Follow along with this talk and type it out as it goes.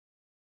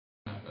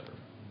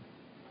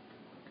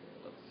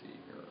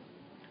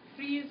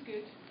Free is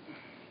good.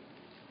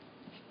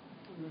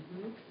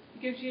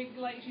 Gives you,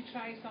 lets you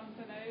try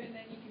something out, and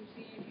then you can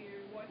see if you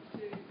want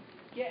to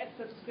get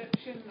a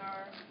subscription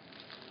or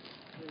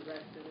the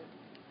rest of it.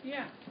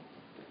 Yeah.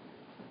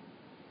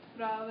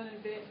 Rather than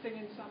investing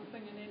in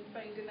something and then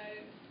finding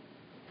out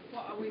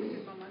what I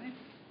wasted my money.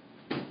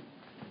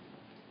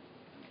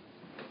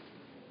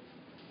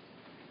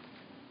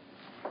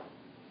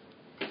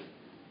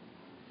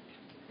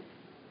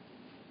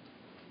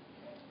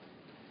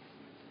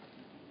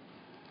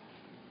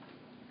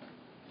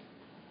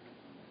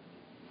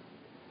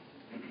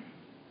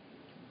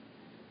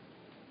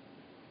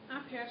 I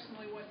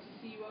personally want to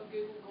see what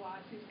Google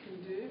Glasses can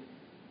do.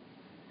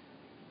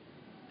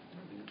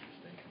 That'd be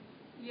interesting.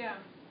 Yeah.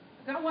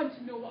 I want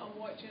to know what I'm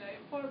watching out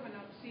for when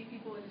I see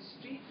people in the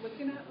street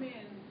looking at me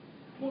and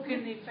what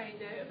can they find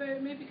out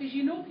about me, because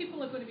you know people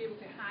are going to be able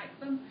to hack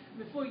them.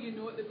 Before you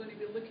know it, they're going to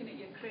be looking at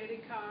your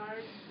credit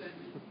cards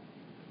and,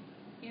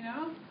 you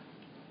know?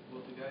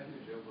 Well, the guy who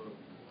jailbroke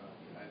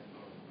the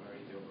iPhone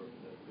already jailbroke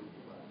the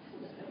Google Glass.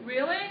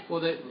 Really? Well,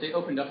 they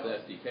opened up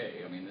the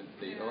SDK. I mean,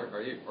 they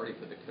already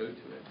put the code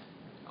to it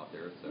out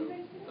there, so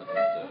that's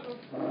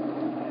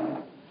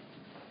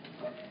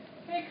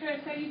Hey Chris,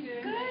 how you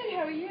doing? Good,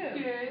 how are you?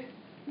 Good.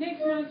 Next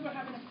month we're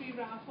having a free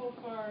raffle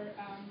for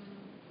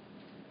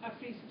a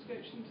free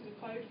subscription to the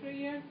cloud for a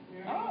year.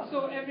 Oh.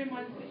 So every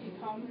month that you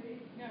come,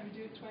 yeah, we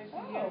do it twice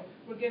a year,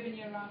 we're giving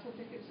you a raffle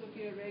ticket, so if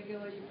you're a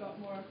regular you've got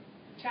more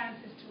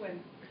chances to win.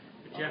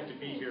 But you have to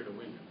be here to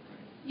win it,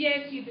 right?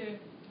 Yes, you do.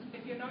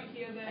 If you're not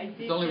here then... I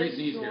did the only just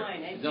reason he's here. join.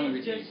 I It's the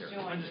only did reason he's just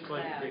here. join I'm just the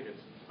collecting class.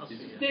 tickets. I'll see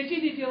you.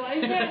 Did you like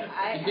it?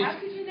 How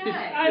could you not?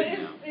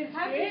 It's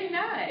How great. could you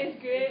not? It's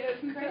great,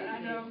 isn't Crazy. it? I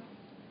know.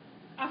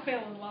 I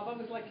fell in love. I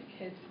was like a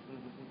kid.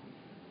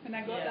 When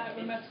I got that,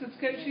 when my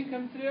subscription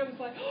come through, I was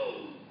like,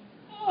 oh!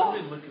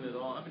 I've been looking at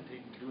all. I've been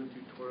doing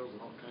tutorials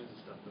and all kinds of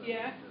stuff. That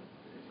Yeah. I wouldn't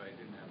have if I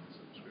didn't have the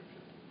subscription.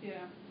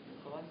 Yeah.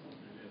 It's awesome.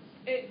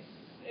 It is.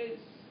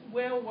 It's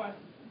well worth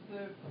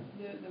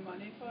the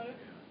money for it.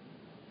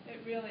 Yeah. It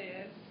really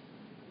is.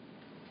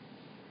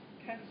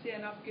 Can't say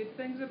enough good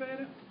things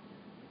about it.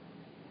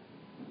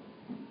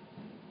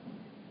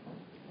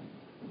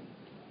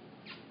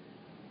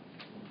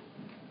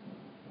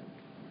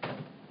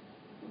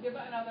 We'll give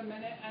it another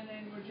minute and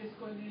then we're just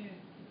going to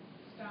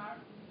start.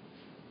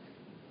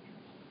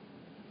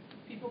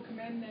 People come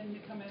in, then they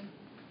come in.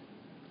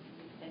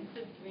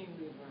 Expensive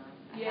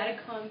Dreamweaver. I Yeah. had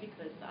to come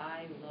because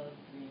I love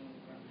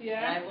Dreamweaver.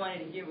 Yeah? And I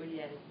wanted to hear what he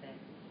had to say.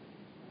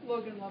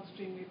 Logan loves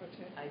Dreamweaver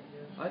too. I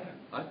do.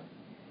 I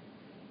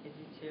Did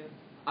you too?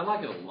 I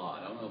like it a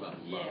lot. I don't know about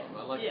love. Yeah.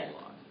 I like it a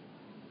lot.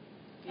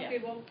 Yeah. Okay,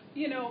 well,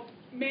 you know,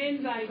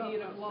 men's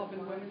idea of love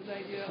and women's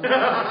idea of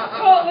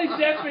love is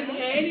totally different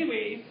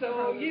anyway,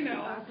 so, you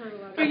know.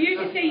 For you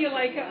to say you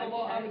like it a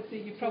lot, I would say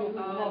you probably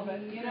love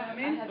it, you know what I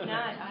mean? I have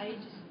not. I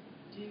just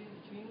do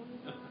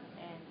Dreamweaver,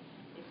 and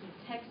it's a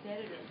text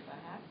editor if I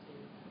have to,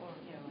 or,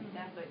 you know, like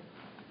that, but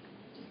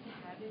just to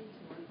have it, to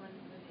work on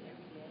it with it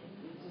every day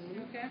is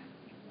Okay.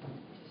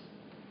 just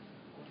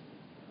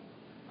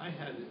I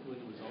had it when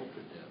it was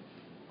UltraDev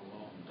a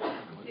long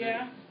time ago. And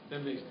Yeah.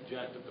 Then they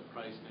jacked up the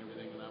price and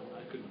everything, and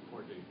I couldn't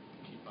afford to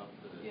keep up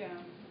with it. Yeah.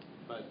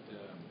 But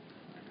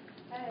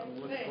I'm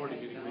looking forward to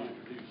getting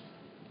reintroduced.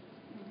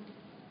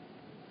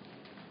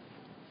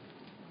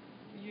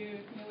 You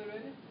nearly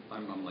ready?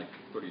 I'm like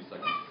 30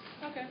 seconds.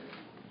 Okay.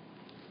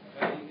 You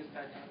can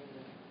start talking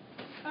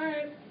to All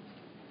right.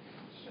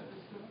 Shut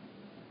this door.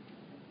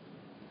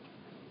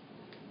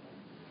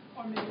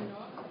 Or maybe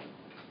not.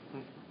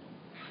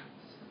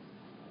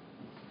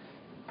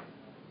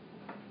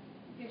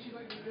 Guess you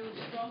got to be really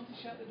strong to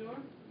shut the door.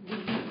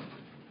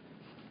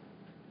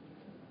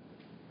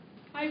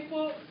 Hi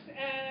folks,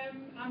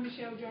 I'm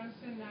Michelle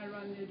Johnson. I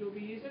run the Adobe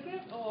User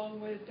Group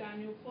along with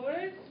Daniel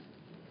Flores.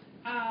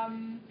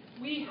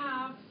 We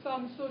have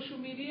some social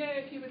media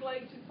if you would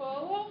like to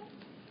follow.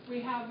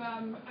 We have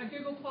a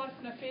Google Plus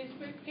and a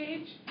Facebook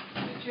page,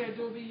 which are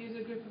Adobe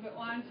User Group of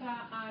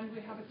Atlanta, and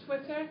we have a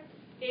Twitter,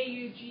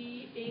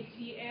 AUG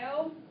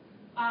ATL.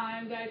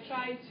 And I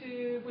try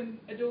to, when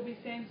Adobe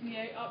sends me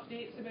out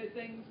updates about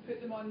things,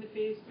 put them on the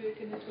Facebook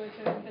and the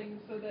Twitter and things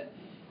so that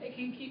it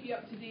can keep you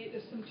up to date.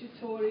 There's some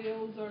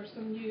tutorials or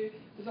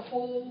there's a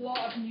whole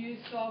lot of new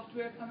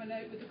software coming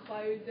out with the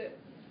cloud that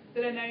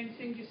they're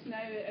announcing just now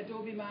at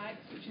Adobe Max,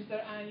 which is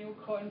their annual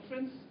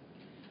conference.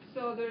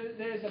 So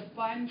there's a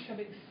bunch of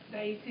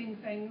exciting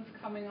things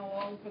coming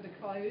along for the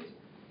cloud.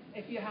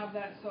 If you have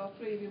that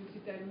software, you'll be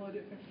able to download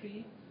it for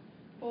free.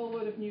 A whole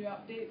load of new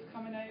updates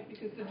coming out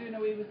because they're doing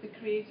away with the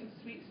creative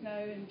suites now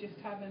and just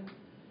having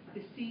the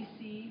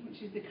CC,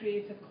 which is the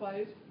Creative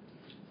Cloud.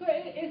 So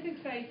it's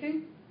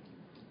exciting.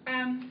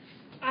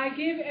 I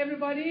gave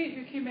everybody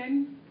who came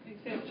in,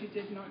 except you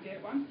did not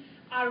get one,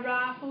 a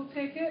raffle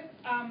ticket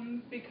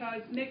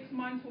because next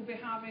month we'll be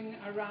having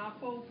a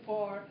raffle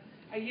for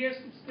a year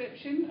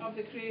subscription of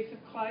the Creative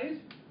Cloud,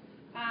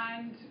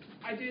 and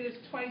I do this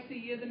twice a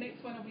year. The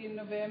next one will be in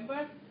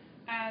November,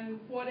 and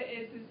what it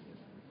is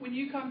when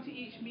you come to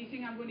each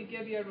meeting I'm going to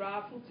give you a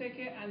raffle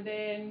ticket, and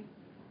then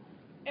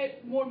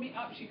more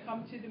meetups you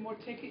come to, the more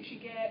tickets you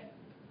get,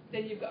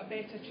 then you've got a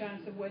better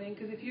chance of winning.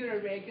 Because if you're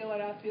a regular,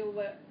 I feel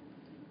that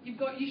you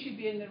should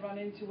be in the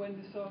running to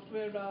win the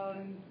software rather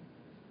than,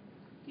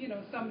 you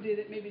know, somebody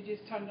that maybe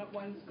just turned up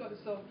once, got the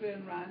software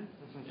and ran.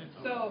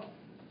 So,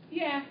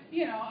 yeah,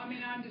 you know, I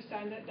mean, I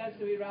understand that that's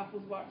the way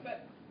raffles work,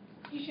 but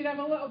you should have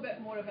a little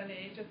bit more of an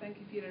edge, I think,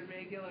 if you're a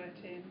regular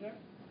attender.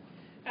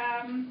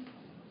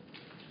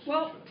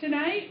 Well,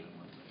 tonight,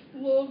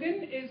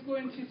 Logan is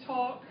going to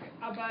talk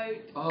about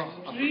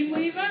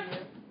Dreamweaver.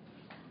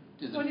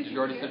 Did you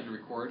already set to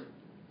record? It's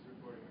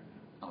recording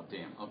right now. Oh,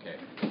 damn, okay.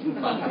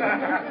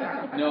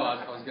 No, I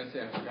was going to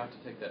say I forgot to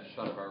take that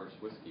shot of Irish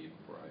whiskey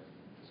before I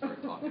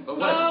started talking. But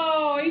whatever.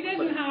 Oh, he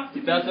doesn't have to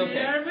be That's okay.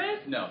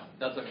 nervous. No,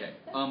 that's okay.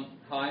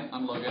 Hi,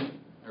 I'm Logan.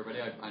 Everybody,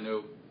 I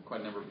know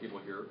quite a number of people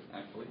here,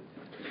 actually.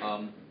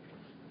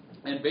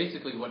 And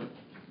basically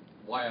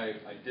why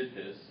I did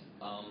this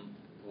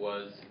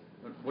was,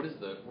 what is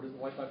the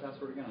Wi-Fi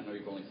password again? I know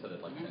you've only said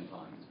it like 10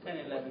 times. 10,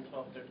 11,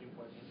 12, 13,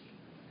 14.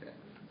 Okay.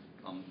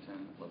 10,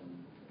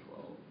 11,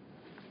 12,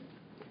 13.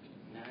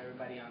 Now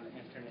everybody on the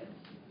internet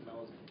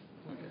knows it.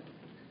 Okay.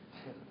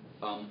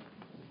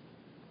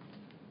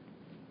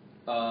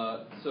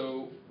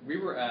 So we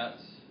were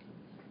at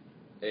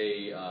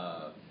a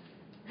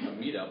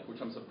meetup, which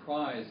I'm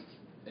surprised,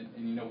 and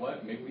you know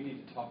what? Maybe we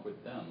need to talk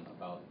with them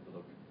about it.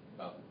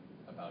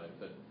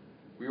 But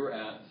we were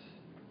at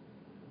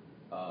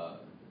the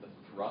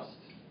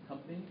Thrust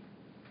company.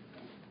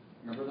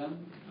 Remember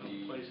them?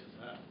 What place is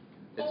that?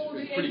 It's the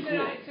pretty cool.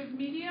 interactive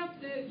media?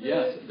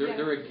 Yes,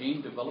 they're a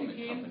game development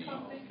game company.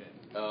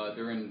 Oh, okay.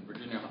 They're in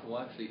Virginia, well,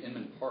 actually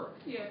Inman Park.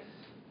 Yes.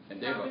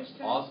 And they have an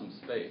awesome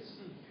space.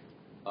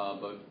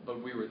 But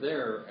we were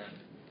there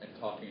and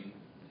talking,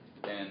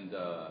 and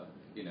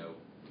you know,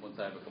 once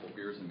I have a couple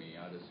beers in me,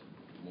 I just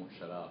won't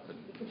shut up.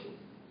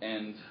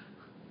 And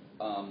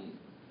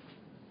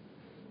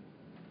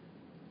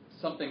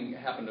something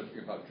happened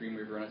about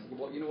Dreamweaver, and I said,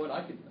 well, you know what,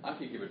 I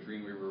could give a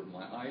Dreamweaver with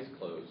my eyes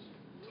closed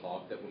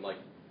talk that would like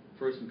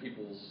throw some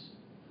people's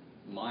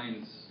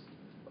minds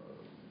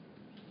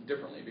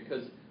differently,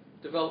 because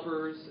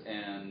developers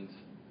and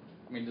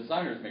I mean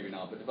designers maybe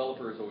not, but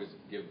developers always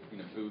give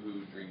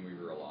boo-hoo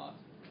Dreamweaver a lot.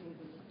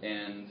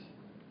 And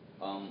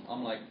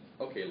I'm like,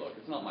 okay, look,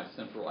 it's not my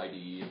central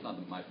IDE, it's not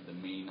the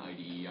main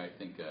IDE. I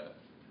think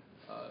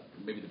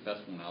maybe the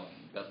best ones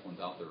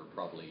out there are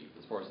probably,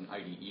 as far as an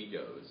IDE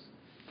goes,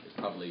 is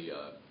probably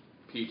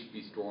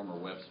PHP Storm or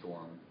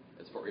WebStorm,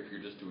 as far if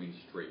you're just doing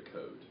straight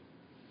code.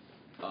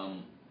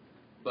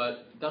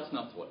 But that's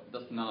not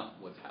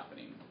what's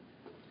happening.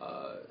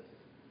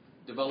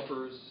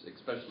 Developers,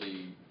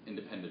 especially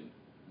independent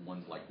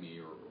ones like me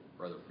or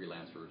other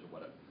freelancers or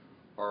whatever,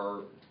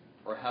 are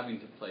having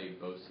to play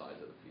both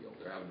sides of the field.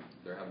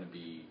 They're having to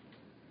be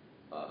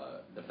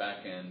the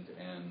back end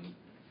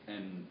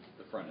and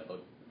the front end, the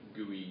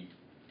GUI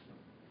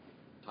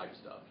type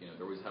stuff.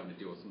 They're always having to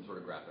deal with some sort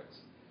of graphics,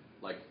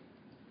 like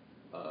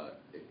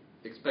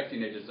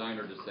expecting a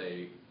designer to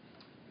say,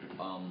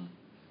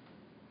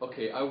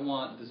 okay, I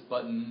want this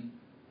button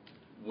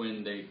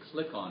when they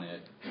click on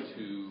it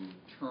to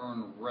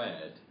turn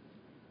red,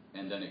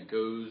 and then it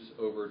goes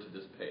over to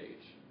this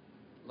page.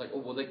 Like, oh,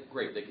 well,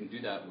 great, they can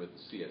do that with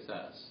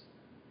CSS,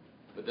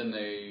 but then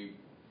they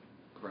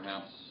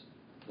perhaps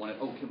want it.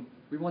 Oh,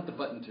 we want the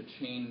button to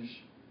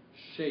change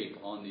shape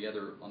on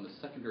the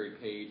secondary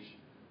page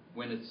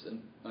when it's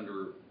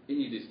under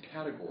any of these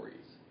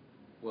categories.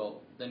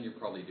 Well, then you're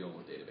probably dealing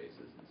with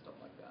databases and stuff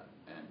like that,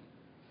 and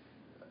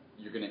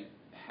you're going to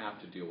have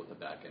to deal with the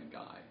back-end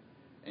guy,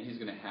 and he's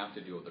going to have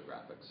to deal with the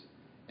graphics.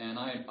 And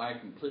I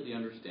completely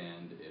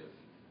understand if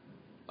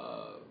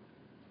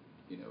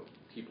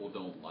people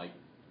don't like,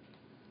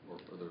 or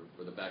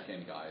the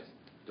back-end guys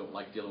don't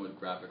like dealing with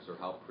graphics or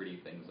how pretty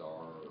things are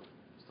or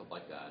stuff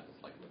like that.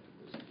 It's like, look,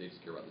 they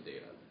just care about the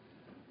data.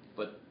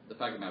 But the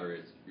fact of the matter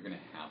is, you're going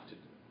to have to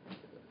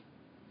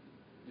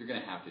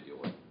deal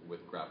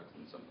with graphics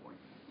at some point.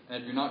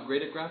 And if you're not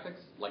great at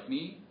graphics, like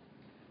me,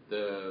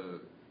 the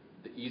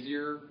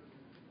easier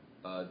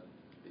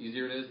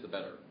it is, the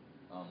better.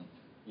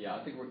 Yeah,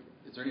 I think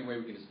is there any way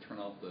we can just turn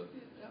off the...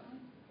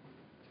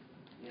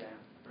 Yeah,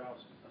 but I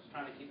was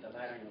trying to keep the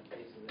light on your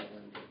face so that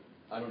when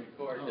I don't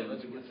record. Oh,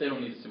 They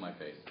don't need to see my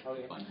face.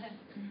 Okay. Fine.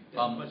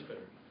 Yeah, much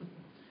better.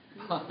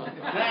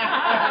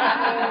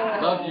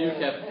 Love you,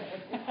 Kevin.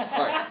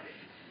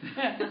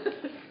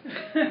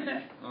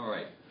 All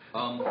right.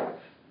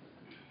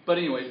 But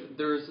anyways,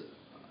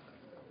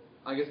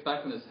 I guess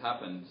back when this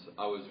happened,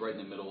 I was right in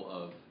the middle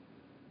of,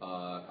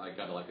 I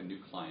got like a new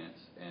client,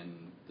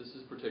 and this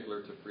is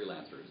particular to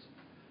freelancers.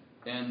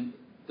 And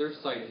their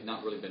site had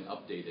not really been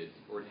updated,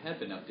 or it had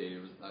been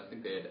updated. I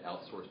think they had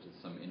outsourced it to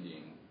some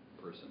Indian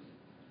person.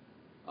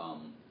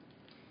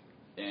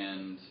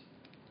 And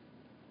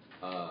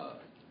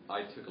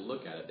I took a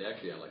look at it. They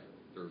actually had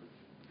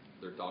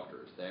they're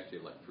doctors. They actually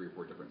have like 3 or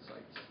 4 different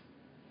sites.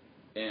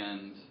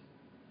 And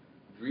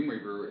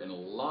Dreamweaver, in a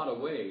lot of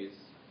ways,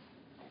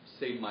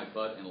 saved my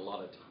butt and a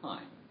lot of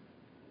time.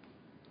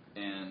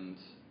 And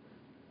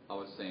I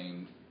was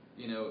saying,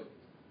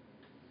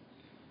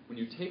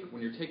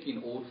 when you're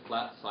taking old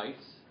flat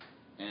sites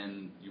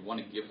and you want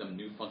to give them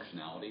new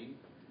functionality,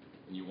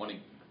 and you want to,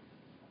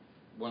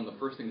 one of the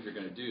first things you're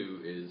going to do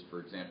is,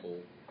 for example,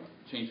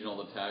 changing all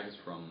the tags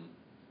from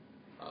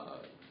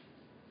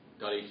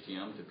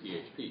 .htm to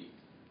PHP.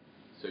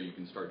 So you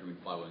can start doing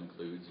file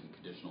includes and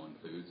conditional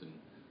includes and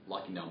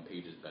locking down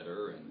pages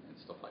better and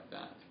stuff like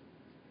that.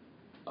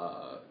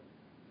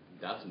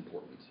 That's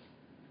important.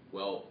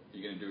 Well,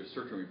 you're going to do a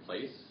search and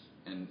replace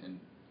and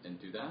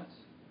do that?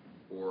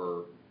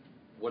 Or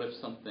what if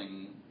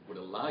something would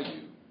allow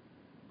you,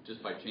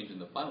 just by changing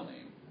the file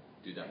name,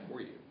 do that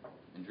for you?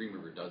 And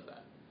Dreamweaver does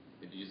that.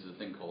 It uses a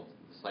thing called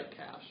site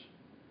cache,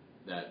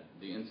 that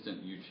the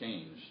instant you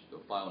change the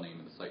file name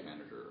in the site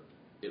manager,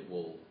 it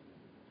will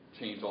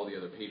change all the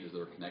other pages that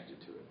are connected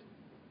to it.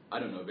 I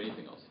don't know of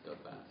anything else that does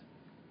that.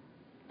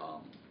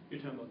 You're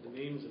talking about the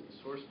names of the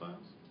source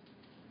files?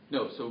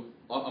 No, so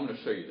I'm going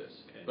to show you this.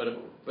 Okay.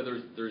 But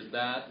there's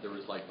that. There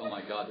was like, oh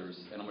my God, and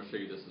I'm going to show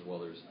you this as well.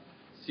 There's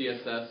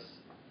CSS.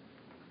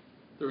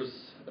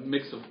 There's a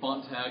mix of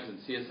font tags and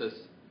CSS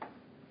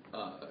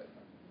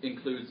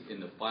includes in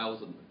the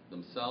files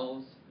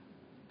themselves,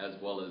 as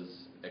well as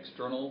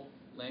external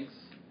links.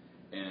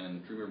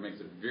 And Dreamweaver makes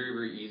it very,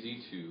 very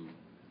easy to,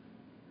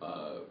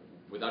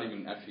 without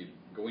even actually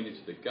going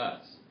into the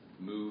guts,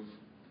 move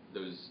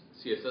those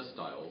CSS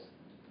styles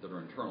that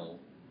are internal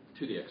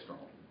to the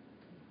external.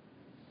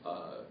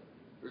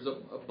 There's a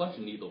bunch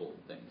of neat little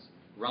things.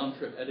 Round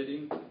trip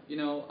editing, you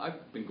know,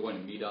 I've been going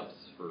to meetups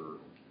for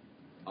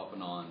off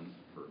and on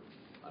for,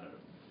 I don't know,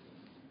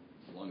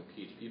 how long has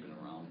PHP been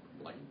around?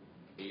 Like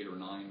 8 or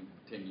 9,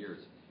 10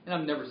 years. And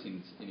I've never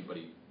seen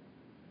anybody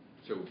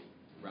show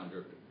round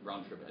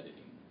trip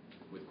editing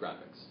with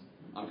graphics.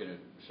 I'm going to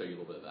show you a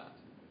little bit of that.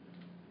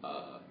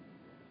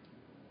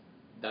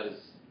 That is,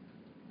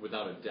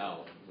 without a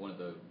doubt, one of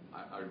the,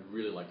 I'd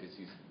really like to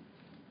see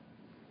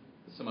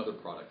some other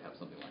product have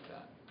something like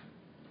that.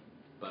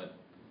 But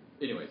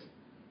anyways,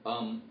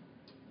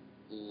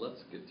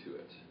 let's get to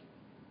it.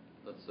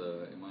 Let's,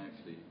 am I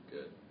actually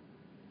good?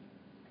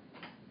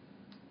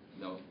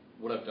 No,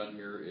 what I've done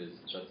here is,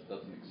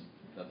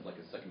 that's like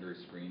a secondary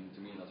screen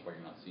to me, and that's why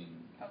you're not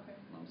seeing what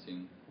I'm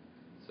seeing.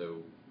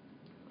 So,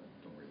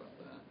 don't worry about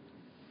that.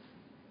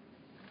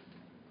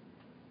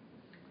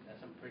 That's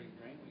some pretty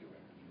Dreamweaver.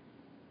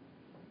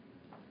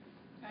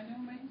 I know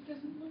mine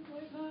doesn't look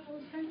like that. I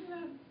was thinking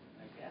that.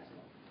 I guess so.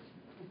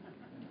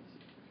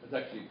 It's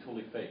actually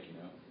totally fake, you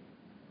know.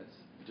 It's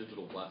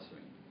digital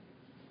blasphemy.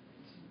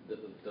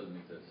 It doesn't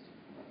exist.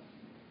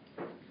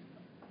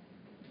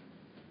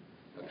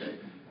 Okay,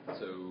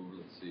 so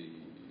let's see.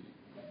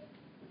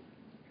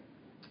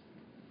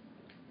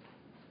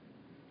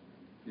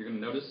 You're going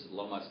to notice a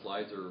lot of my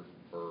slides are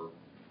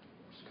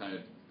just kind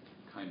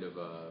of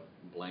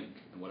blank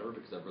and whatever,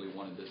 because I really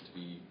wanted this to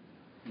be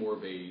more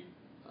of a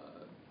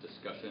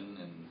discussion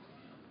and.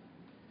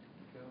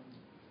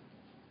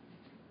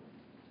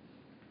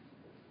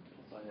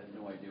 I had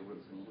no idea what it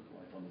was going to look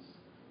like on this.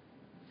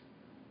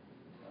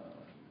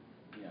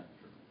 Yeah,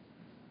 sure.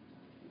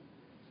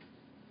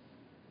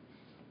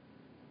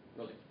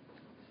 Really?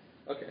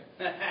 Okay.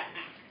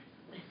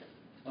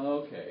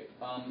 Okay.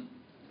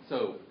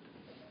 So,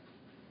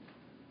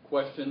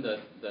 question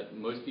that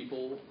most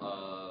people,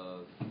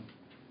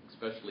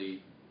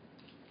 especially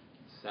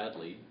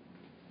sadly,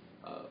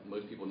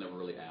 most people never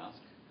really ask,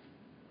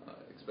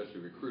 especially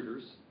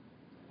recruiters.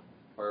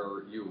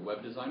 Are you a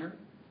web designer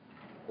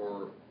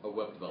or a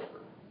web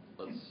developer?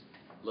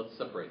 Let's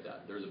separate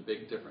that. There's a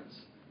big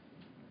difference.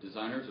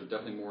 Designers are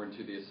definitely more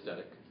into the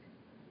aesthetic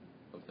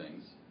of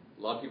things.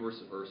 A lot of people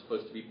are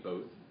supposed to be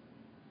both,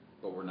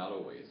 but we're not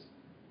always.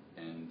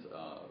 And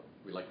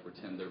we like to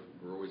pretend that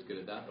we're always good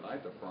at that, but I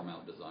have to farm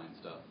out design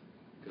stuff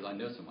because I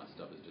know some of my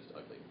stuff is just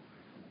ugly.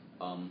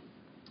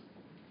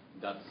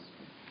 That's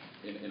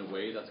in a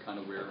way that's kind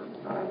of where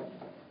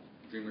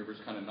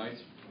Dreamweaver's kind of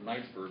nice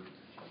for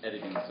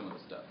editing some of the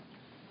stuff.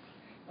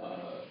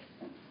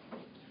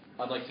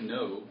 I'd like to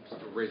know,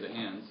 just raise of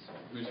hands,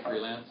 who's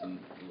freelance, and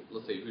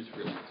let's say who's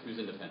freelance, who's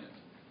independent.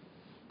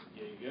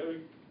 There you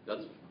go.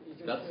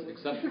 That's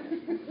exceptional.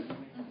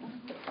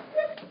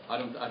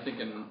 I think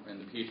in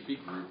the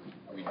PHP group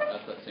we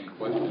asked that same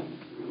question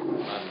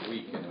last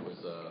week, and it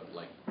was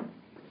like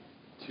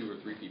 2 or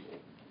 3 people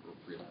were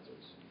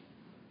freelancers.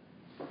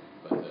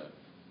 But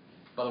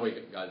by the way,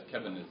 guys,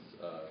 Kevin is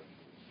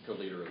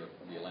co-leader of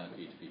the Atlanta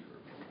PHP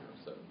group,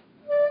 so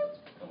that's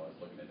kind of what I was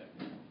looking at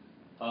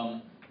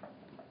there.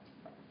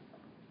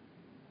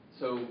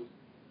 So,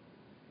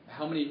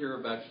 how many here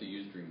have actually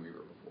used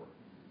Dreamweaver before?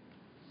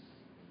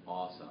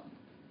 Awesome.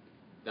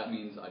 That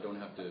means I do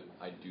not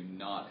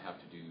have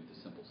to do the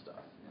simple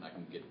stuff, and I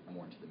can get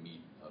more into the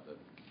meat of the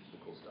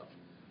cool stuff.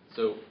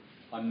 So,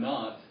 I'm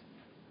not,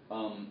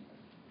 oh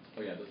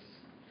yeah, this is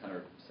kind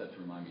of set to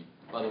remind me.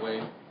 By the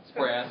way,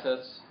 spray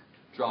assets,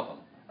 drop them.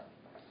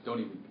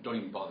 Don't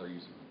even bother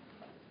using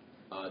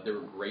them. They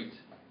were great.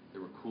 They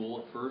were cool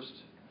at first,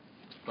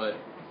 but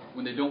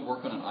when they don't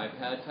work on an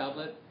iPad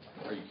tablet,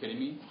 are you kidding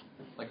me?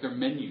 Like their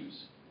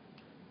menus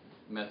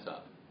mess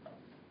up.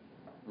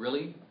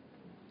 Really?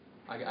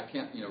 I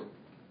can't, you know,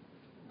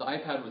 the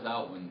iPad was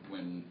out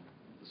when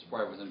the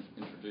Sprite was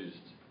introduced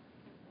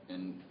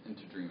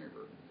into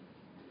Dreamweaver.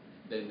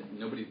 Then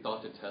nobody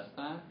thought to test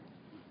that.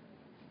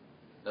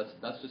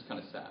 That's just kind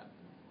of sad.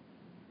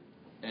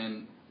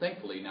 And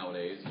thankfully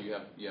nowadays you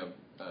have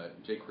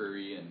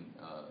jQuery and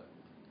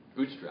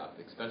Bootstrap,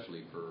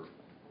 especially for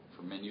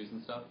menus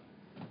and stuff.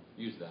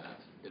 Use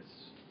that.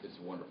 It's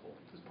wonderful.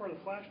 It's part of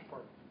the Flash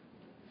department.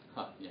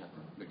 Huh, yeah,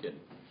 no kidding.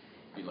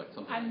 Be like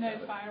something And like then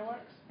that.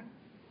 fireworks.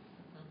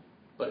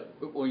 But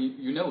well,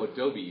 you know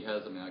Adobe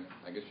has. I mean,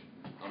 I guess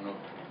I don't know.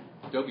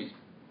 Adobe's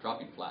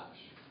dropping Flash.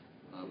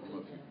 I don't know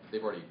if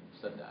they've already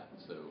said that,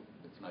 so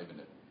it's not even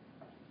a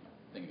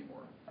thing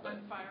anymore. But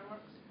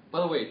fireworks.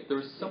 By the way,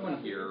 there's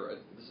someone here.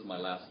 This is my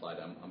last slide.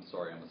 I'm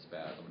sorry, I'm a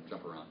spaz. I'm gonna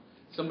jump around.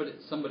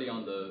 Somebody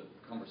on the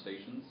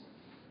conversations.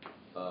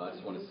 I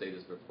just want to say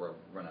this before I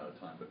run out of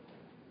time, but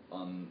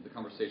on the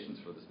conversations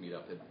for this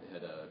meetup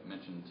had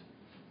mentioned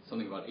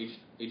something about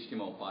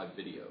HTML5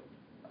 video,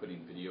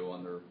 putting video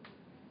on their.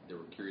 They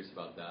were curious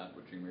about that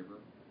with Dreamweaver.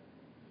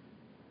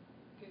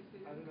 I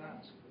didn't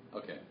ask.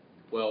 Okay.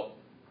 Well,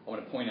 I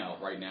want to point out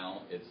right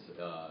now it's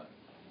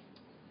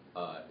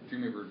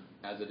Dreamweaver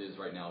as it is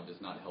right now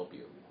does not help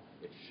you.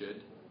 It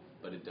should,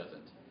 but it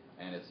doesn't,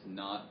 and it's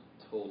not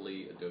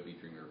totally Adobe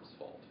Dreamweaver's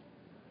fault.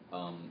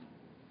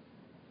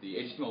 The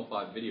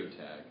HTML5 video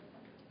tag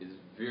is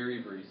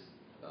very, very.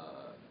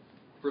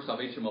 First off,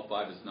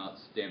 HTML5 is not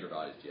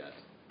standardized yet,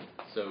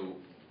 so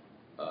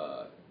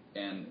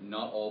and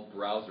not all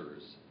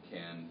browsers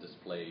can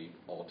display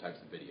all types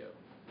of video.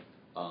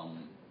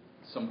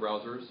 Some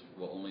browsers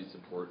will only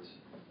support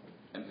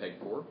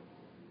MPEG-4.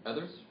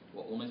 Others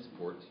will only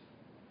support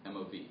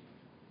MOV.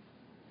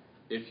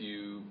 If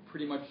you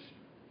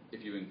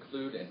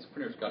include, and it's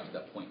pretty much got to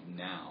that point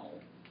now,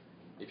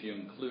 if you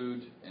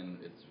include, and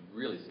it's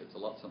a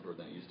lot simpler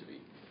than it used to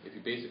be. If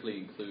you basically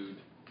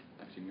include,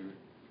 actually,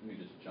 let me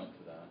just jump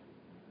to that.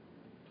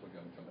 I told you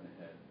I'm jumping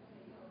ahead.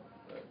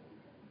 But,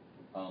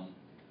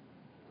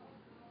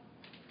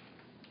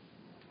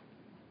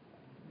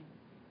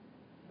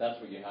 that's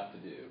what you have to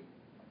do.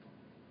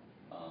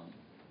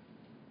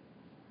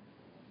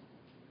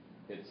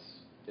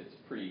 It's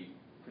pretty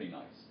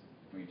nice.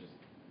 I mean, just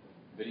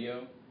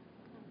video,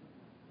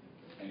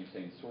 and you're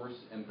saying source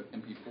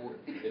MP4.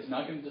 It's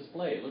not going to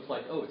display. It looks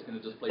like it's going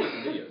to display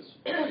some videos,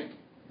 right?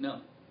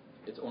 No,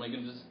 it's only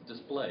going to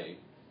display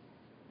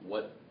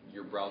what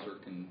your browser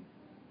can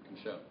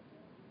show.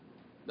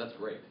 That's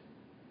great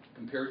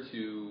compared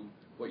to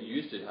what you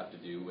used to have to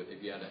do with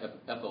if you had a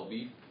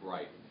FLV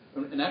write.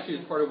 And actually,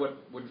 it's part of what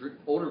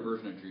older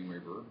version of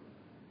Dreamweaver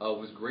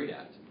was great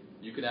at.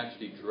 You could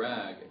actually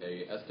drag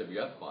a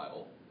SWF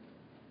file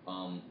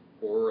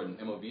or an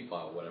MOV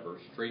file, whatever,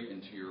 straight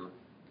into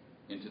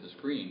the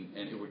screen,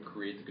 and it would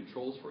create the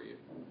controls for you.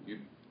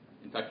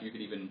 In fact, you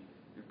could even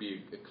it'd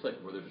be a click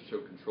whether to show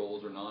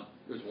controls or not.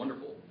 It was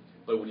wonderful.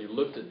 But when you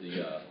looked at the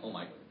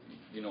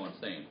you know what I'm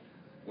saying.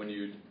 When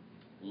you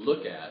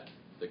look at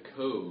the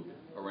code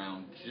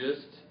around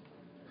just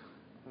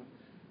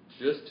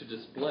to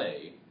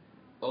display.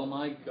 Oh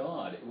my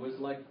God! It was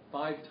like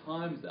 5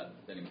 times the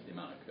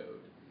amount of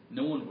code.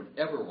 No one would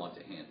ever want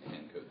to hand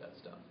code that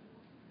stuff.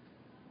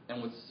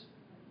 And what's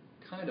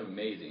kind of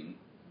amazing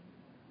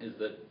is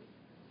that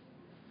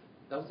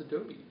was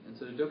Adobe.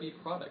 It's an Adobe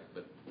product,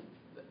 but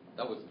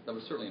that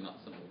was certainly not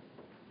simple.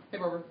 Hey,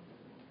 Barbara.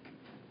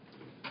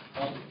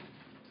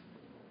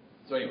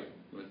 So anyway,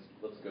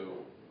 let's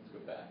go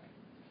back.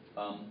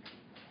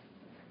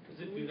 Does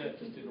it do that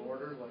just in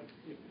order, like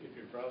if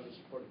your browser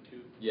supported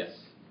 2? Yes.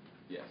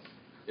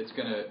 It's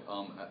going to,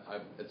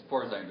 as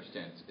far as I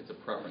understand, it's a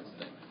preference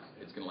thing.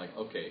 It's going to like,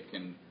 okay,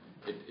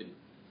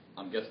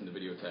 I'm guessing the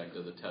video tag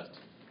does a test.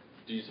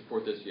 Do you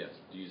support this? Yes.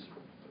 Do you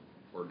support,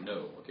 or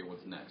no? Okay,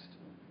 what's next?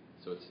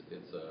 So it's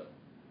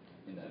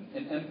and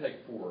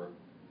MPEG-4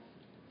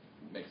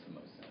 makes the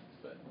most sense.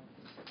 But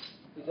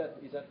is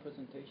that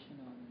presentation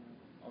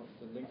on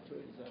the link to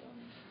it? Is that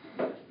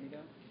on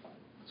Meetup?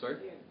 Sorry?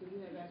 Yeah, do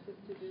you have access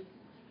to this?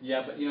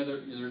 Yeah, but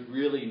there's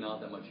really not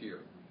that much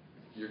here.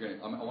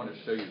 I want to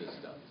show you this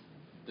stuff.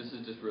 This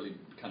is just really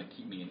kind of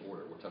keep me in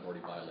order, which I've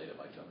already violated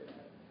by jumping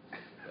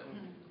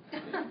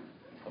ahead.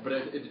 But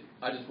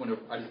I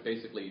just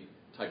basically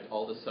typed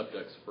all the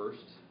subjects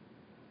first,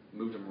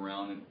 moved them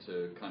around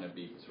to kind of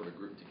be sort of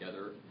grouped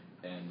together,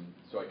 and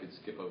so I could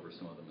skip over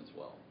some of them as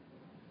well.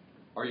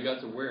 Are you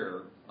guys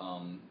aware?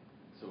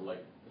 So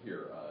like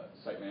here,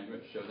 site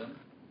management, show them.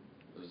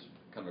 There's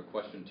kind of a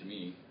question to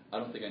me. I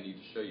don't think I need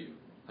to show you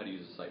how to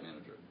use a site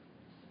manager,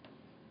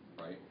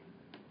 right?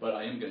 But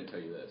I am going to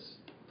tell you this.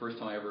 First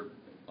time I ever,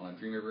 on a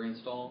Dreamweaver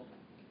install,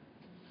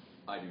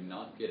 I do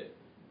not get it.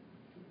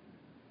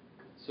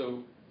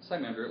 So, site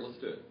manager, let's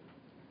do it.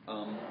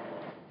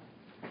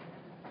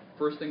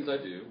 First things I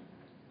do,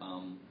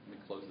 let me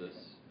close this.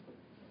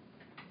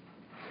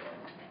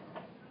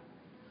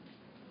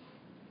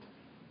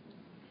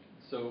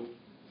 So,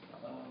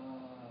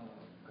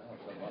 gosh,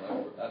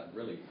 that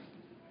really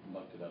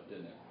mucked it up,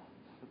 didn't it?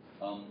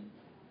 Oh,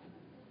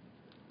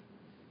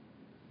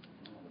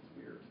 that's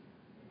weird.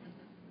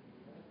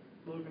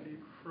 do you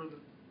prefer the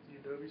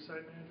Adobe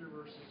Site Manager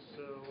versus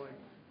like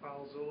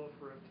FileZilla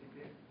for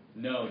FTP?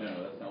 No,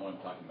 that's not what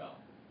I'm talking about.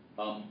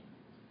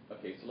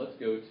 Okay, so let's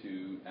go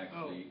to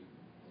actually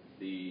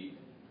the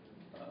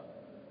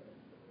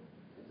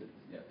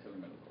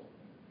telemedical.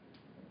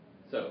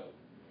 So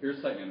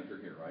here's Site Manager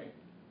here, right?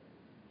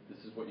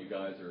 This is what you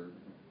guys are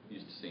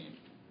used to seeing,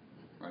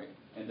 right?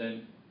 And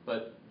then,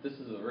 but this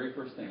is the very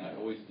first thing I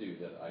always do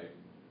that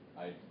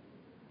I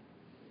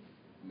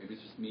maybe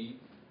it's just me,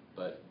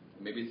 but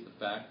maybe it's the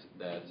fact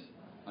that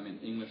I'm an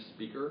English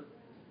speaker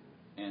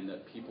and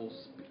that people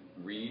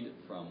read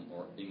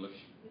English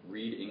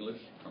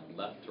from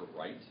left to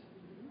right.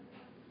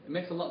 It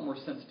makes a lot more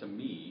sense to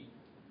me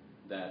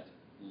that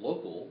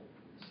local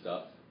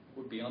stuff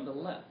would be on the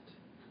left.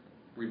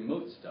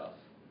 Remote stuff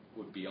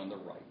would be on the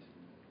right.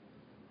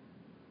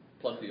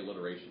 Plus the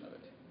alliteration of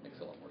it makes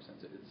a lot more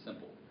sense. It's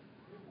simple.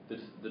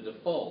 The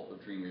default of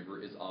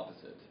Dreamweaver is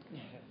opposite.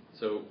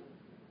 So,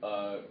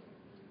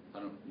 I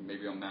don't.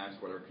 Maybe on Macs,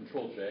 whatever.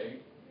 Control J.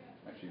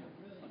 Actually,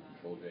 it's not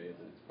Control J. It's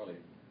probably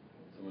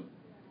someone.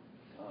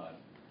 God,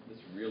 this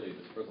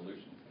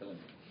resolution is killing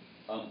me.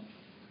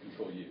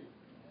 Control U.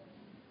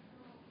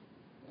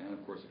 And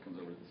of course, it comes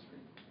over to the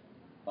screen.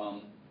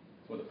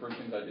 One of the first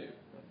things I do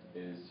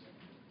is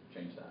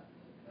change that.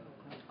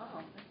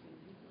 Oh,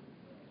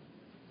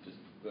 Just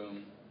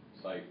boom,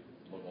 site,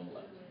 logo on the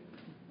left,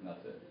 and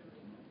that's it.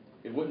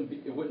 It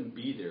wouldn't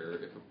be there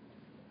if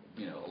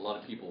a lot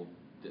of people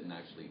didn't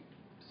actually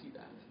see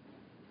that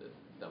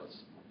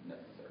was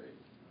necessary.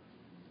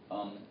 I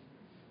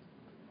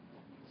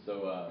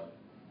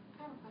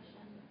have a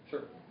question.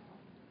 Sure.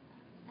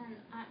 And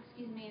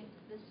excuse me if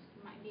this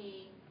might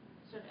be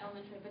sort of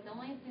elementary, but the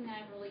only thing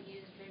that I've really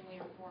used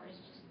Dreamweaver for is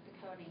just the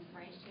coding for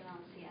HTML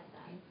and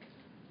CSS.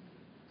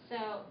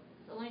 So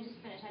let me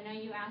just finish. I know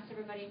you asked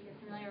everybody if you're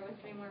familiar with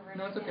Dreamweaver and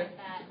No, it's okay. like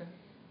that. It's okay.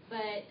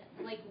 But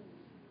like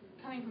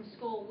coming from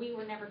school, we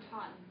were never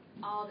taught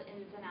all the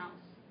ins and outs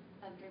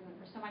of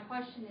Dreamweaver. So my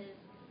question is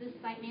this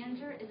Site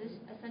Manager, is this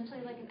essentially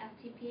like an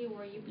FTP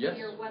where you put Yes.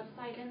 your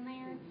website in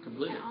there?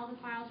 Completely. And all the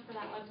files for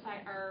that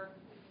website are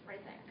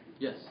right there?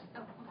 Yes.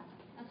 Oh, okay.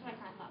 That's what I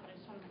kind of thought, but I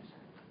just want to make sure.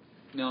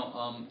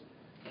 Now,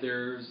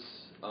 there's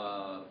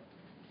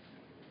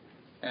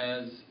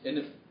as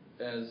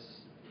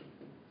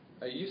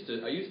I used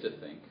to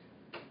think,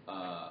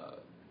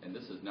 and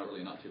this is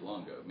not too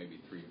long ago, maybe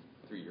 3 or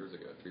 4 years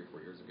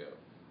ago.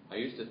 I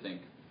used to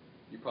think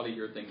you probably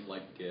hear things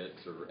like Git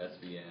or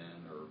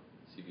SVN or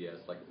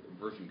CVS, like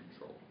version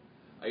control.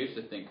 I used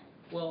to think,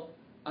 well,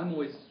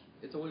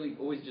 it's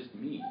always just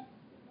me.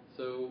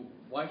 So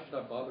why should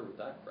I bother with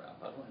that crap?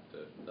 I don't have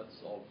to.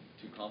 That's all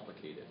too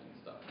complicated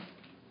and stuff.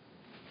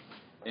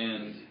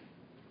 And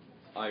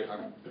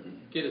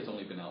Git has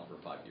only been out for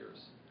 5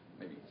 years,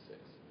 maybe 6.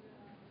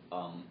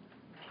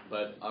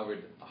 But I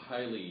would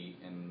highly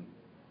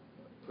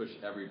push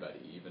everybody,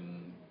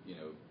 even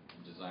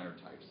designer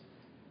types.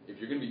 If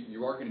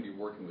you are going to be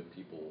working with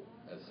people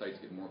as sites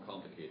get more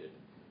complicated,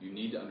 you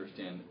need to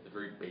understand the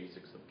very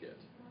basics of Git.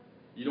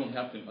 You don't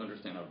have to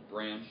understand how to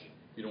branch.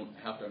 You don't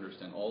have to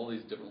understand all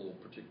these different little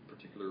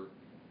particular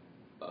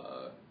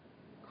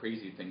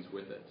crazy things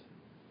with it.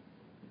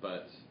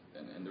 But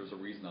and there's a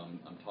reason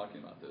I'm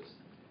talking about this.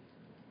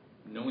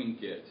 Knowing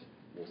Git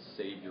will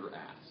save your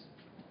ass.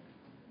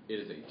 It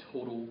is a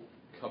total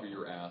cover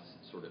your ass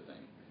sort of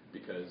thing,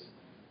 because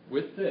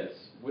with it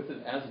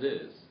as it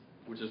is,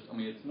 which is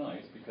it's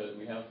nice because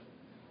you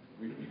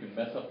can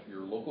mess up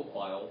your local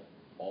file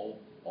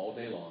all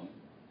day long,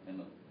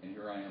 and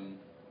here I am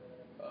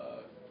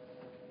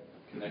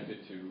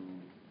connected to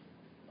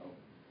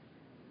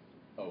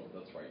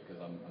that's right,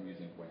 because I'm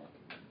using WAMP,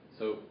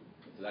 so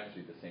it's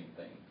actually the same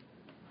thing.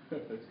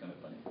 It's kind of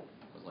funny. I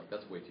was like,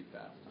 that's way too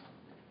fast.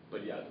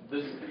 But yeah,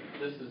 this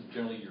is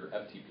generally your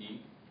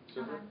FTP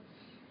server,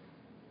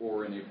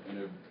 or in a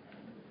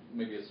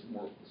maybe a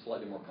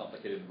slightly more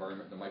complicated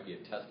environment, there might be a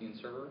testing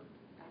server.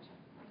 Gotcha.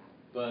 Okay.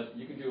 But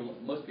you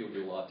can most people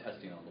do a lot of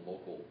testing on the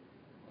local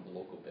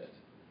bit,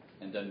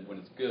 and then when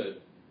it's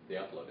good, they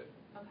upload it.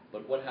 Okay.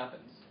 But what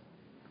happens?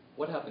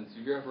 What happens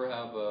if you ever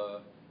have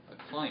a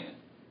client,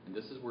 and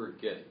this is where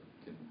Git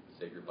can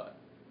save your butt.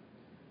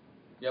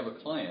 You have a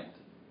client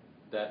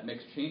that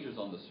makes changes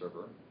on the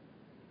server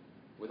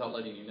without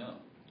letting you know.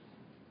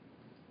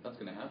 That's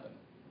going to happen.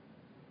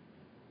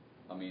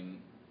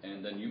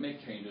 And then you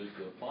make changes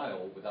to the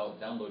file without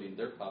downloading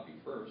their copy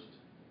first,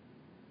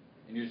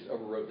 and you just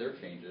overwrote their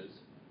changes,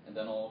 and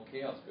then all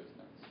chaos goes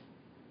nuts.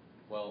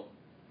 Well,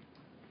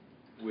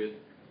 with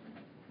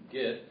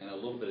Git and a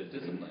little bit of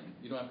discipline,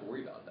 you don't have to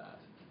worry about that.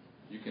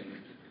 You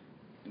can,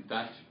 in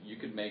fact, you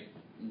could make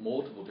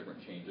multiple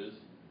different changes,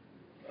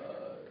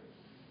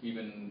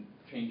 even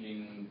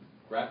changing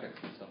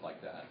graphics and stuff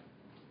like that,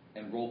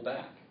 and roll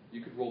back.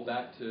 You could roll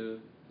back to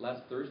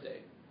last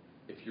Thursday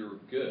if you're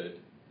good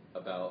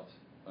about,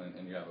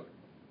 and you have a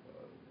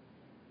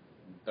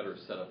better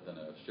setup than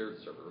a shared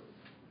server,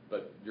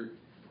 but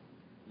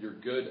you're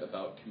good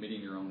about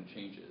committing your own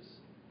changes.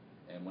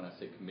 And when I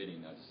say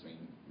committing, I just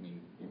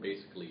mean you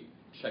basically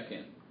check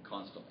in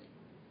constantly.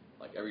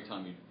 Like every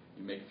time you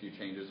make a few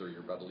changes or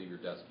you're about to leave your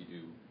desk, you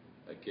do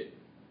a git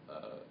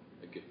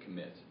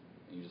commit,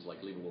 and you just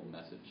like leave a little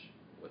message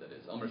what that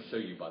is. I'm going to show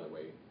you, by the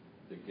way,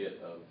 the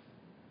git of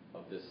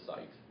this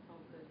site. Oh,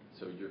 good.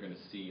 So you're going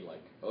to see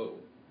like, oh,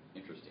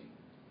 interesting.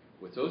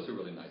 What's also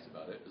really nice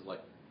about it is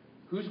like,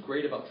 who's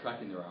great about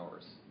tracking their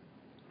hours?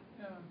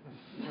 Yeah.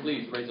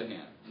 Please raise a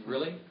hand.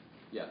 Really?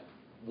 Yeah.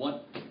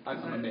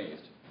 I'm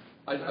amazed.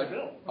 I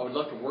would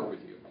love to work with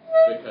you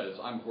because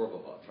I'm horrible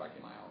about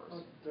tracking my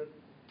hours.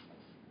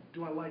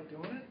 Do I like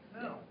doing it?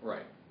 No.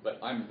 Right. But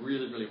I'm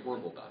really, really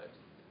horrible about it.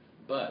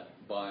 But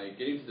by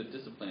getting to the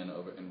discipline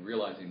of it and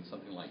realizing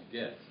something like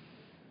Git,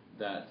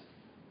 that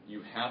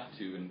you have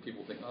to, and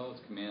people think, oh,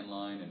 it's command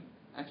line, and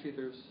actually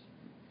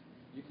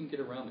you can get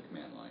around the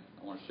command line.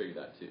 I want to show you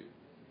that too.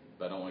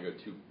 But I don't want to go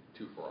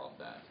too far off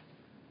that.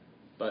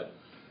 But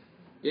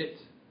it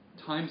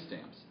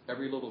timestamps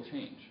every little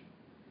change.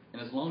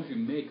 And as long as you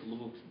make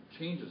little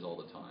changes all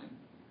the time,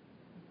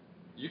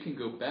 you can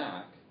go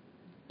back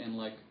and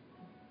like,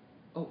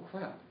 oh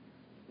crap,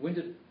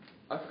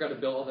 I forgot to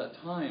bill all that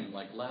time,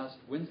 like last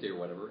Wednesday or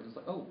whatever, and it's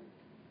like, oh,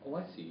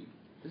 I see.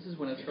 This is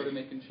when I started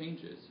making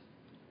changes.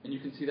 And you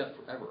can see that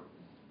forever.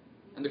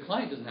 And the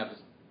client doesn't have to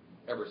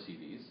ever see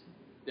these.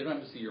 They don't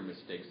have to see your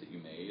mistakes that you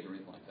made or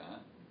anything like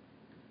that.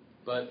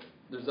 But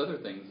there's other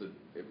things that,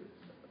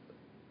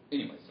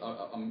 anyways,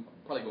 I'm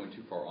probably going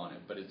too far on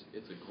it, but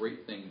it's a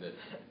great thing that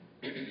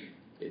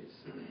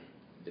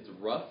it's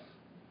rough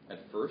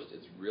at first.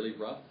 It's really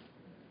rough,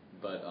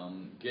 but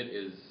Git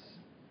is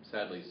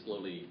sadly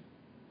slowly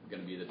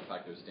going to be the de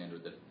facto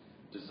standard that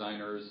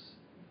designers,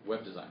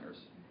 web designers,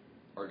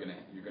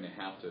 you're going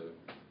to have to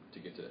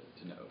get to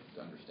know,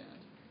 to understand.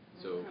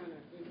 So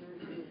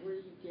where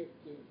do you get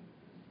Git?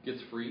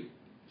 Git's free.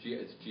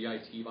 It's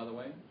GIT, by the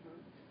way.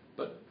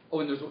 But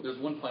and there's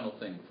one final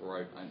thing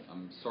before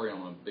I'm sorry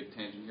I'm on a big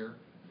tangent here.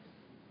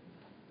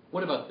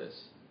 What about this?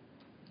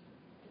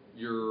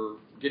 You're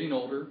getting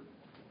older,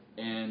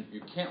 and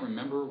you can't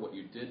remember what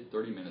you did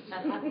 30 minutes ago.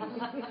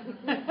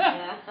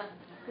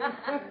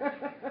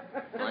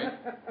 Right?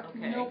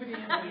 Okay. Nobody in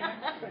here.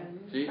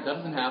 See, that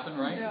doesn't happen,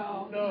 right?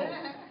 No.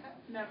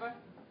 Never.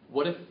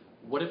 What if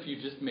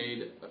you just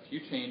made a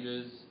few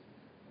changes,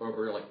 or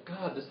you're like,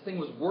 God, this thing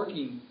was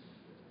working.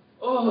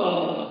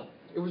 Oh,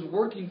 it was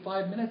working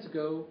 5 minutes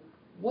ago.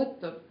 What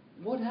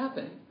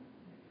happened?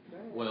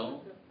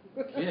 Well,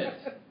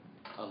 Git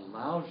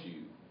allows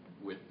you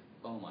with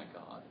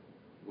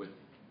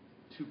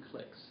 2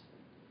 clicks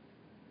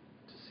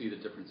to see the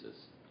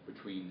differences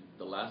between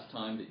the last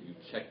time that you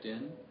checked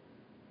in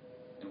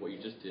and what you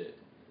just did.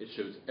 It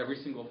shows every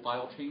single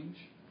file change,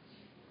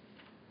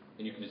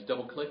 and you can just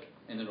double click,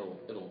 and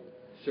it'll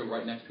show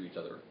right next to each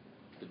other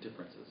the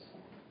differences.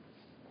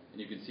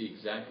 And you can see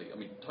exactly. I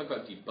mean, talk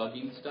about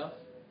debugging stuff.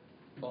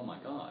 Oh my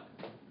God.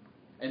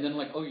 And then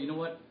like, oh, you know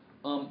what?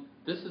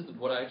 This is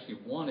what I actually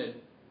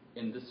wanted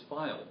in this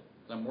file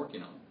that I'm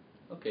working on.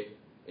 Okay,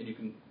 and you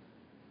can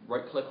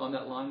right click on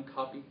that line,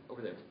 copy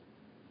over there,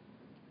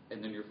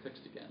 and then you're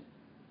fixed again.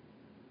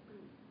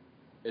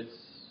 It's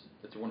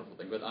a wonderful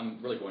thing, but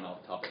I'm really going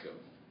off topic of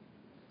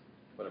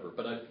whatever.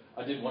 But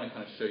I did want to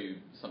kind of show you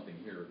something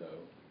here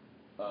though.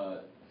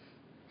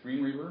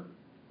 Dreamweaver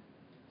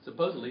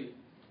supposedly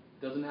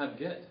doesn't have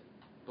Git,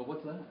 but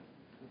what's that?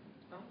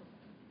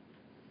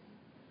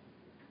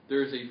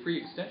 There's a free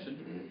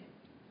extension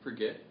for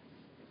Git.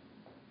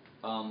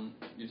 You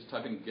just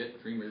type in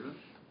Git Dreamweaver,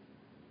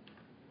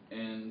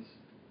 and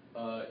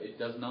it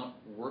does not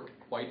work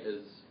quite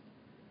as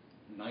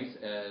nice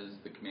as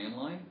the command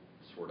line,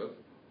 sort of,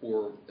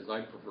 or as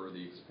I prefer,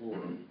 the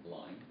Explorer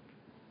line.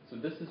 So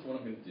this is what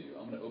I'm going to do.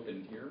 I'm going to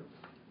open here.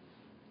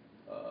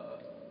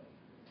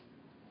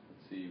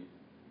 Let's see.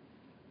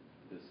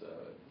 This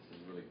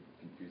is really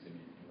confusing me.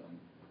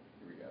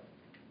 Here we go.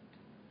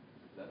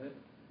 Is that it?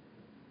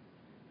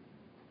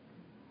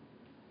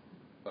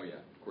 Oh yeah,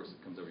 of course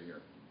it comes over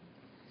here.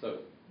 So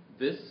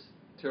this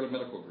Taylor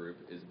Medical Group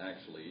is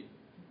actually,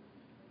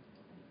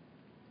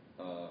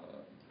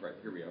 right,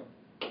 here we go.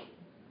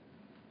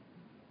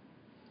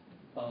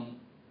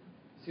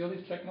 See all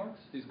these check marks?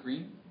 These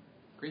green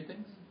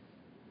things?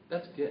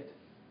 That's Git.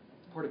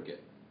 It's part of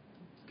Git.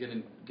 Git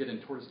in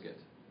Tortoise Git.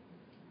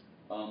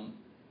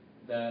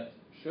 That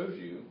shows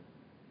you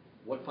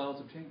what files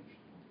have changed.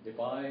 If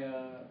I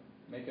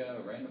make a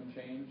random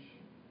change,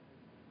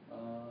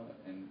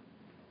 and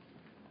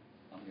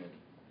I'm going to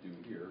do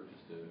here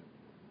just to,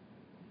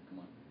 come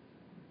on.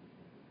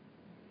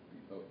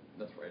 Oh,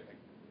 that's right.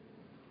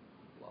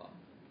 Blah.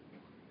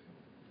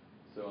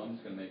 So I'm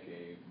just going to make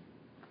a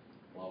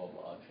blah, blah,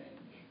 blah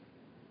change.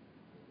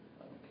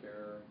 I don't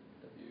care.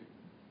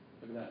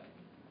 Look at that.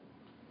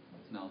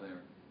 It's now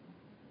there.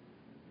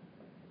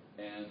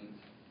 And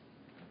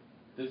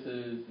this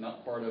is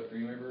not part of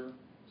Dreamweaver.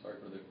 Sorry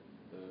for the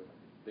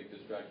big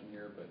distraction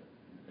here, but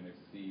you're going to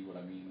see what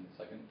I mean in a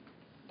second.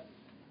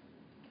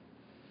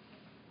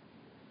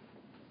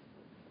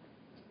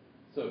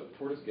 So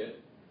Tortoise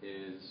Git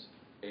is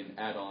an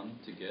add-on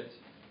to Git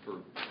for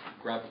more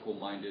graphically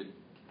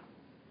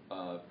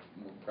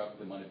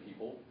minded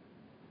people.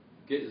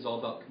 Git is all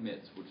about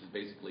commits, which is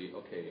basically,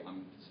 okay,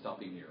 I'm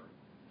stopping here,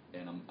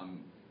 and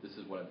this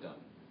is what I've done.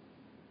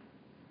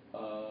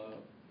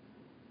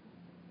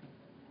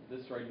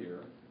 This right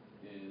here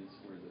is,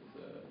 where is it?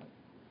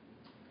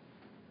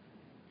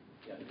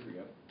 Yeah, here we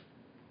go.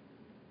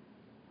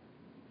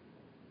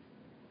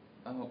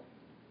 Oh.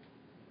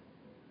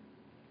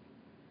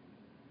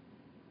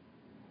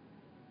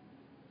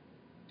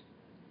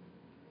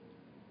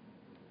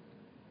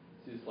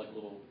 See this like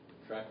little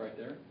track right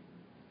there?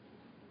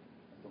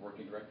 That's the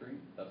working directory.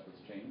 That's what's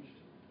changed.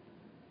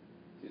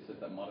 See it says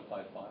that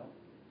modified file.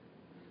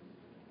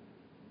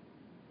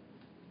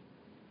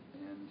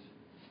 And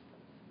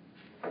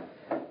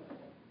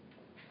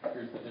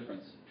here's the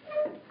difference.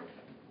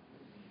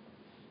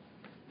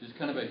 Just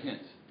kind of a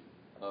hint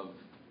of,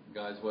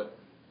 guys, what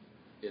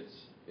it'll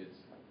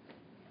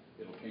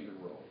change your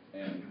world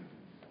and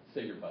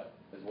save your butt,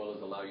 as well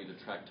as allow you to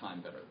track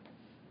time better.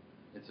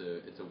 It's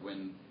a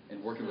win,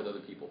 and working with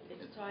other people.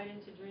 It's tied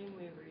into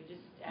Dreamweaver. You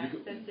just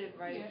access it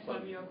right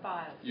from your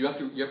files. You have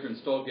to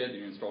install Git.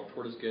 You install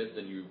Tortoise Git,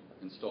 then you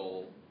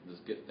install this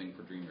Git thing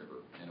for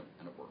Dreamweaver, and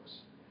it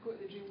works. Go to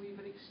the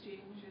Dreamweaver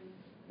Exchange and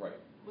Right.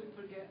 look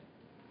for Git.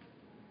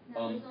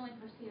 Now, is this only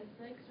for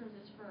CS6 or is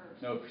this for?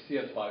 No, for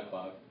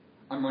CS5.5.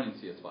 I'm running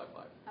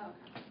CS5.5. Oh,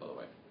 okay. By the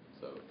way,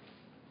 so.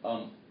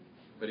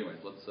 But anyways,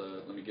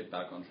 let me get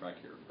back on track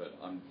here. But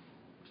I'm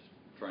just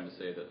trying to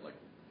say that, like,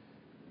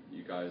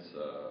 you guys,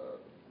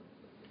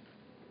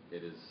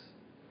 it is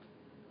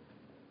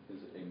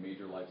a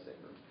major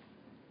lifesaver.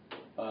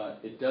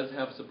 It does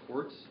have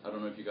support. I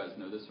don't know if you guys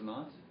know this or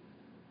not.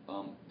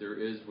 There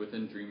is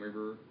within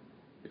Dreamweaver,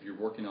 if you're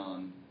working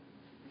on,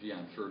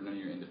 I'm sure none of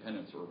your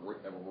independents or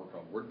ever worked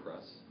on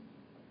WordPress.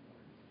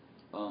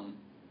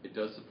 It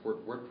does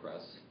support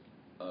WordPress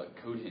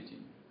code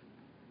hinting,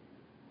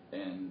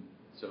 and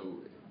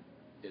so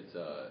it's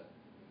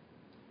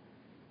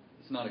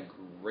not a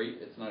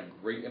great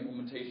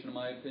implementation in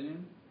my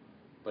opinion,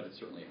 but it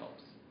certainly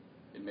helps.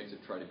 It makes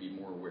it try to be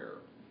more aware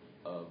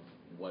of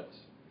what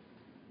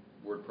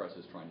WordPress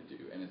is trying to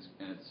do, and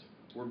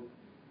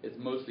it's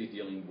mostly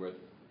dealing with,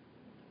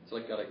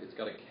 it's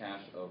got a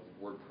cache of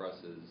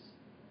WordPress's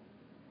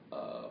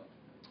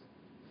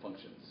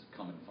functions,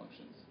 common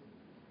functions.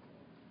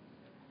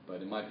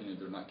 But in my opinion,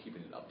 they're not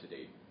keeping it up to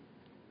date.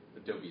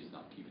 Adobe is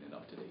not keeping it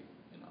up to date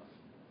enough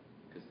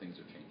because things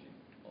are changing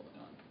all the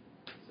time.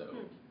 So,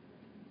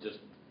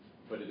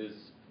 but it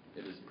is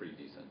pretty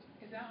decent.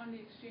 Is that on the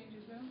Exchange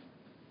as well?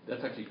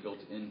 That's actually built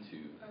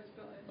into Oh, it's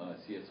built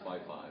in. CS5.5.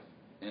 Okay.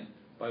 And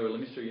by the way, let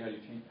me show you how you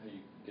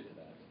get to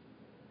that.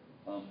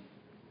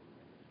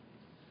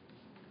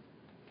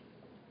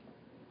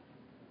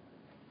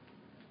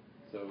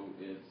 So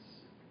it's,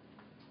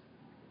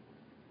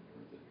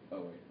 where is it?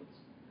 Oh wait, let's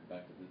go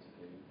back to this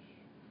page.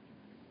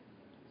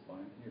 So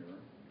I'm here.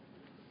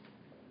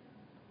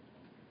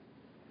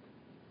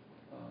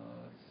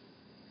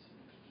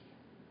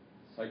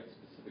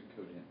 Site-specific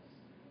code hints.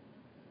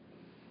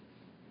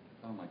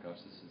 Oh my gosh,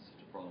 this is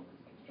such a problem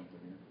because it keeps jumping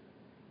over here.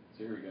 So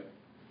here we go.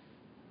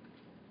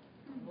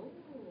 Oh.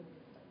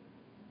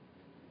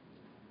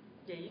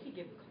 Yeah, you could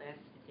give a class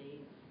for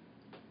days.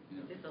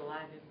 Yeah. This is a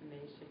lot of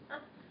information.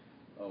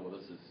 Oh well,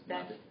 this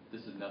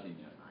is nothing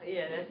yet.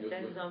 Yeah,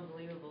 that's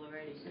unbelievable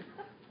already.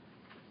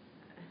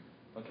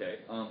 Okay.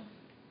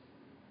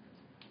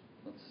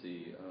 Let's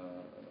see. You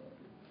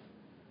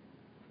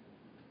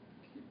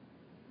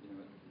know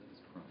what? That is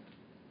Chrome.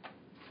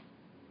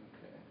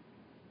 Okay.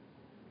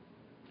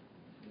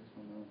 There's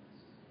one else.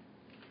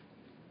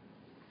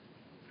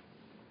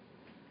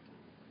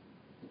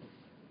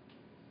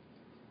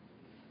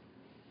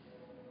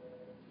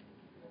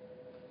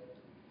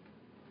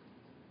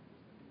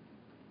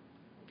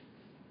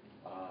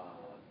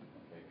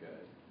 Okay,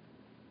 good.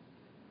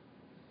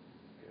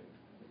 Good.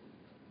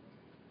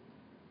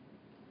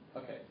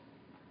 Okay.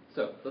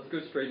 So let's go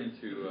straight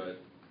into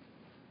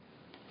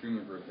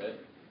Dreamweaver a bit.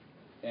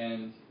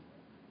 And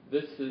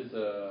this is I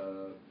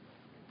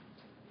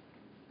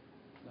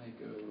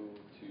go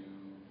to,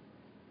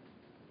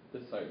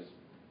 this site is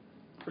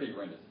pretty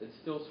horrendous. It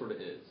still sort of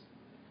is.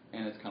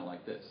 And it's kind of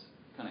like this.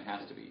 Kind of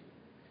has to be.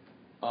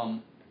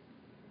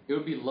 It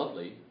would be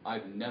lovely.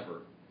 I've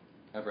never,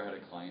 ever had a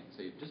client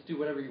say, just do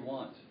whatever you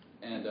want.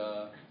 And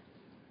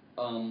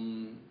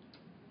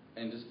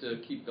just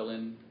keep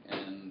billing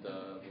and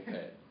we'll pay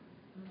it.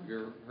 Have you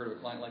ever heard of a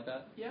client like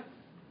that? Yep.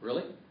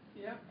 Really?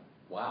 Yep.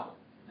 Wow.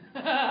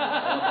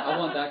 I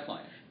want that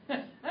client.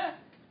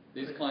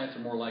 These clients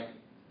are more like,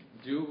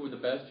 do the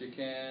best you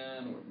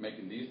can, we're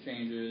making these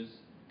changes,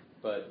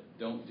 but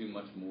don't do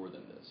much more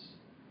than this.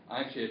 I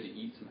actually had to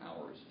eat some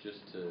hours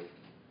just to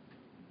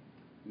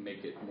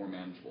make it more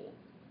manageable,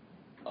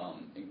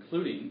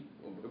 including,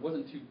 it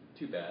wasn't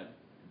too bad,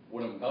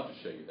 what I'm about to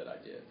show you that I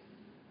did.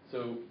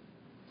 So,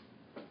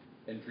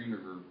 and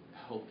Dreamweaver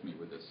helped me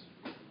with this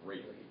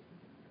greatly.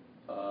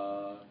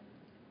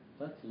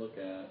 Let's look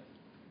at,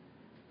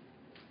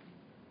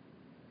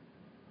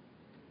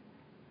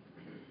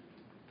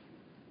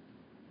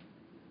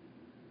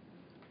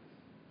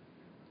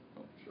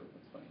 oh, sure,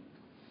 that's fine.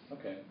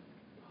 Okay.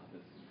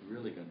 This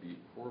really going to be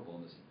horrible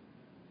in this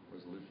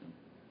resolution,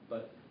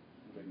 but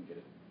if I can get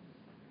it.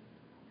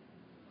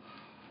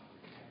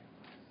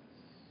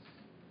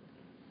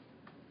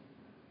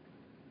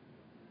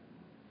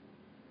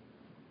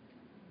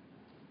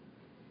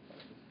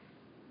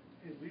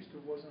 At least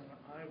it wasn't an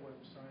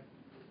iWebsite.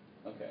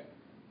 Okay.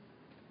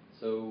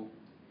 So,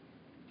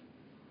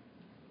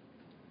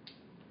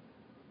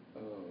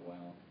 oh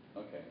wow.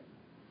 Okay.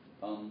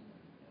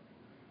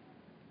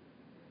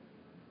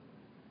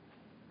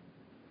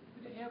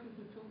 Would it help if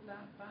we pulled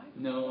that back?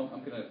 No,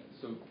 I'm gonna.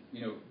 So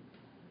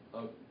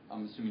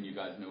I'm assuming you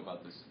guys know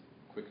about this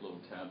quick little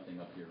tab thing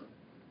up here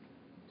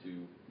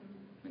to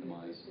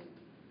minimize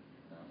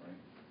that, right?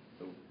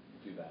 So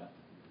do that.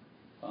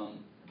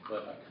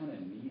 But I kind of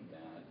need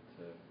that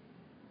to.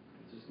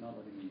 It's just not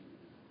letting me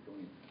go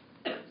any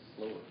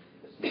slower.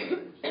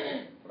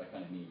 What I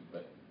kind of need,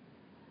 but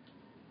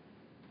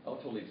I'll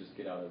totally just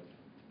get out of,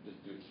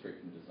 just do it straight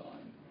from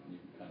design. You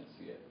can kind of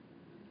see it.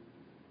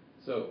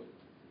 So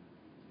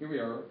here we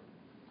are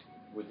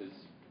with this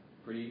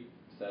pretty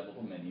sad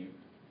little menu.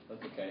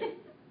 That's okay.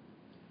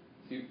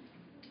 See,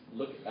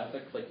 look as I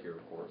click here,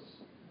 of course.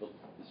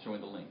 It's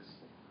showing the links,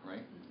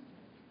 right?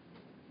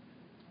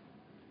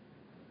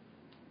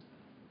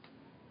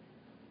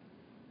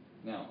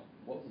 Now,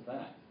 what was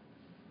that?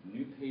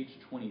 New page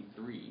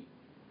 23.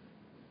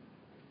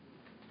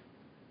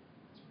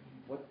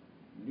 What?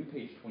 New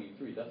page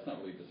 23, that's not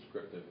really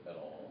descriptive at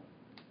all.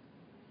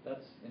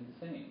 That's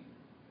insane.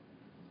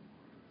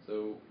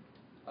 So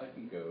I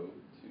can go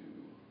to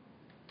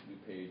new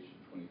page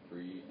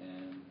 23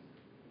 and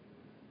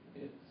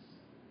it's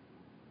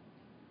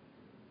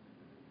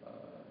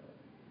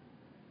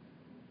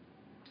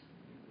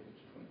new page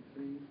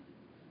 23.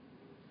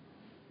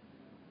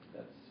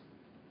 That's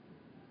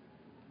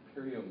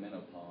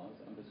periomenopause.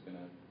 I'm just going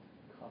to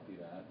copy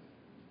that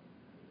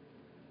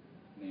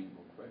name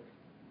real quick.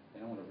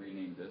 And I want to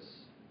rename this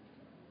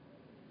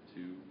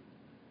to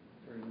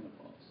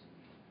perimenopause.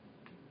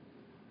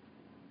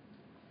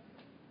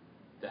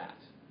 That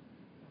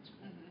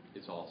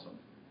is awesome.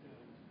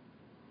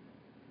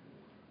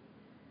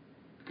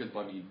 Because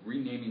by me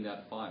renaming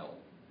that file,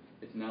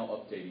 it's now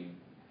updating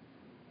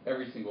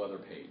every single other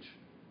page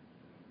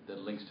that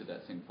links to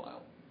that same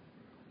file.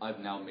 I've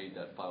now made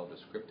that file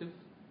descriptive,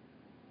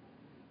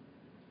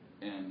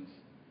 and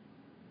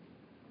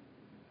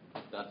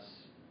that's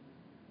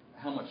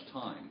how much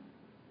time,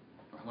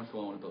 or how much do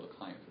I want to build a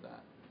client for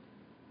that?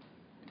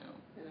 You know?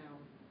 An hour.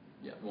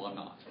 Yeah, well, I'm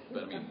not,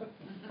 but I mean,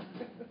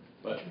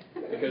 but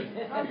because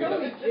I'm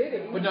only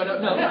kidding. But no.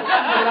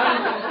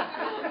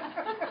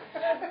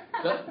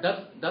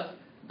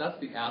 That's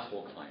the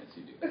asshole clients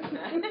you do.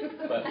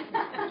 But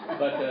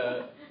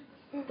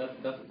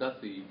that's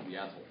the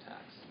asshole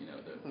tax. You know,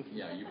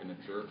 yeah, you've been a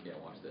jerk. Yeah,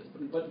 watch this.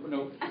 But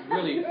no,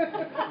 really,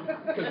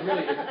 because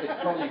really,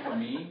 it's partly for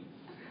me.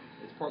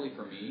 It's partly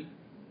for me.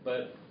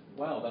 But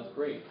wow, that's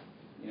great.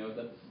 You know,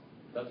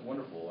 that's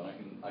wonderful, and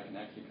I can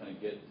actually kind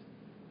of get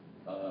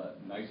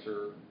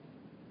nicer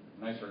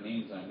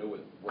names, and I know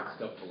what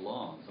stuff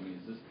belongs. I mean,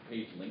 is this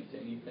page linked to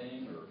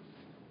anything or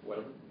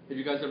whatever? Have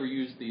you guys ever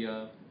used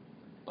the,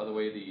 by the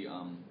way, the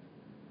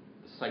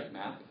site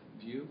map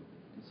view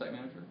in Site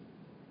Manager?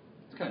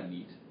 It's kind of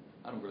neat.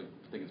 I don't really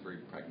think it's very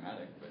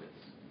pragmatic, but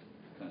it's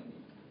kind of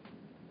neat.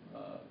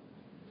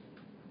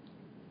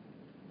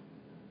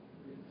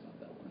 It's not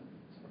that one.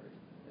 Sorry.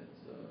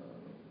 It's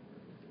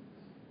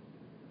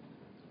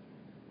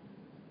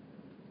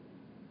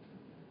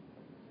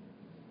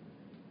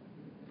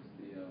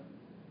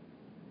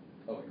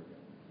oh, here we go.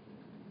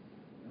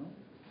 No?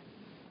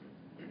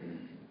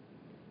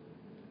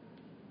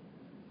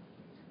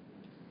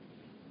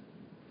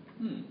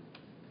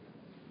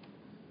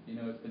 You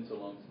know, it's been so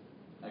long.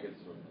 I guess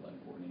it's really not that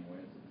important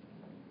anyways.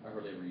 I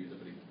hardly ever use it,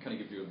 but it kind of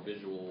gives you a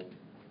visual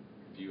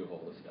view of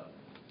all this stuff.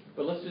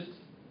 But let's just,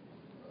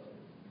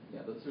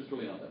 that's just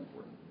really not that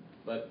important.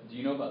 But do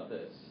you know about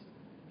this?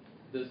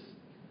 This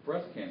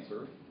breast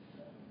cancer,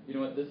 you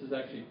know what, this is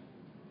actually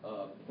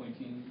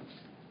pointing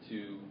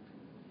to,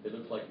 it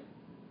looks like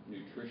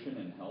nutrition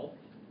and health.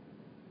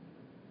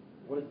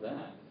 What is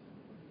that?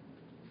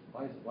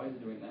 Why is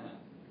it doing that?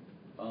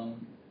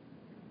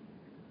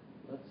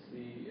 Let's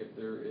see if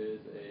there is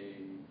a.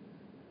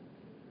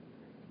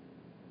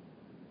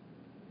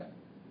 Yeah.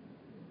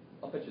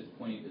 I'll bet you it's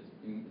pointing. It's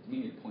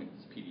meaning to point to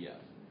this PDF.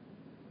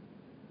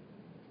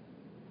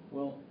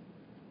 Well,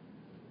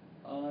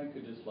 I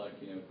could just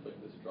click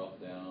this drop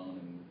down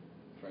and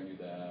try and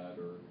do that,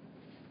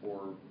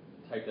 or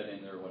type that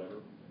in there or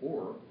whatever.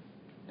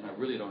 And I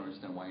really don't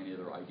understand why any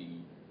other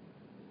ID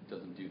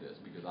doesn't do this,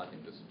 because I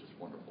think this is just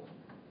wonderful.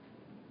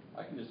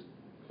 I can just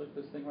click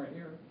this thing right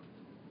here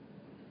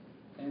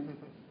and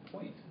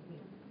point to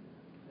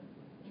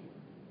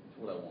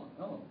what I want.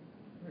 Oh,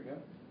 there we go.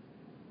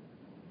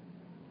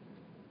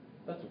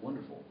 That's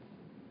wonderful.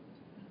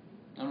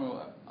 I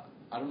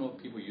don't know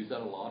if people use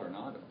that a lot or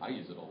not. I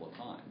use it all the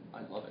time.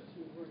 I love it.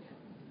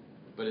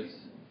 But it's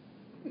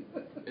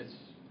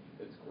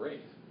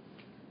great.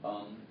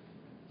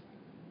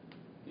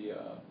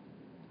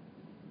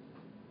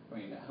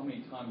 how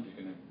many times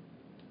you're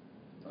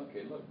gonna,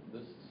 okay, look,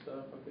 this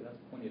stuff, okay, that's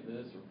pointing at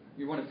this, or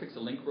you want to fix a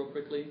link real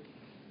quickly.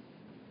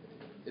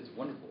 It's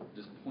wonderful,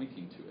 just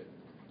pointing to it,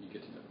 you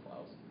get to know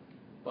files.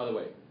 By the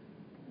way,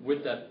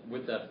 with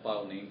that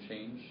file name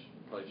change,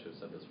 probably should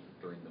have said this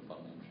during the file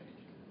name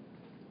change.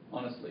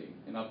 Honestly,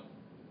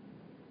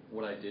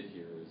 what I did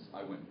here is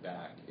I went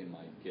back in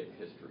my Git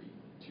history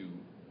to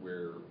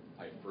where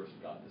I first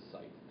got the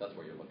site. That's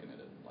why you're looking at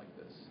it like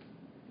this.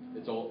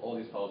 It's all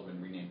these files have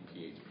been renamed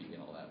PHP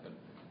and all that, but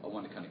I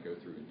want to kind of go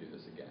through and do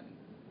this again.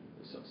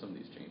 Some of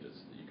these changes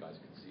so you guys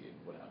can see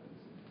what happens.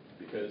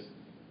 Because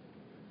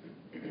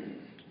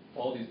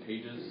all these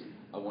pages,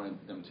 I wanted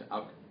them to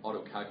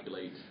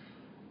auto-calculate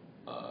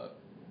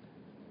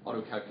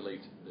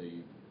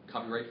the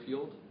copyright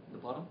field at the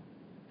bottom.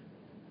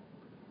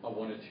 I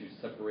wanted to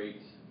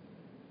separate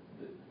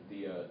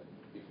the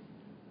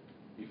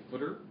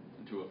footer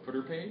into a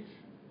footer page,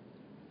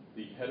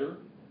 the header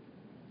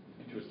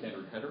into a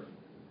standard header.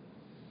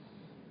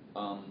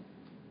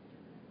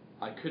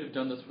 I could have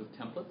done this with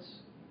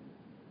templates.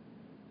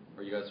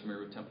 Are you guys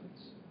familiar with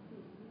templates?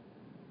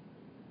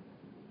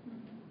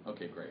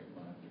 Okay, great. I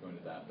don't have to go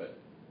into that,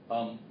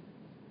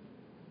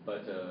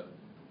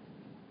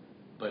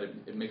 but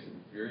it makes it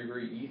very,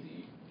 very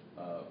easy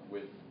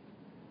with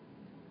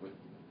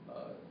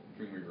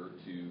Dreamweaver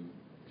to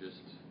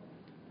just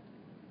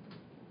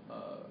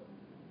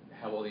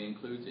have all the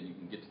includes, and you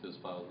can get to those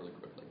files really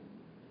quickly.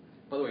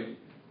 By the way,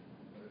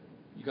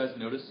 you guys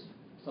notice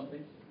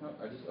something?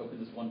 I just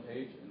opened this one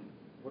page, and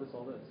what is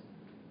all this?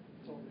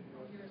 It's all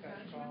the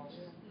attached files.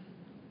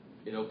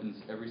 It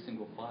opens every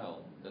single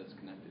file that it's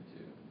connected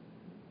to.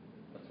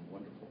 That's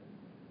wonderful.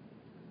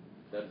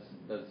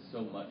 That's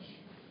so much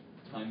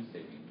time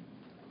saving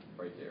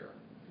right there.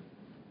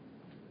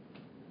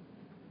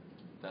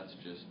 That's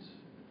just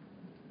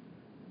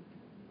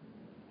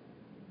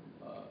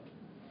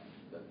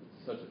that's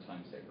such a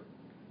time saver.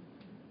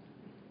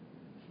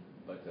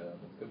 But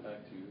let's go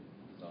back to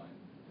design.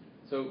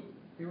 So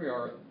here we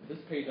are. This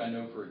page I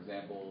know, for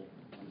example,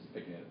 I'm just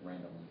picking it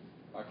randomly.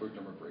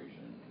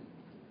 Microdermabrasion.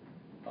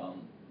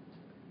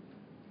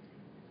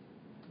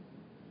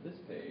 This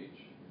page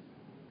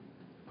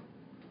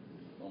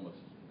is almost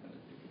kind of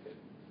duplicate.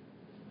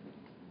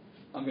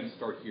 I'm going to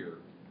start here,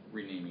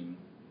 renaming,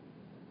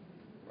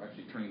 or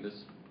actually turning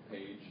this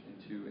page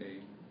into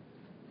a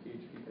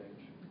PHP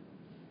page.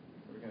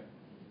 There we go.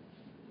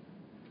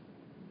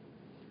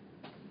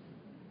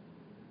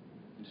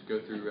 And just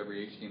go through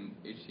every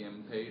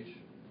HTML page,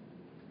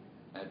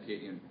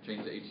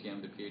 change the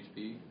HTML to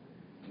PHP,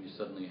 and you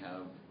suddenly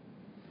have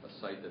a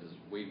site that is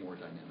way more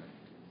dynamic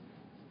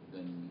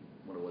than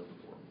what it was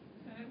before.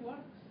 And it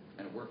works.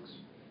 And it works.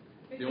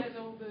 It does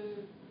all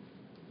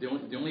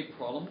the only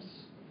problems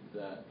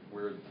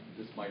where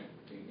this might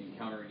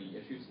encounter any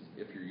issues is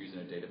if you're using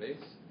a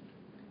database,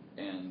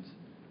 and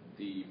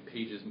the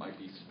pages might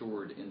be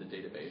stored in the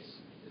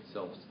database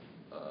itself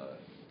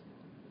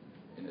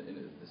in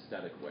a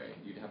static way.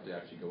 You'd have to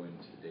actually go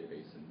into the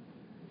database, and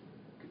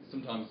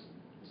sometimes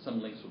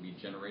some links will be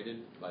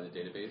generated by the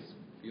database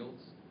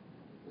fields.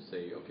 We'll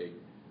say, okay,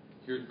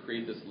 here,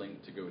 create this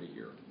link to go to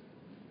here.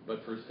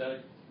 But for a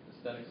static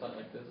site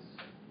like this,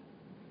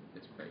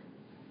 it's great.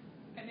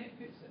 And it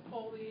puts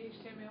all the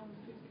HTML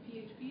and puts the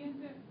PHP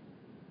into it?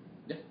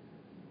 Yeah.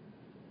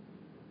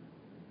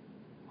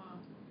 Wow.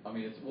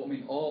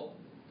 All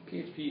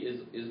PHP is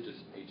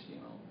just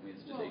HTML.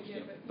 It's just HTML,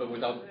 yeah,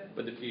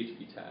 but the PHP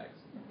tags.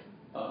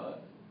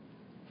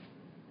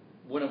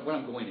 What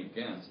I'm going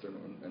against,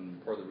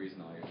 and part of the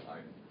reason I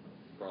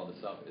brought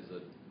this up is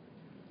that,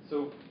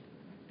 so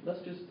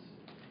let's just,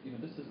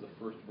 this is the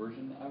first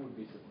version. I would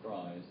be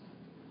surprised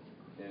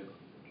if,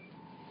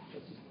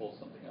 let's just pull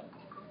something up.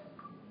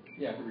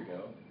 Yeah, here we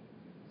go.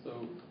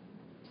 So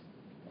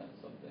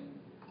that's something.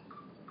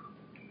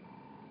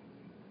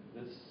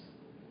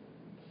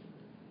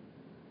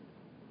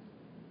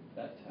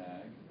 That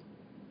tag,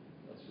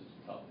 that's just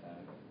a top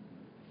tag.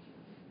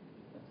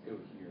 Let's go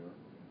here.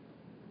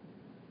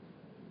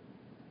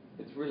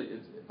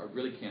 I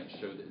really can't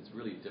show that. It's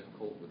really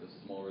difficult with a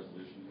small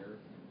resolution here.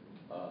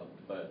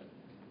 But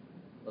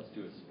let's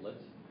do a split.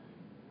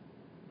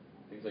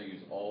 Things I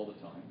use all the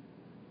time.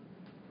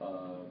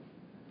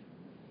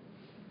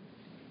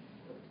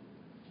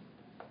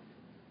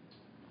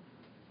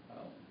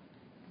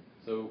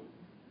 So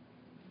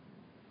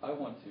I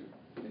want to.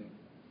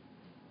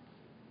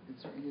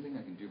 Is there anything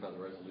I can do about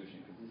the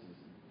resolution? Because this is.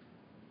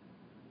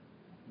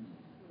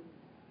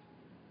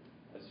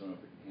 I just don't know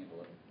if it can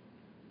handle it.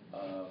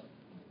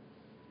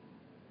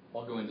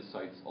 I'll go into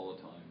sites all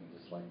the time and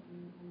just one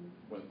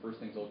of the first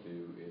things I'll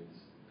do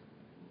is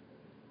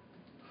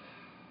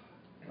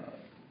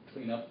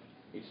clean up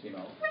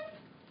HTML.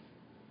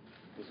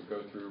 This will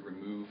go through,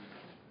 remove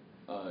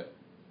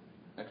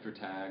extra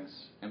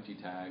tags, empty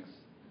tags.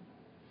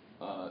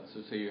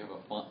 So say you have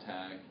a font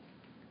tag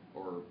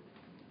or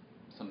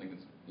something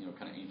that's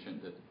kind of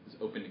ancient that is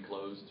open and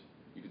closed.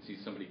 You can see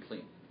somebody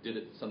did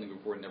something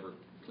before and never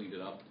cleaned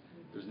it up.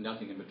 There's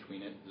nothing in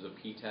between it. There's a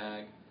P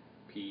tag,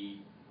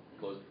 P,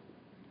 close.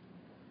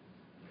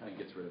 kind of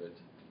gets rid of it.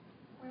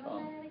 Where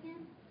was that at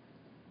again?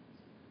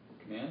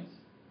 Commands.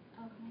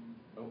 Okay.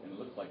 Oh, and it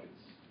looks like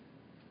it's.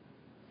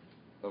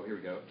 Oh, here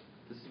we go.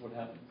 This is what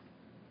happens.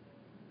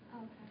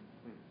 Okay.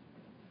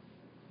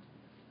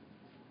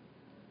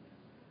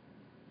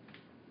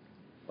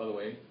 By the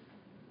way,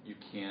 you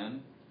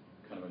can,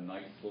 kind of a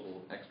nice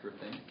little extra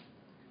thing.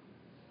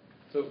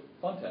 So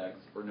font tags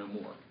are no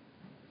more,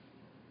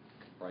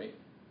 right?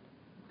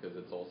 Because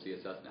it's all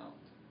CSS now.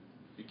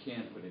 You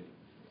can put in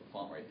a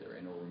font right there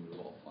and it'll remove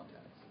all font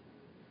tags.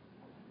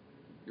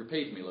 Your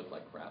page may look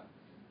like crap,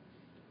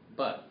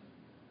 but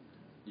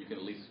you can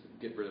at least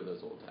get rid of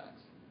those old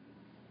tags.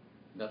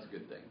 That's a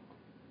good thing.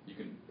 You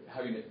can,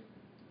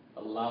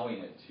 allowing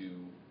it to,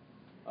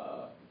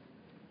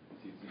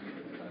 see, it's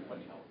even kind of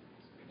funny how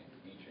it's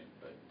ancient,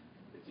 but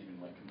it's even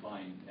like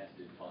combined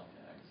nested font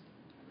tags.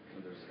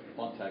 So there's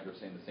font tags are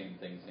saying the same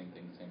thing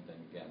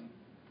again.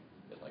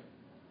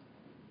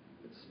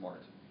 It's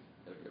smart.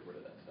 It'll get rid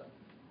of that stuff.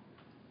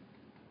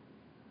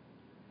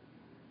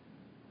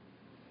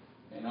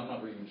 And I'm not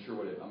even sure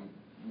what it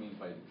means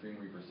by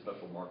Dreamweaver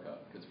special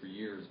markup, because for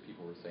years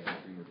people were saying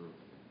Dreamweaver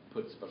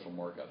put special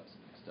markup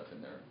stuff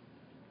in there.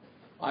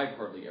 I've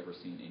hardly ever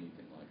seen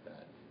anything like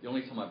that. The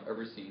only time I've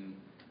ever seen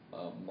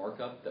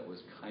markup that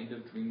was kind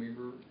of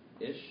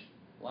Dreamweaver-ish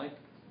like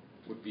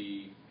would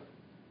be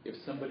if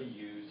somebody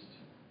used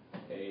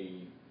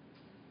a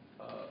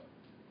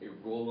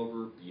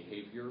rollover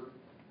behavior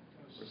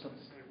or something.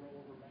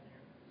 Rollover menu.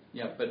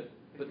 Yeah, but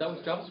that was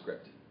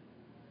JavaScript.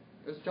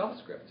 It was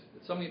JavaScript.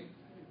 It's something. It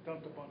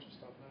dumped a bunch of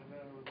stuff, and then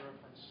it would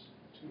reference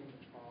 2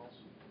 image files.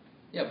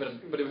 Yeah,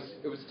 but it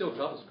was still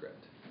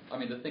JavaScript. I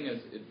mean, the thing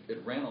is,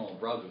 it ran on all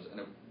browsers, and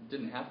it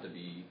didn't have to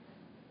be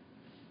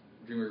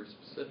Dreamweaver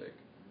specific.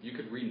 You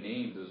could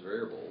rename those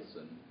variables,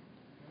 and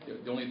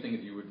the only thing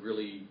that you would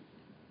really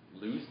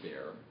lose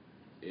there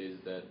is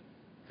that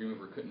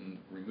Dreamweaver couldn't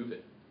remove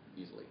it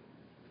easily.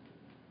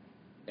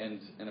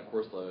 And of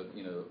course the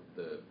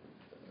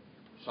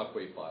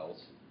shockwave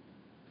files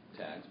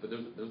tags, but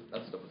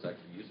that stuff was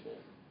actually useful.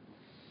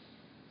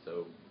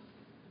 So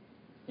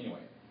anyway,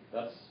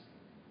 that's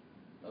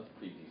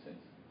pretty decent.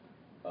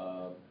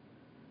 Let's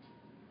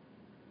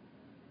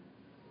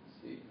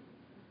see.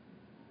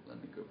 Let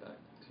me go back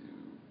to.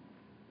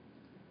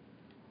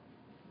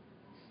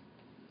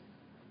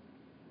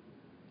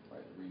 All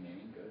right, the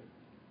renaming, good.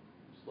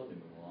 Slowly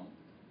move along.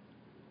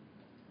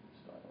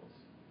 Styles,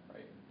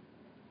 right?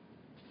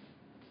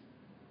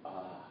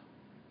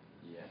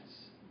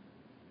 Yes.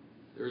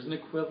 There's an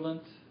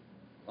equivalent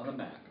on a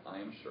Mac, I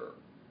am sure.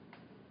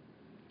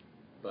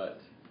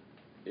 But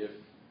if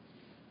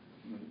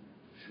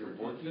you're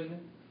working,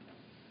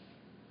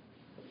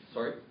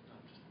 sorry?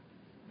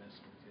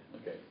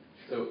 Okay.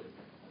 So,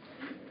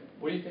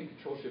 what do you think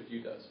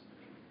Control-Shift-U does?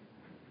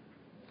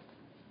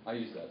 I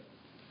use that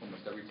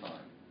almost every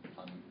time.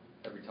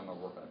 Every time I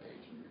work on a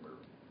page in Dreamweaver.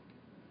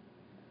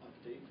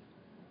 Update.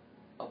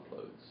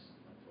 Uploads.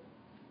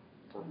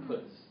 Or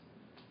puts.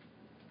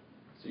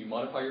 So you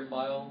modify your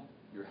file,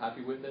 you're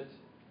happy with it.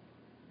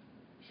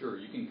 Sure,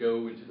 you can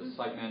go into the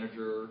site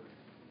manager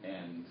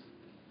and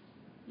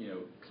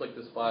click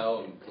this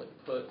file and click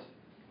put,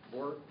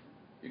 or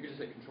you can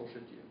just hit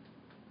Control-Shift-U.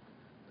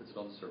 Puts it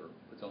on the server,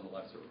 puts it on the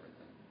live server right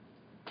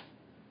there.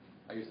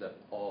 I use that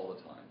all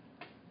the time,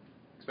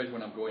 especially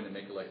when I'm going to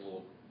make a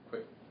little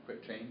quick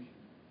change.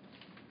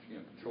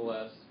 Control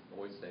S,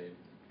 always save,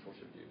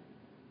 Control-Shift-U.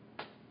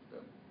 So,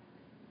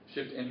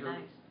 Shift-Enter.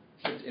 Nice.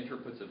 Shift-Enter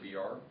puts a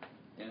VR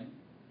in.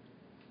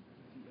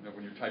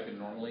 When you're typing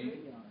normally,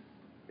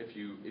 if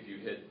you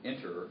hit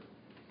Enter,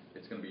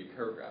 it's going to be a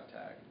paragraph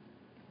tag.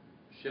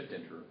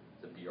 Shift-Enter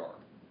is a BR,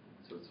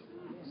 so it's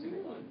a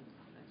single line.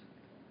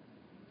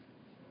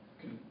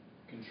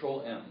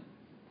 Control-M,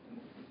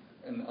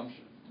 and I'm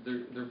sure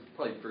they're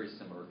probably very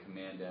similar,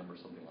 Command-M or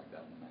something like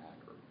that on the Mac,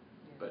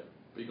 but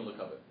you can look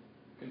up it.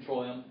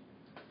 Control-M,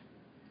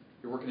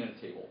 you're working in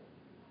a table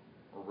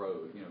or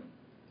row,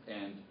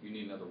 and you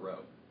need another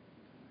row.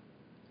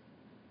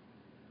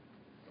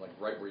 Like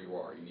right where you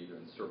are, you need to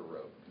insert a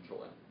row.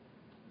 Control-M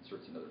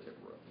inserts another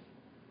table row.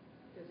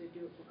 Does it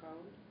do it for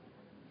columns?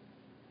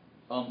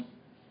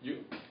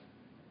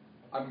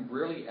 I'm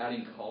rarely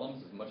adding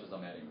columns as much as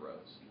I'm adding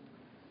rows.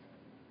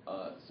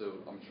 So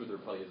I'm sure there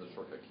probably is a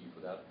shortcut key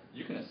for that.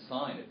 You can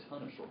assign a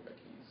ton of shortcut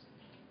keys.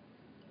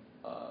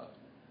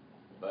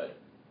 But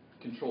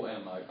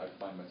Control-M I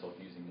find myself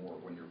using more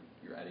when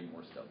you're adding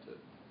more stuff to it.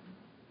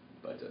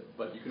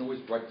 But you can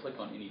always right click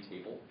on any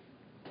table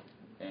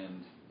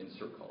and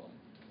insert column,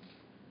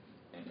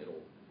 and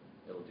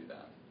it'll do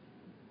that.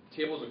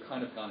 Tables are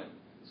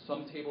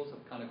some tables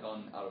have kind of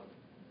gone out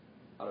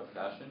of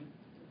fashion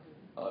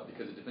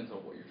because it depends on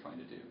what you're trying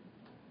to do.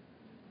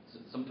 So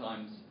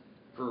sometimes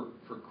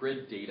for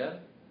grid data,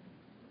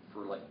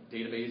 for like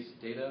database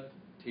data,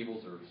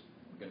 tables are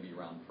going to be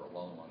around for a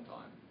long, long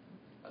time.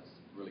 That's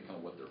really kind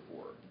of what they're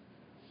for.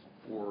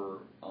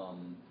 For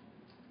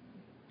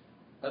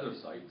other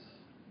sites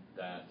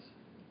that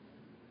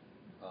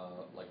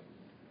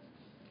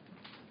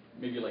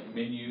maybe like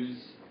menus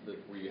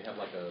where you have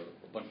like a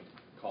bunch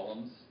of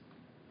columns,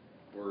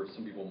 where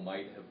some people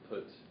might have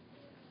put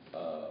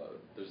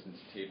those into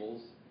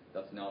tables,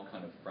 that's now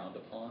kind of frowned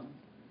upon,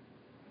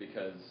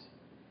 because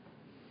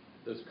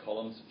those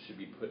columns should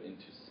be put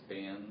into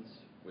spans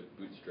with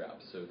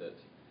Bootstrap, so that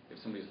if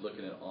somebody's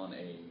looking at on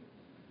a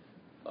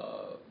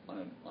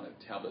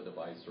tablet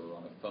device or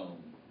on a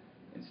phone,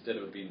 instead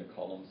of it being the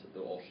columns,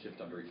 they'll all shift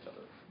under each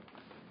other.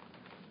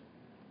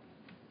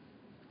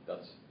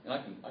 And I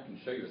can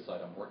show you a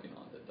site I'm working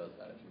on that does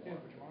that if you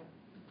want.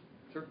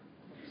 Sure.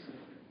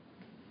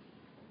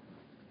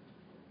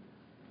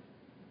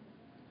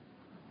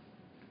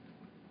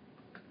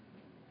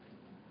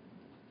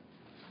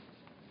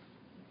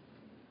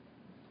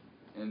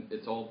 And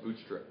it's all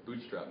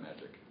bootstrap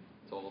magic.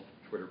 It's all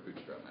Twitter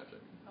bootstrap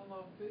magic. I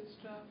love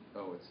Bootstrap.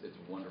 Oh, it's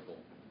wonderful.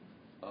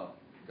 Oh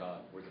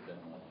God, where's it been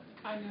in my life?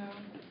 I know.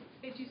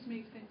 It just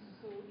makes things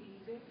so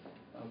easy.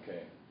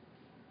 Okay.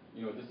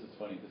 You know, this is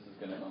funny. This is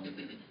gonna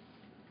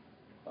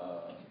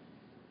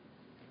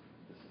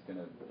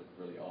look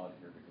really odd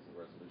here because of the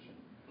resolution.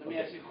 Let me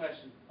ask you a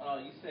question.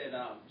 You said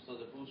so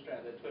the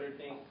Bootstrap, the Twitter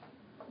thing.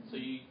 So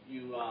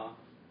you will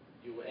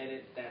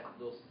edit that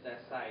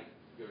site,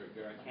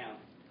 your account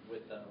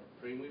with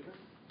Dreamweaver?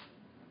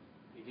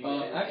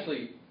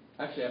 Actually,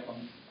 I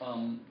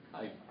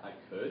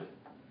could.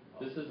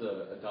 This is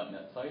a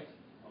 .NET site.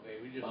 Okay,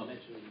 we just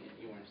mentioned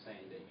you weren't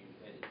saying that you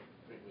edit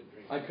with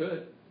Dreamweaver. I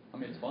could. I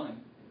mean, it's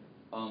fine.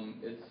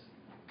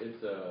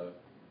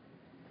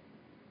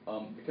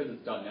 Because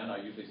it's .NET, I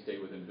usually stay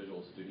within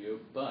Visual Studio.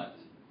 But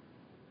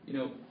you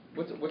know,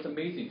 what's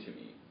amazing to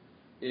me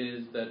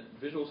is that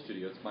Visual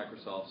Studio, it's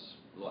Microsoft's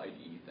little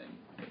IDE thing.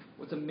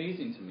 What's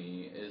amazing to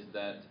me is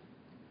that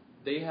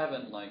they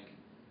haven't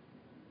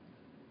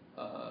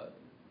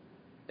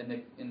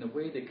in the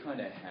way they kind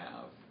of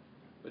have,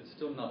 but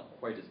still not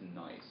quite as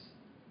nice.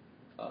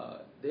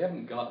 They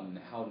haven't gotten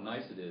how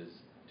nice it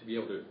is to be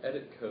able to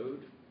edit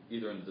code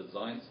either on the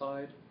design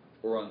side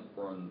or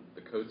on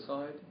the code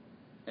side,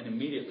 and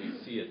immediately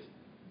see it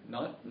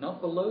not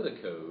below the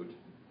code,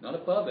 not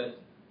above it,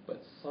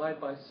 but side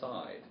by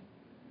side.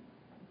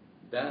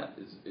 That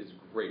is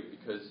great,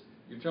 because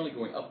you're generally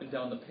going up and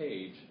down the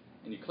page,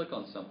 and you click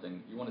on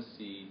something, you want to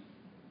see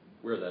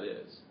where that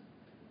is.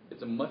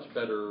 It's a much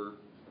better,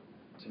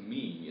 to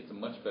me, it's a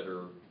much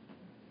better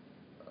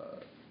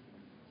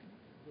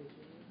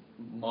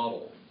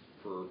model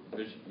for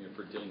vision,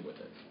 for dealing with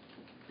it.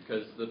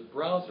 Because the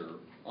browser,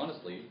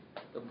 honestly,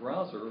 the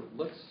browser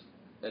looks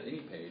at any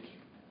page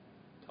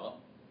top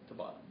to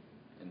bottom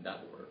in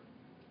that order.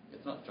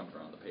 It's not jumping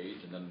around the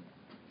page and then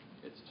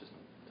it's just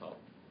top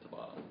to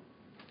bottom.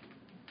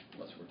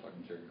 Unless we're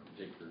talking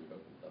jQuery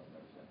code, that's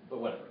another thing. But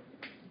whatever.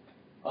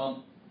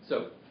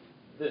 So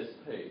this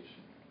page,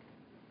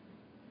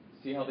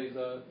 see how these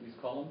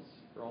columns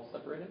are all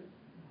separated?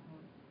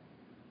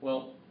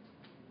 Well,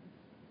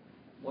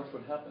 watch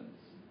what happens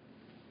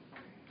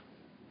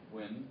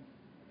when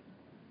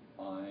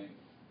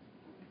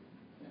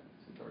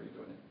it's already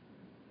doing it.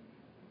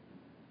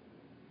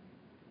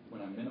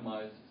 When I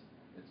minimize,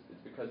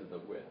 it's because of the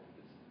width.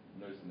 It's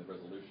noticing the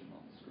resolution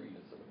on the screen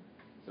is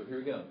so here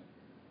we go.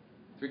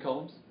 3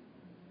 columns.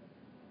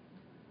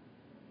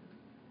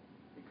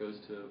 It goes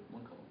to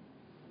 1 column.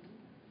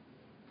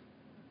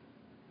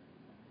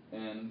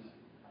 And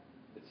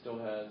it still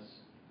has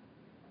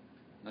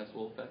nice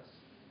little effects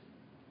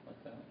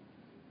like that.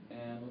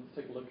 And let's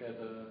take a look at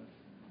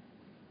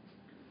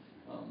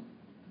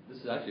this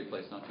is actually a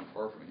place not too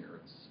far from here.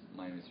 It's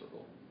Miami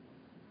Circle.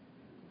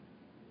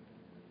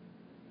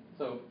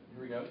 So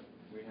here we go.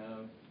 We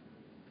have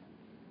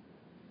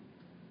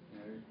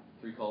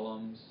 3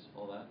 columns,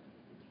 all that.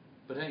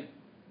 But hey,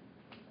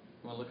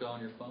 you want to look on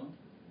your phone?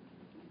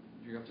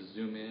 You have to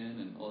zoom in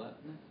and all that?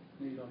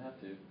 No, you don't have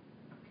to.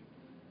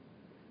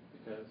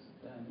 Because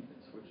then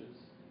it switches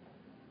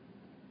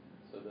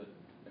so that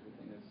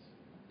everything is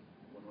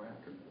one right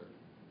after another.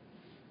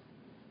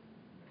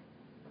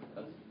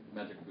 That's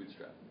magic of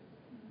Bootstrap.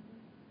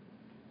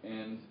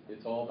 And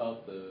it's all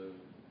about the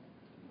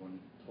one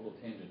total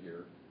tangent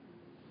here,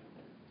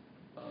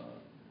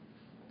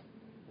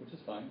 which is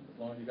fine as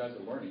long as you guys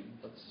are learning.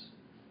 That's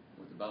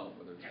what it's about,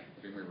 whether it's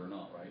Dreamweaver or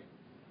not, right?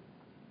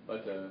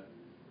 But oh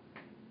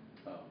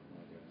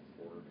my goodness,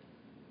 board.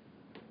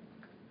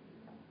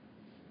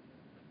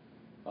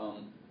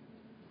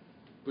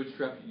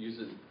 Bootstrap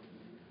uses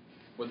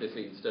what they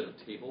say instead of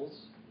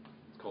tables.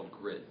 It's called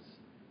grids,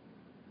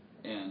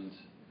 and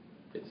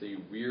it's a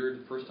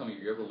weird. First time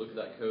you ever look at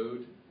that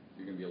code,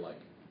 you're gonna be like,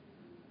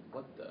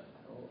 "What the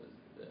hell is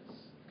this?"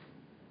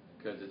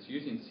 Because it's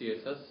using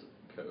CSS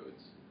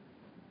codes,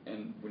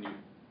 and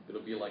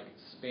it'll be like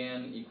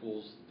span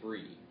equals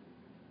 3,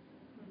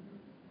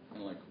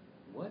 and like,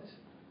 what?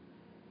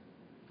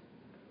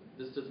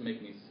 This doesn't make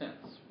any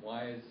sense.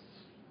 Why is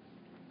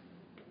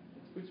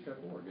it's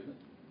Bootstrap.org, isn't it?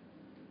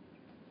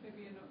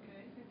 Maybe you're not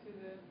connected to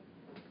the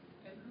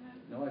internet?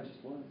 No, I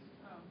just was.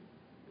 Oh.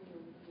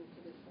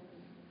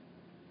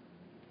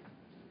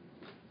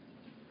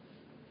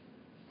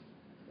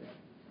 Yeah.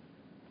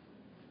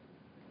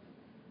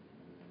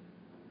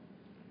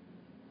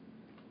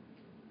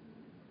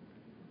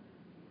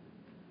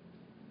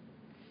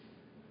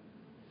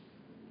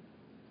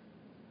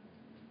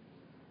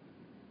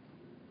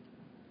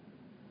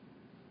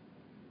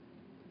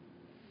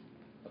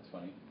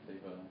 funny.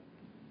 They've come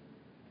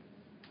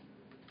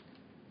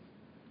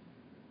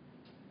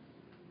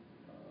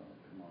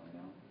on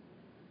now.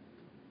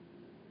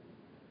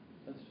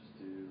 Let's just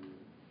do.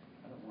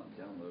 I don't want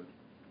download.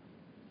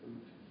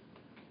 Boot.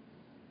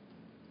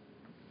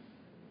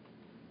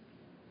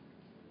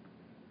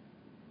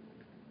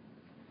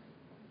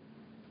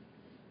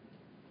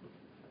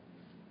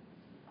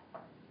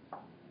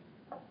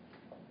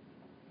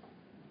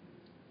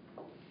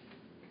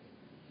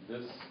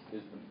 This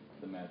is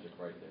the magic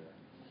right there.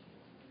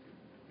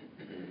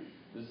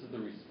 This is the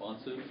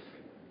responsive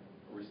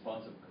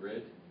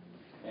grid,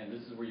 and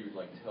this is where you would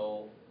like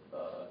tell. I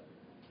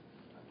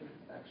think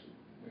it's actually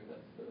maybe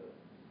that's the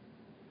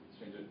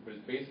strange, but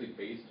it's basically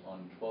based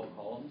on 12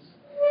 columns,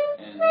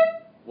 and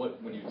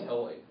when you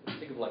tell it,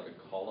 think of like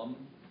a column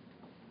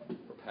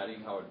for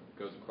padding, how it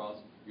goes across.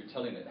 You're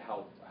telling it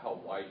how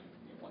wide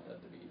you want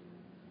that to be,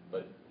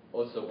 but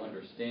also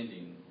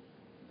understanding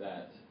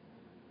that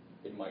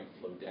it might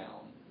flow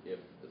down if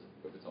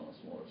it's on a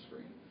smaller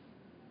screen.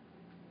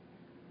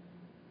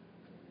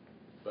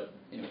 But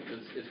it's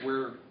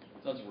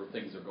not just where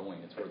things are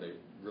going, it's where they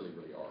really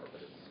are.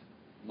 But it's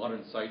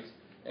modern sites,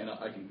 and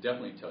I can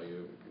definitely tell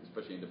you,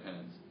 especially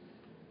independents,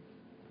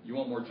 you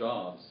want more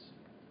jobs.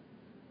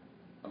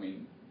 I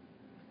mean,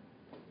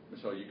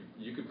 Michelle,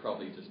 you could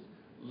probably just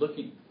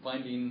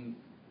finding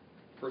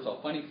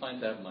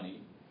clients that have money,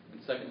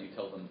 and secondly,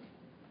 tell them,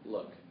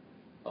 look,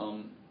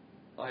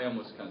 I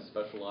almost kind of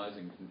specialize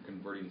in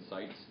converting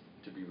sites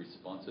to be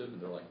responsive,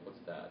 and they're like,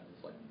 what's that?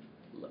 It's like,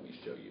 let me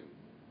show you.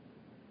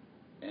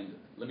 And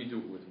let me do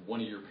it with one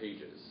of your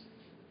pages,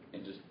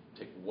 and just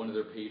take one of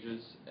their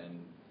pages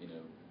and,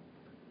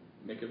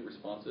 make it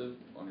responsive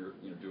on your,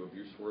 do a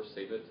view source,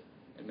 save it,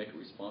 and make it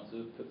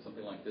responsive, put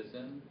something like this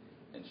in,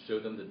 and show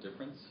them the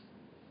difference.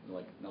 And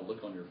like, now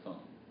look on your phone.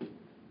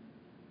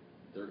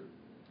 You're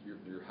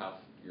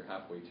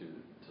halfway to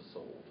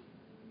sold,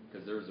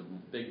 because there's a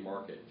big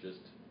market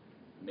just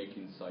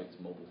making sites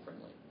mobile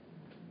friendly.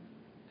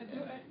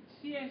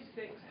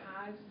 CS6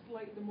 has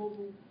like the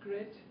mobile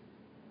grid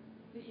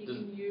that you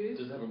can use.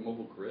 Does it have a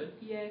mobile grid?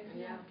 Yes.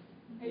 Yeah.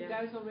 It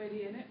does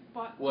already in it,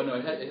 but well, no,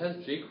 it has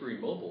jQuery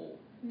mobile.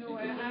 No,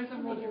 it has a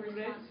mobile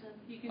grid.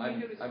 You can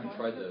make it responsive. I haven't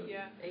tried the.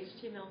 Yeah.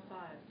 HTML5.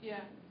 Yeah.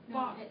 No,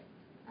 But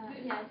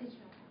yeah, it's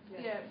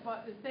HTML5. yeah,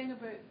 but the thing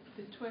about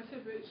the Twitter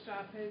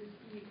Bootstrap is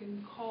you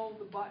can call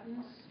the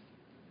buttons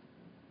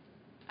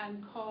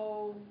and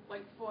call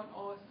like Font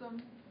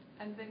Awesome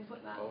and things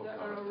like that that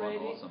are already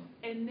awesome.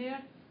 in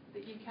there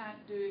that you can't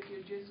do if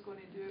you're just going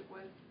to do it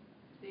with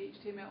the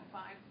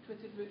HTML5.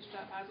 Twitter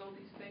Bootstrap has all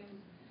these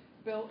things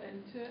built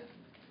into it,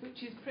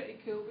 which is pretty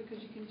cool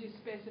because you can just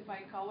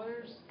specify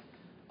colors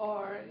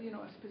or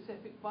a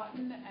specific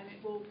button, and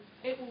it will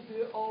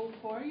do it all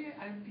for you.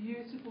 And a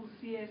beautiful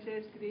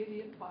CSS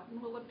gradient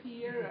button will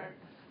appear. Or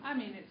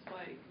it's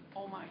like,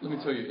 oh my god. Let me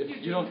tell you,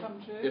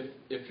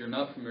 if you're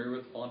not familiar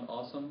with Font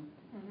Awesome,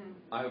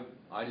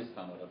 I just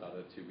found out about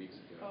it 2 weeks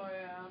ago. Oh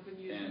yeah, I've been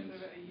using it for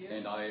about a year.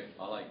 And I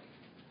like.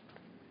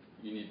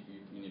 You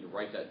need to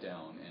write that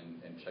down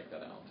and check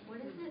that out. What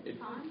is it?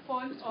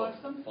 Font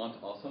Awesome. Font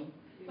Awesome.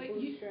 Like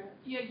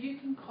you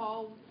can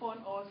call Font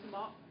Awesome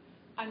up,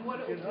 and what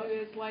it'll do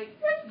is like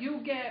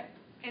you'll get,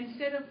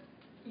 instead of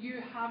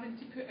you having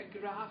to put a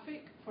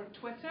graphic for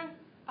Twitter,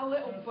 a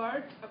little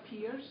bird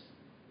appears,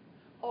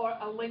 or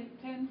a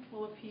LinkedIn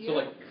will appear. So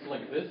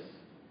like this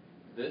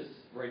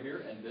right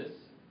here, and this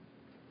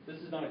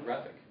is not a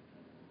graphic.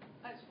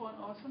 That's Font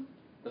Awesome.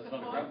 That's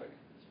not a graphic.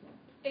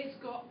 It's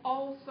got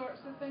all sorts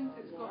of things.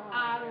 It's got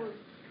arrows.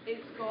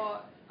 It's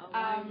got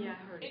I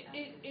heard that.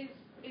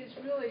 It's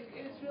really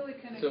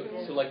kind of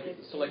cool. So like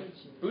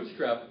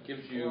Bootstrap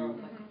gives you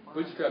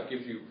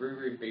very,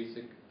 very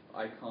basic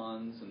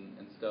icons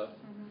and stuff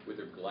with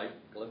their glyphons,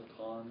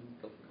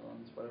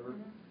 whatever,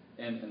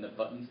 and the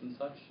buttons and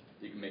such.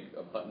 You can make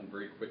a button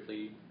very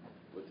quickly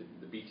with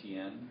the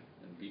BTN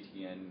and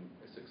BTN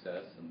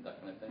success and that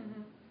kind of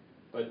thing.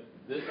 But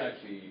this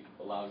actually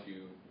allows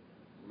you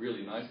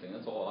really nicely, and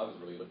that's all I was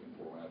really looking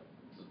for when I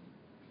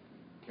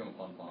came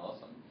upon Font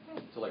Awesome,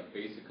 to like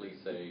basically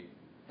say,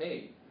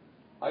 hey,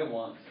 I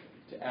want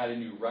to add a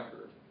new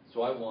record,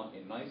 so I want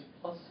a nice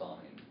plus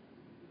sign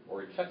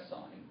or a check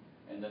sign,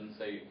 and then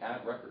say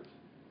add record,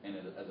 and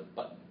as a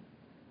button,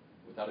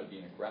 without it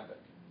being a graphic.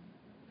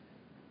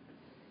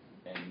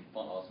 And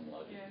Font Awesome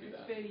allows you to do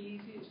that. Yeah, it's very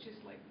easy. It's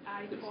just like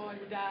icon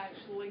dash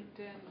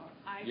LinkedIn or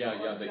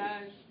icon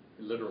dash.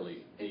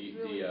 Literally it's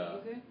really easy.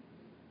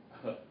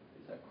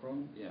 Is that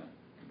Chrome? Yeah.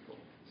 Control.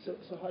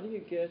 So how do you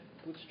get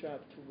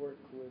Bootstrap to work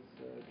with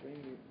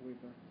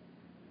Dreamweaver?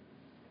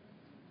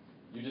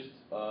 You just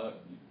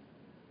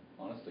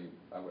honestly,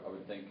 I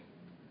would think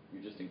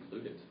you just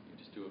include it. You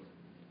just do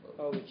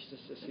it's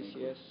just a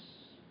CCS.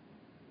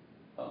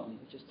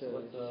 Just a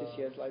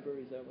CCS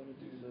library. Is that what it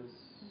is? Do this.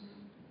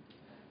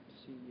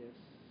 CSS.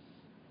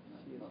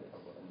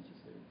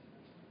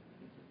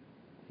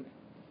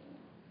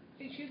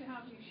 You should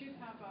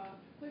have a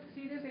look.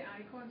 See, there's the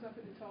icons up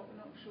at the top, and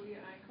it'll show you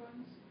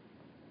icons.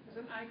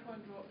 There's an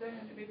icon drop down,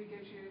 and it maybe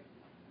gives you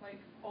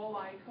like all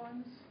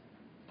icons.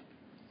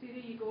 See, there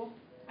you go.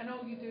 And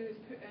all you do is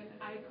put in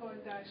icon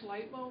dash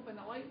light bulb and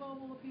the light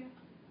bulb will appear.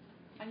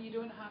 And you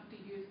don't have to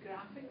use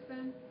graphics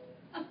then.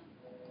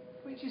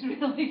 Which is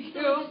really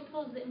So cool. it just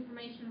pulls the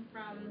information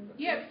from.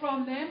 Yeah,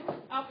 from them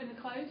up in the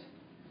cloud.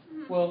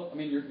 Well, I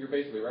mean, you're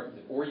basically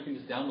referencing, or you can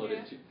just download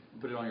Yeah. it to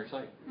put it on your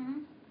site. Mm-hmm.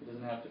 It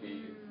doesn't have to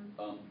be.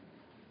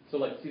 So,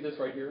 like, see this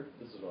right here?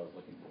 This is what I was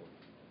looking for.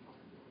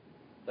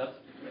 That's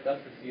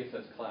the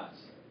CSS class.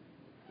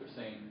 They're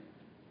saying,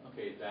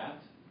 okay,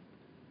 that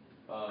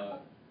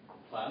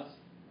class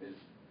is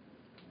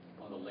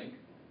on the link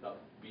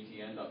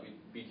 .btn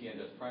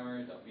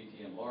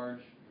large,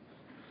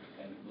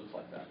 and it looks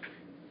like that.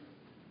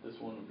 This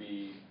one would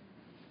be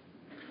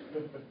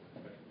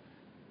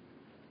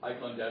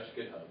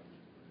icon-GitHub,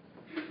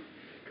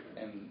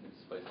 and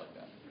it's placed like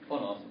that.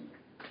 Fun, awesome.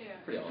 Yeah.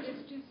 Pretty awesome.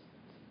 It's just,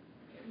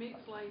 it makes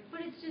life. But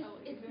it's just, a lot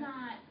it's easier.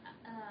 not,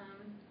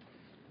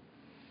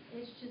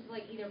 it's just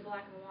like either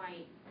black and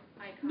white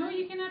icon. No,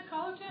 you can add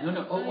color to it.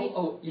 No.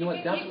 Oh. You know what?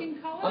 That's. You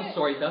can color I'm it.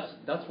 sorry.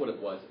 That's what it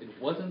was. It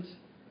wasn't.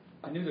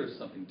 I knew there was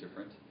something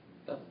different.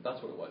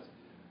 That's what it was.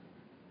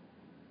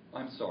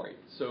 I'm sorry.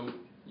 So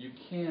you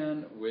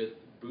can with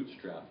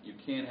Bootstrap, you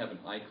can have an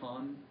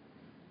icon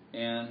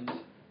and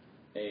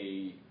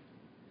a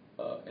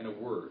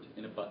word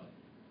in a button.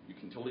 You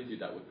can totally do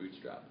that with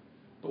Bootstrap.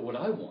 But what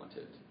I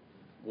wanted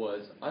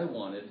was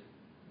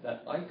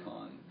that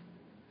icon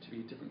to be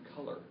a different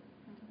color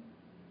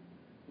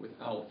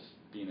without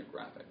being a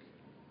graphic.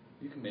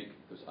 You can make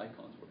those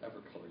icons whatever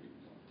color you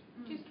want.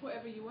 Just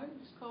whatever you want.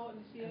 Just call it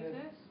in the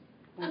CSS.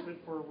 Flip it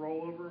for a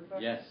rollover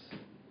effect? Yes.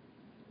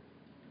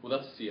 Well,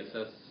 that's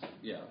CSS,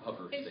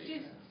 hover It's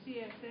state. just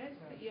CSS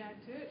that you add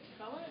to it.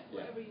 Color it, Yeah.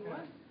 whatever you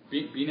want.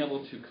 Being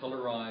able to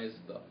colorize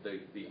the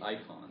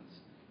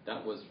icons,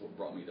 that was what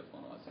brought me to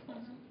Fun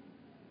Awesome.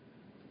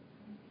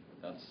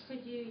 That's.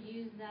 Could you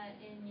use that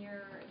in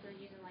if they're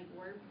using like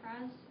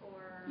WordPress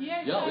or?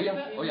 Yeah, Yeah, oh, yeah.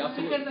 but- Oh, yeah,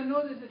 absolutely. Because I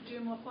know there's a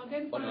Joomla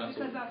plugin for Oh, no, it,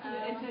 because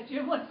absolutely. it's a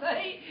Joomla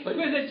site But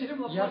with a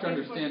Joomla plugin. you have to for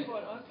understand,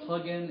 Fun Awesome.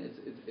 plugin.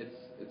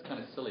 It's kind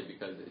of silly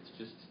because it's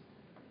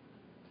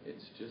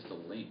just a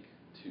link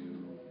to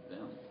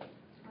them,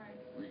 Right.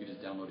 or you can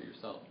just download it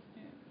yourself.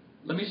 Yeah.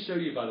 Let me show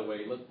you, by the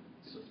way.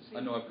 I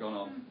know I've gone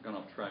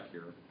off track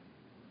here,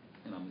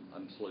 and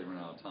I'm slowly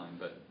running out of time.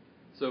 But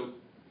so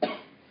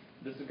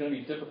this is going to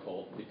be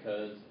difficult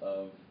because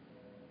of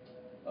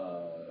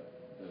the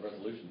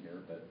resolution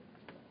here, but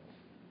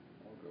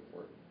I'll go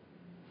for it.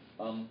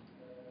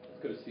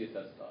 Let's go to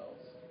CSS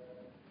styles,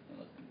 and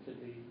let's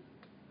completely.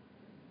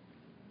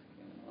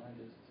 Can I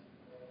just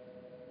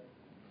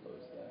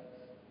close that?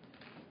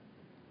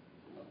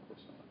 No, of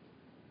course not.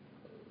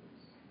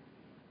 Close.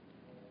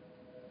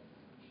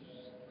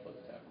 Just close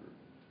tab group.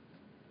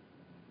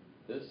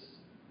 This is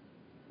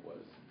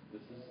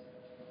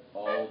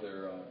all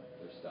their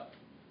stuff.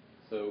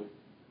 So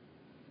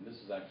this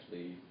is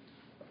actually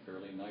a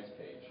fairly nice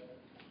page.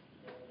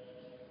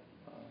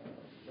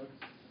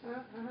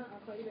 I'll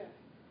call you back.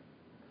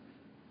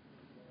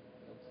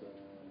 Let's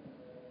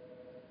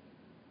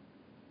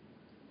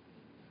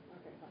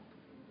Okay, fine.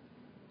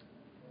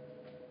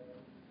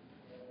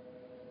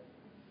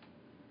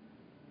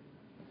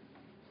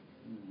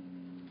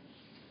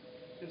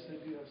 Yes,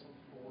 they do have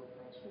something for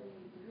WordPress.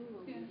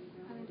 Yeah.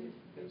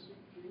 Yes.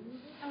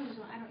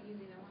 I don't use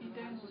either one You of those.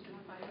 download the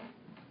file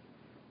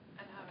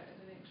and have it as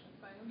an extra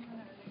file. You can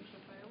have an extra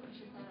file which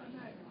you can put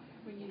out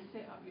when you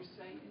set up your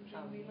site in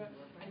Dreamweaver,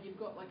 and you've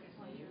got like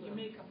you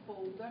make a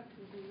folder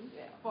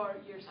for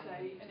your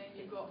site, and then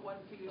you've got one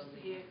for your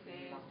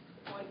CSS,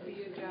 one for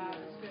your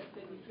JavaScript,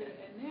 and you put it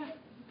in there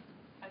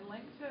and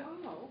link to it.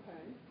 Oh,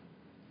 okay.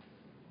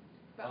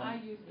 But I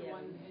used the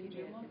one in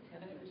Joomla,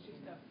 and it was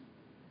just a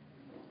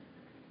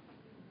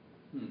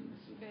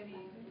This is very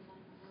easy.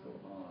 so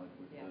odd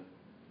with the.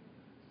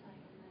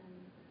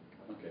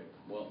 Okay,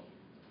 well,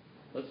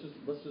 let's just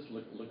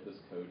look at this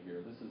code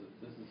here.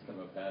 This is kind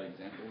of a bad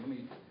example. Let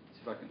me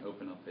see if I can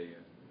open up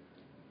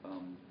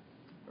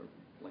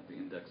like the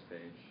index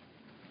page.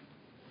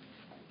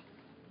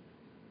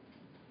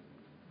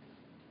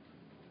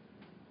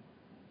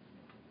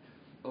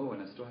 Oh,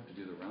 and I still have to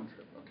do the round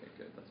trip. Okay,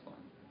 good. That's fine.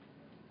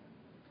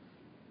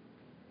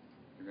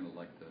 You're gonna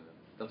like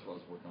that's what I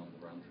was working on,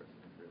 the round trip.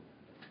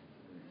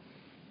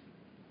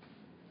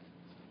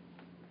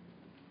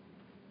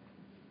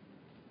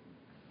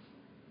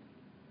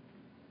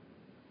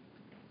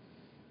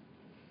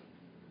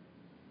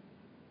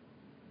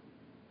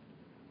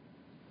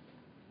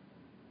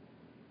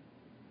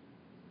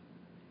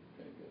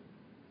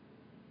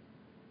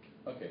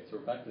 Okay, so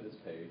we're back to this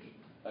page,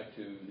 back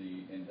to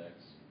the index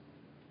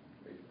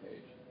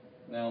page.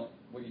 Now,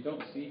 what you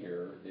don't see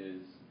here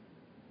is,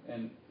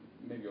 and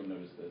maybe you'll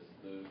notice this,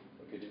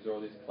 these are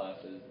all these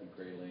classes, the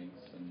gray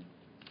links,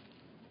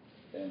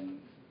 and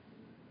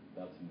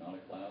that's not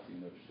a class,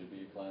 even though it should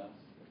be a class.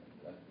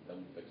 That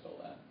one fixed all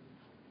that.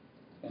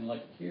 And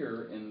like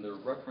here in the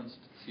referenced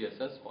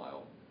CSS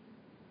file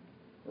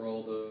are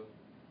all the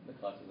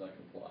classes I can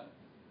apply.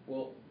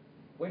 Well,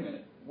 wait a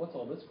minute, what's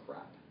all this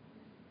crap?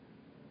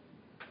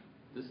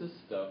 This is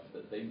stuff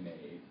that they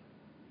made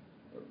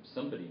or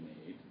somebody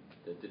made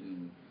that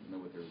didn't know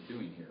what they were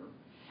doing here,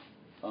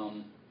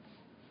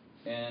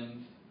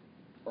 and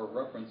are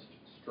referenced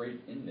straight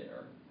in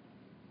there,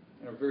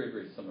 and are very,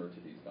 very similar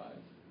to these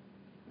guys.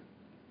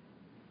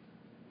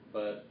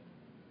 But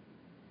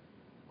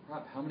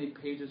crap, how many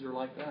pages are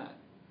like that?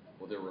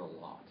 Well, there were a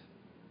lot.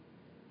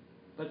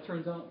 But it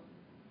turns out,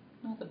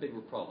 not that big of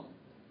a problem.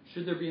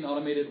 Should there be an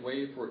automated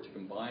way for it to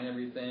combine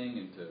everything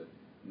and to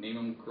name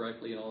them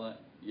correctly and all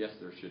that? Yes,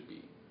 there should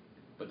be.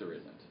 But there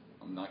isn't.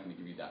 I'm not going to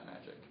give you that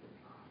magic.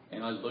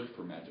 And I looked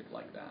for magic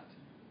like that.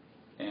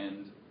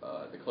 And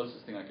the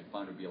closest thing I could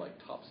find would be like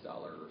Top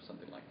Styler or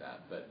something like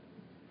that. But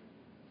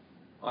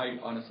I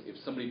honestly, if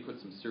somebody put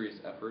some serious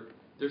effort,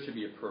 there should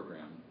be a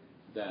program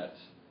that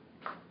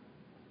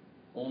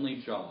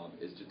only job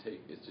is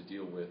to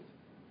deal with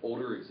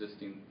older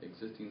existing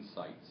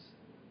sites,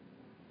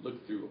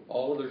 look through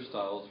all of their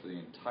styles for the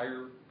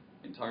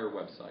entire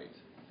website,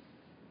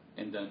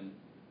 and then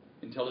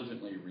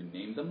intelligently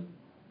rename them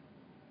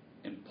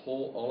and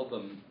pull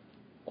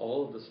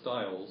all of the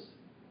styles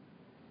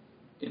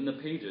in the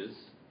pages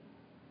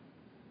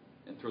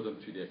and throw them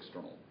to the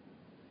external.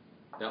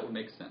 That would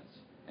make sense,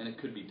 and it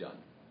could be done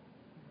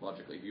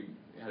logically. If you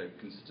had a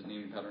consistent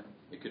naming pattern,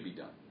 it could be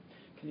done.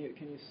 Can you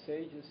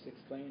just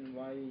explain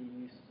why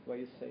you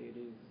say it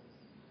is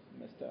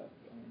messed up?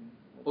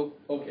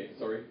 Okay,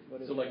 sorry.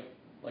 So it?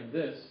 like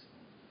this.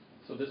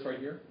 So this right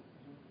here.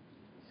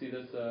 See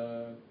this?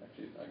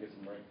 Actually, I guess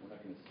we're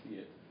not going to see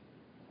it.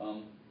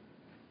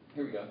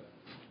 Here we go.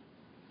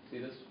 See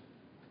this?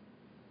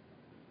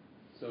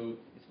 So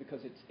it's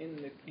because it's in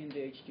the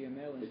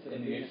HTML it's instead in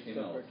of the being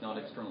HTML. It's not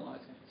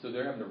externalized. So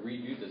they're having to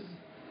redo this,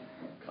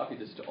 copy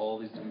this to all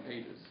these different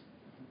pages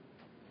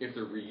if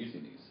they're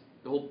reusing these.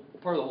 The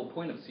whole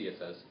point of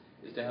CSS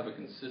is to have a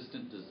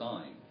consistent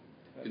design,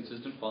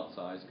 consistent font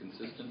size,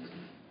 consistent,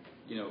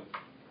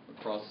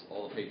 across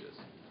all the pages.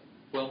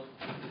 Well,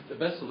 the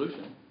best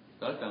solution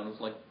that I found was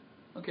like,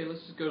 okay,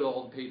 let's just go to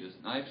all the pages.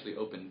 And I actually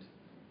opened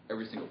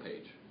every single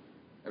page,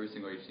 every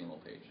single HTML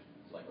page.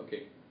 It's like,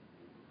 okay,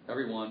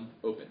 every one,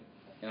 open.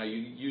 And I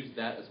used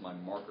that as my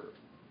marker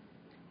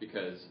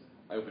because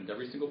I opened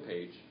every single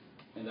page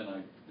and then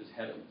I just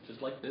had it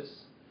just like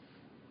this.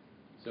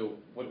 So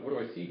what do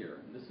I see here?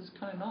 This is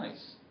kind of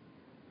nice.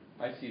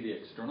 I see the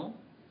external,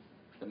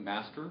 the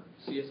master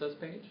CSS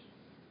page,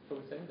 so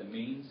we say, the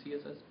main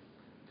CSS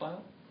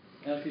file,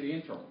 and I see the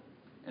internal.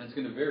 And it's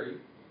going to vary.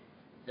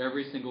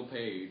 Every single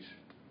page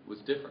was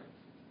different,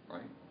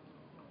 right?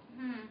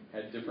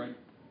 Had different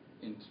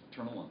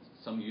internal ones.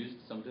 Some used,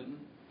 some didn't.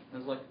 And I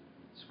was like,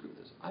 screw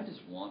this. I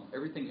just want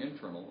everything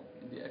internal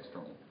and the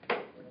external.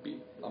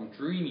 I'm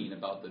dreaming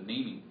about the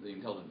naming, the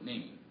intelligent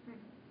naming.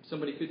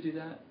 Somebody could do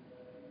that.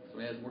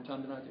 Somebody has more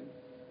time than I do.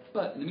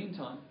 But in the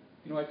meantime,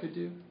 you know what I could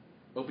do?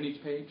 Open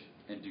each page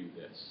and do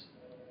this.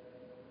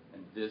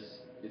 And this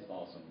is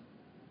awesome.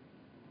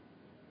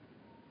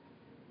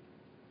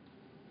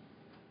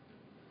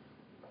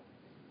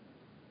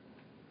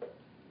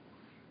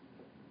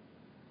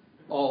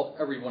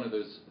 Every one of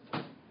those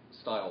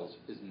styles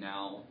is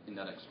now in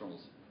that external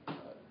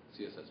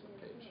CSS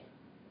page.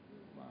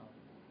 Wow.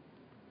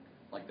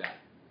 Like that.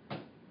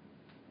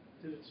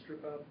 Did it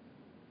strip out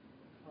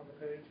on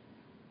the page?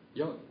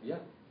 Yeah,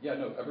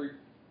 no,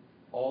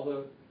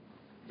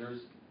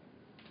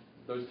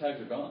 those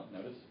tags are gone,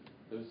 notice?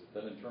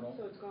 That internal.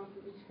 So it's gone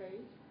from each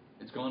page?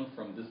 It's gone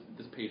from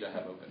this page I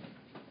have open.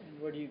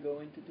 And where do you go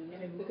in to do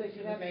that? Because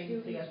you have to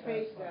do each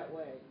page that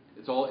way.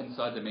 It's all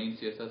inside the main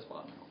CSS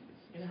file now.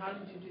 And how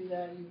did you do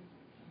that?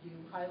 You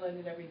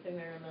highlighted everything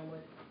there, and then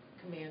what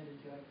command did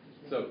you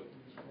actually So,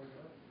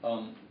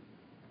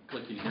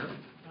 clicking here,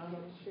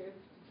 Shift.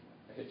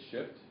 I hit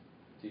Shift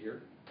to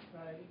here,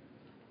 Right.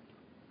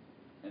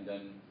 and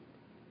then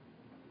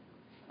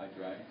I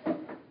drag. Here.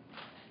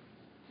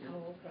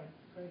 Oh, okay.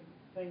 Great.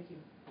 Thank you.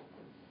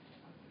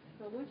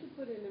 So once you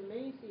put in the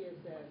main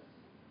CSS,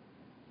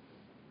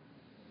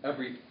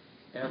 Every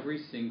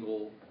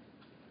single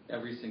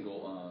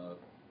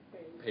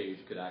page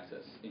could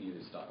access any of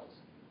these styles.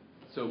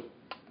 So,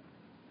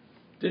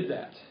 did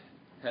that.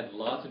 Had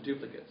lots of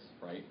duplicates,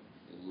 right?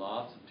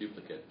 Lots of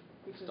duplicate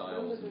because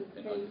styles. some of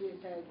the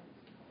pages had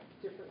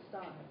different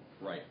styles.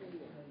 Right. In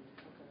there.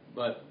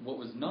 But what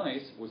was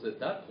nice was at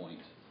that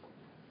point,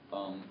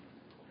 I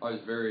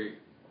was very,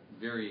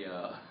 very, it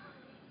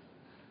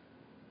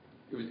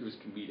was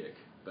comedic,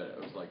 but I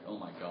was like, oh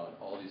my God,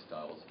 all these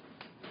styles.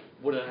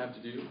 What did I have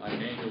to do? I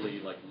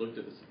manually looked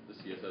at the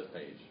CSS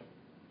page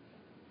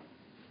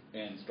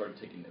and started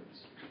taking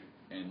notes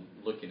and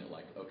looking at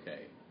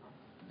okay,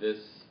 this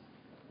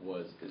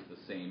is the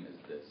same as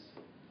this,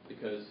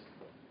 because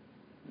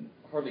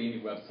hardly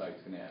any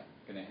website's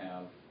gonna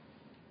have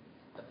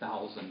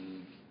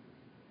 1,000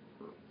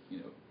 or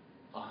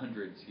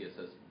 100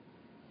 CSS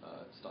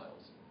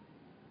styles.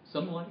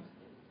 Some might,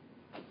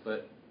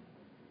 but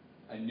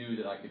I knew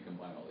that I could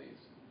combine all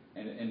these,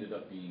 and it ended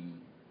up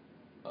being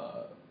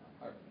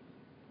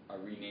I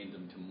renamed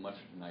them to much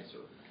nicer.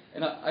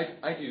 And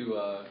I do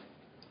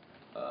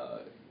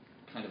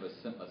kind of a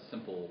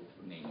simple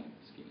naming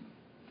scheme.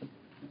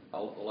 I'll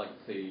I'll like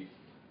say,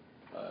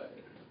 the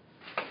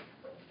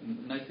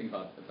nice thing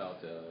about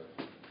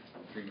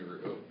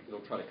Dreamweaver, it'll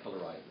try to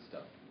colorize the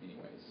stuff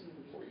anyways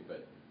for you.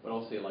 But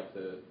I'll say like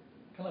the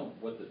kind of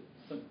what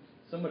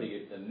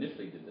somebody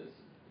initially did this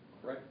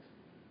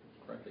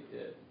correctly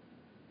did.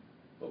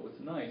 But what's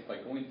nice by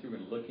going through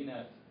and looking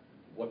at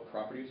what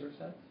properties are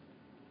set,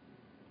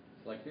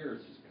 it's like here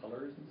it's just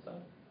colors and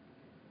stuff.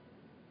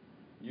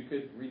 You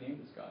could rename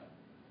this guy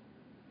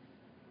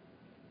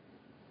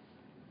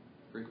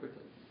very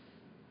quickly.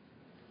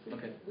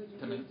 Okay, Would you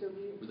 10 minutes? just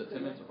delete Was that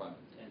 10 minutes or 5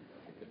 minutes? 10.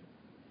 Okay, good.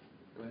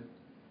 Go ahead.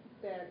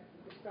 that,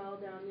 the style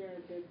down there,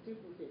 the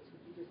duplicates,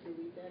 would you just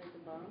delete that at the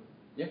bottom?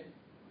 Yeah.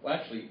 Well,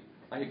 actually,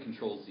 I hit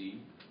Control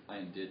Z. I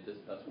undid this.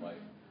 That's why.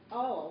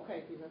 Oh,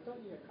 okay, because I thought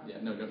you had copied.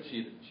 Yeah. No.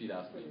 She'd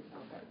asked me.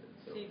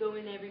 So you go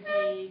in every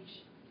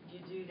page, you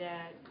do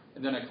that,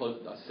 And then I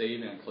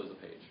save and I close the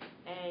page.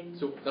 and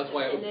So that's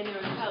why and then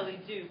there are probably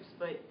dupes,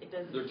 but it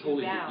doesn't they're dupe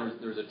totally out.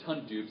 there's a ton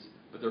of dupes,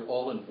 but they're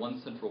all in one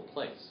central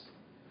place.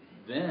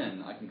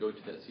 Then I can go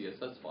to that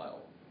CSS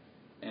file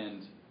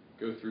and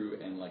go through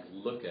and like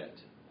look at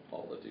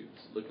all the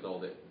dupes, look at all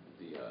the.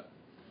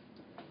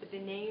 But the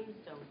names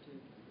don't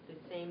dupe. The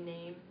same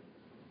name,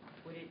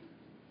 would it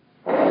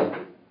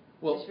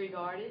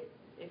disregard it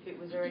if it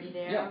was already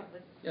there? Yeah.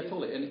 Yeah,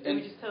 totally. And it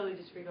would just totally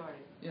disregard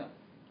it. Yeah.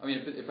 I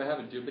mean, if I have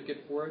a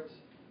duplicate for it,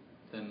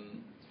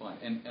 then it's fine.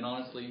 And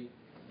honestly,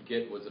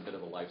 Git was a bit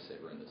of a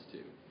lifesaver in this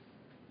too,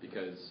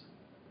 because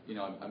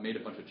I made a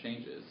bunch of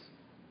changes.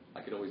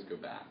 I could always go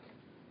back.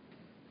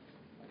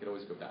 I could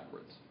always go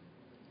backwards.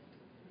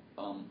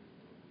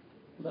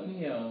 Let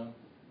me. It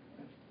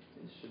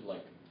should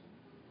like.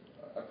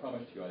 I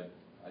promised you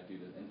I'd do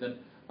this, and then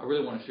I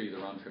really want to show you the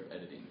round trip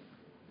editing,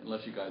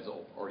 unless you guys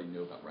all already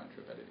know about round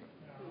trip editing.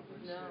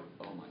 No.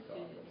 Oh my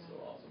God, that's so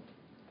awesome.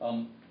 I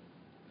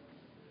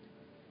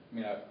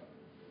mean, I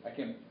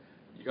can't.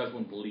 You guys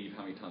wouldn't believe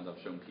how many times I've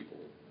shown people.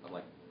 I'm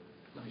like,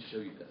 let me show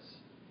you this.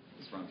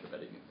 This round trip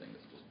editing thing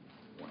is just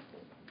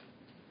wonderful.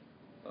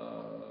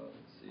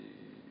 Let's see.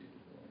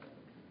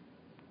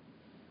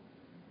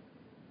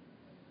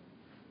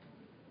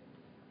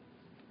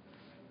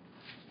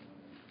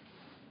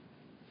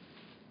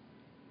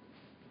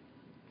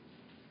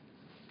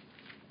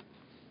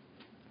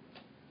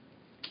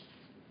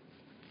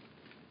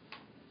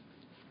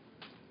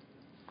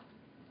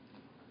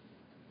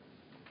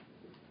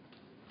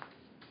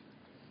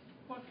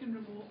 Working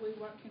remotely,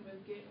 working with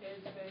Git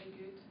is very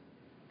good.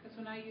 Because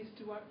when I used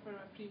to work for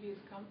a previous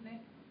company,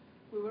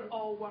 we were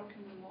all working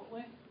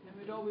remotely, and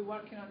we'd all be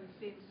working on the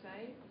same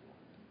site.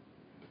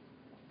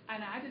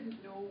 And I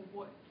didn't know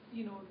what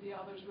the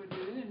others were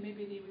doing, and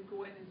maybe they would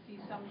go in and see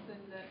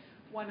something that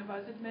one of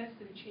us had missed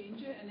and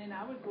change it, and then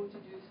I would go to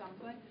do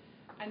something.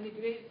 And the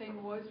great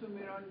thing was when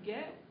we were on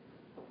Git,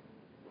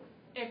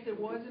 if there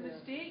was a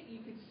mistake, you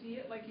could see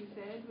it, like you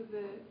said, with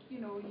the you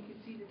could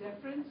see the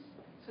difference.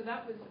 So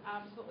that was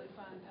absolutely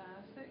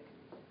fantastic.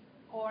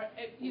 Or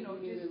You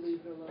need to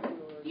leave it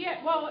alone, or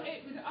well,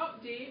 it would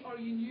update, or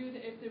you knew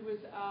that if there was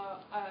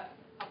a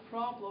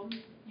problem,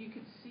 you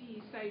could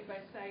see side by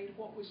side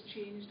what was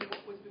changed and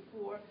what was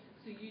before.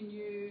 So you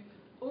knew,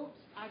 oops,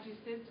 I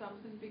just did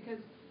something.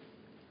 Because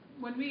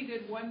when we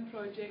did one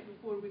project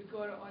before we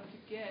got it onto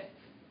Git,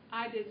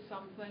 I did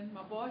something,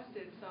 my boss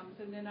did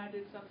something, then I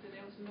did something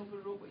else and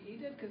overwrote what he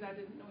did because I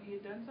didn't know he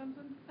had done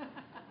something.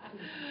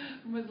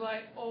 And was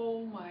like,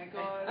 oh my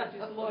God, I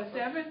just lost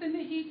everything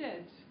that he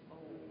did.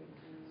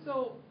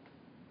 So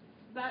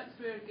that's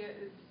where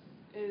Git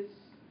is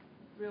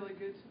really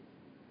good.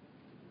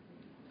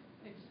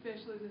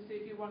 Especially, as I say,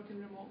 if you're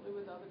working remotely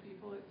with other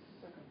people, it's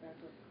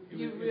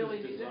you really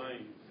need it. It was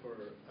designed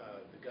for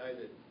the guy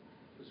that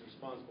was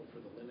responsible for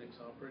the Linux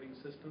operating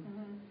system.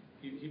 Mm-hmm.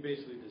 He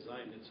basically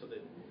designed it so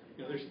that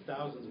there's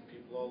thousands of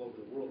people all over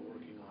the world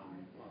working on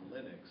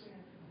Linux,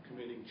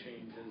 committing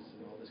changes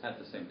and all this. At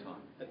the same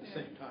time. At the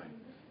same time.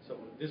 So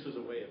this was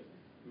a way of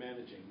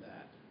managing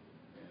that,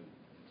 and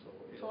so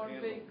it'll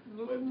handle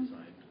web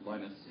design.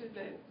 Linus.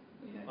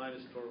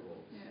 Linus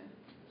Torvalds. Yeah.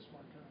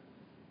 Smart guy.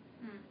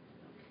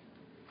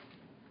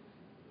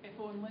 If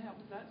only I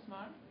was that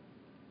smart.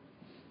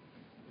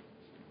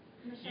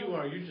 You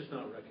are. You're just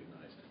not recognized.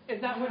 Is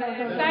that what it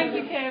is? Thank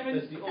you, Kevin.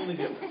 That's the only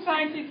difference.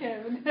 Thank you,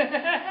 Kevin. So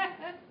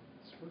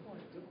we're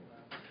going to do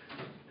that.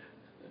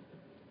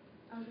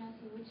 I was going to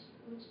say, which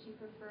do you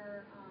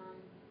prefer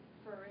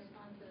for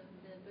responsive,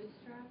 the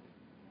Bootstrap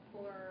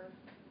or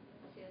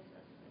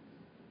CSS6?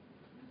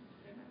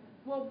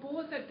 Well,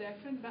 both are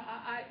different, but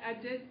I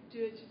did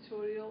do a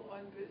tutorial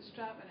on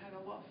Bootstrap and had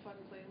a lot of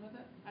fun playing with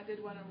it. I did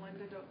one on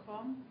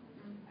lynda.com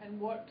and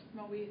worked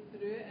my way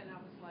through it, and I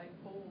was like,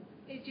 oh,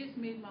 it just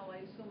made my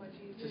life so much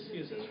easier.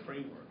 It's a CSS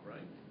framework,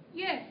 right?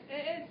 Yes,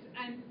 it is.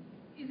 And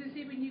as I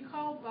say, when you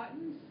call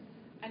buttons,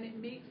 and it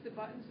makes the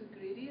buttons with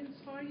gradients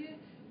for you,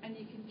 and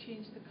you can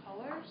change the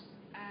colors,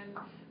 and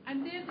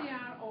there they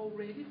are all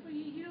ready for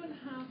you. You don't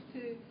have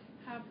to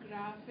have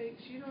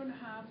graphics. You don't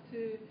have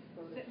to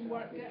sit and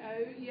work it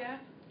out. Yeah,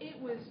 it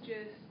was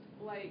just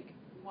like,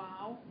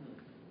 wow.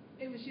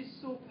 It was just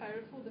so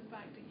powerful, the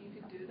fact that you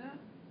could do that.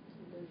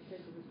 doesn't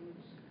take up as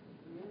much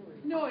memory.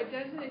 No, it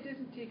doesn't. It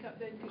doesn't take up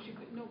then because you've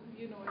got no,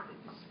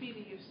 the speed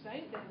of your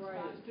site then is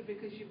Right. faster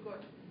because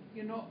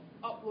you're not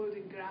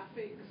uploading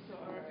graphics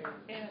or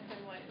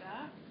anything like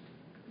that.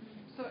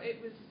 So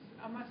it was.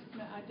 I must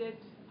admit,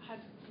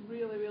 had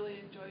really really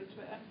enjoyed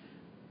Twitter,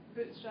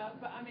 Bootstrap.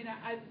 But I mean,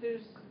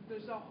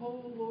 there's a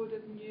whole load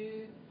of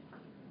new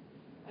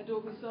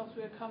Adobe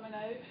software coming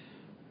out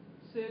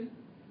soon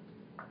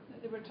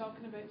that they were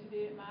talking about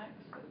today at Max,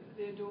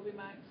 the Adobe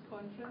Max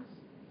conference.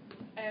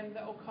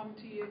 That will come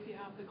to you if you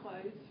have the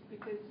clouds,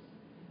 because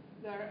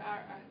there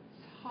are a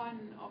ton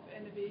of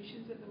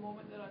innovations at the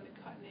moment that are on the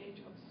cutting edge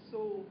of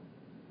so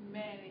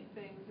many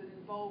things that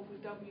involve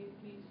with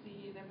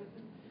W3C and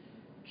everything,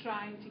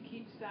 trying to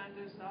keep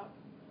standards up,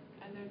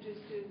 and they're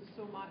just doing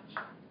so much.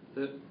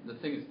 The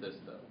thing is this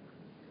though,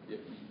 you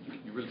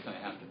really kind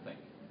of have to think.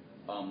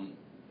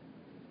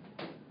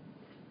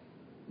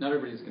 Not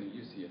everybody's going to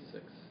use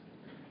CS6.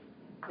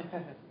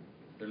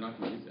 They're not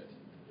going to use it.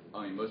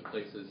 I mean, most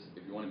places,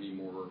 if you want to be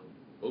more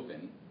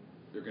open,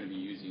 they're going to be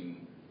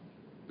using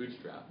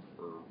Bootstrap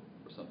or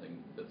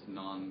something that's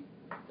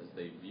as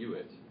they view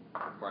it,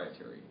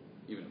 proprietary,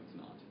 even if it's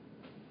not.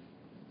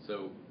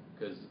 So,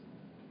 because,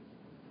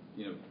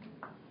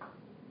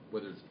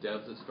 whether it's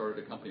devs that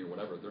started a company or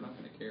whatever, they're not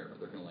going to care.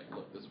 They're going to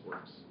look, this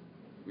works.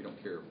 We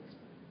don't care if it's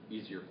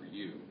easier for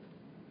you.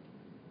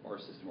 Our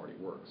system already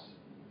works.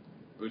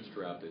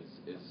 Bootstrap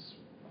is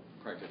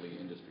practically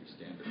industry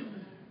standard.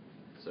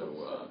 So,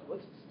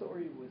 what's the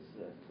story with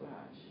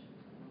Flash?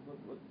 What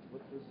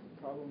was the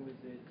problem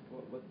with it?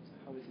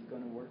 How is it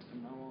going to work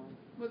from now on?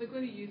 Well, they're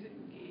going to use it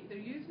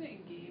they're using it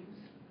in games.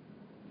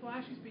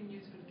 Flash has been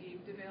used for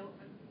game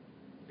development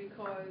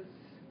because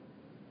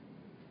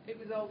it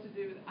was all to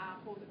do with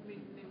Apple that they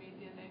made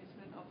the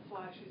announcement of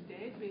Flash is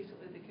dead.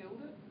 Basically, they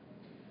killed it.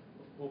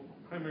 Well,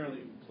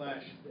 primarily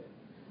Flash,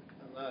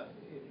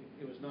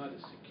 it was not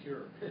as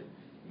secure. If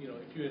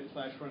you had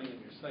Flash running on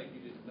your site,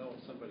 you didn't know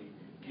if somebody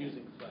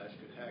using Flash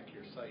could hack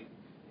your site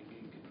and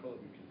gain control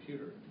of your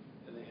computer.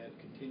 And they had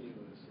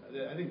continuous,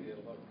 I think they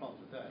had a lot of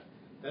problems with that.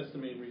 That's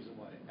the main reason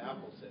why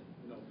Apple said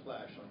no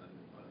Flash on a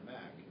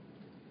Mac.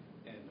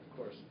 And of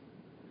course,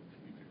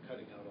 if you're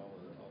cutting out all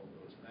of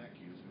those Mac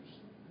users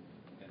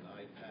and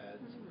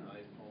iPads and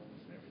iPhones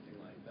and everything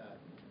like that,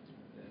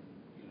 then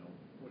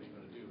what are you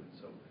going to do? And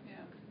so,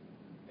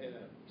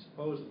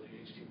 supposedly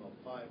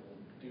HTML5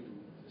 will do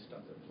the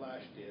stuff that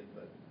Flash did,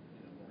 but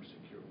in a more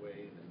secure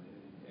way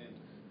and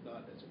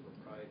not as a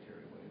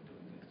proprietary way of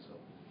doing it. So,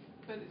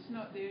 but it's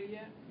not there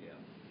yet. Yeah.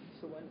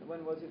 So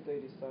when was it they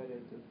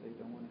decided that they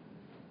don't want to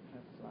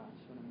have Flash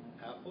on a Mac?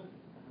 Apple?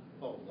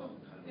 Oh, a long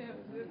time ago. Yeah,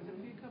 it was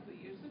a couple of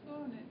years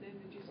ago, and then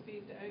they just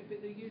phased it out. But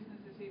they're using,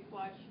 as I say,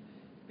 Flash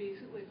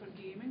basically for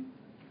gaming.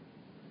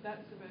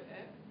 That's about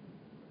it.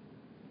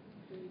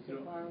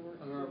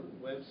 On our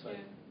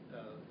website,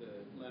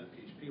 the Atlanta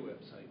PHP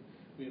website,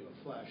 we have a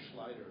Flash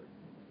slider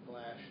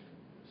that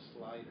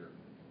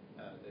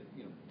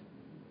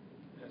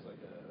has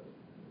like a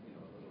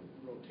little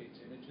rotates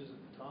images at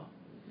the top.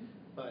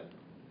 But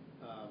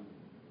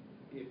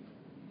if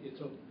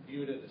it's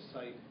viewed at a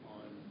site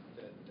on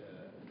that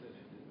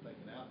like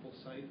an Apple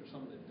site or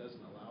something that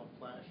doesn't allow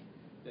Flash,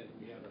 then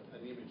we have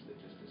an image that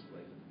just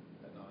displays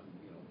a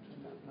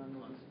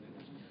constant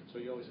image. So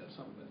you always have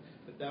something.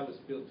 But that was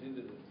built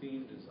into the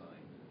theme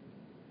design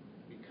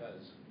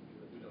because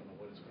we don't know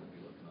what it's going to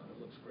be looking on. It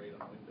looks great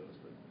on Windows,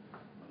 but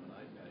on an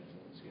iPad you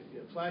won't see it.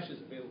 Yeah, Flash is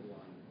available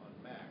on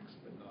Macs,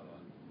 but not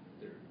on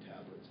their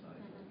tablets and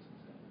iPhones and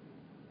stuff.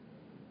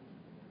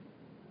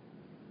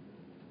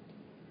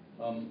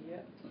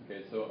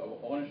 Okay, so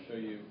I want to show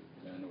you.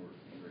 I know where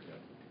we go.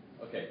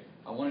 Okay,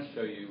 I want to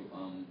show you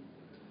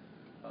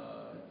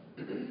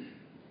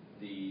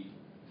the.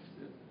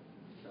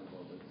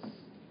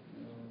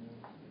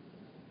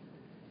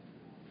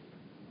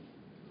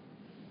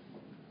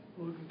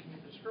 Logan, can you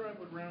describe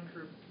what round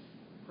trip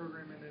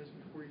programming is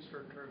before you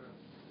start trying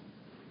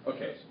to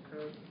Okay,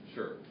 code?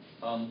 sure.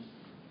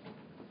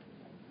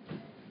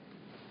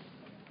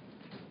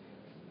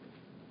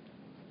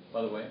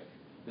 By the way,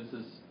 this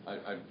is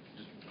I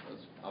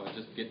was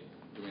just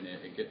doing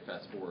a git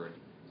fast forward.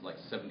 It's like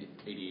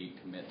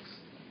 88 commits.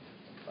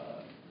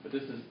 But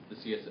this is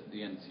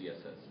the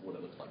NCSS, what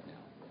it looks like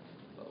now.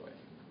 By the way,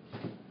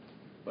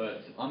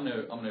 but I'm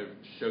gonna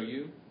show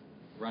you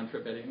round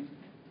trip editing,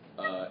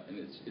 and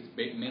it's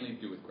mainly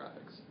to do with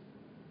graphics.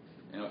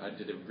 And I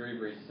did a very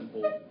very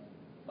simple. Let's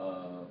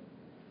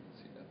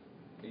see that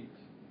 8.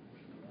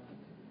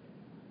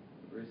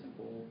 Very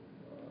simple.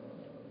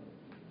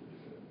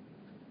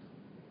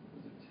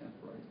 Was it temp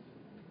right?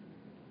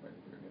 Right,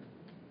 very good.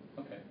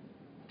 Okay.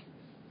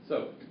 So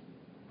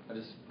I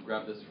just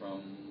grabbed this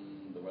from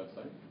the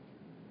website.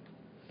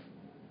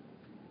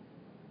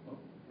 Oh,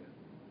 yeah.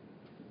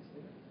 Did it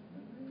say that?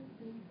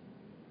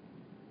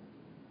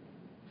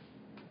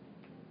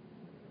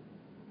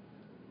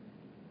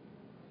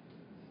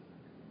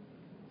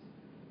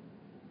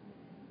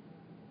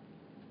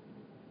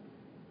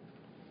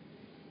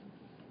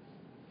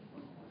 Oh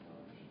my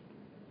gosh.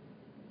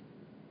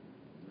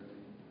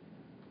 Really?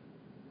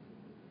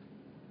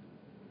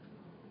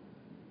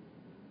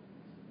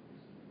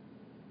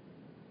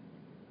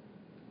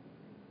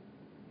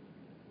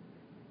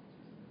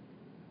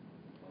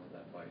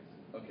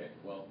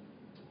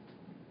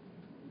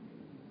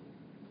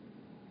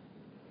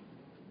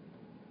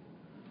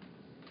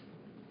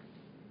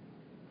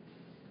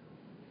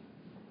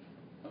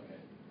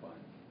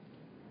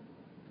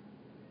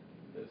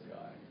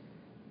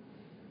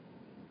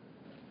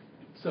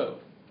 So,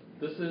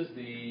 this is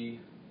the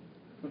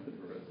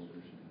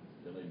resolution.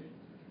 Delay me.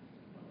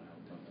 I don't know how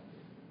to tone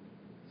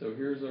that. So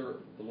here's the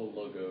little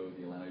logo,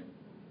 the Atlanta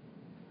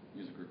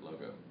User Group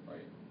logo,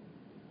 right?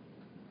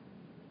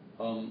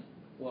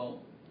 Well,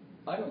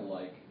 I don't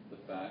like the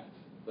fact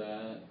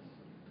that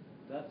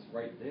that's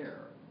right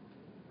there.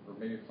 Or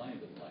maybe your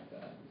client doesn't like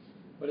that.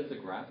 But it's a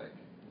graphic.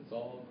 It's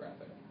all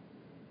graphic.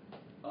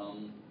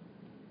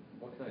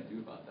 What can I do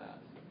about that?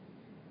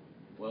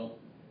 Well,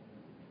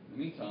 in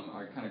the meantime,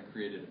 I kind of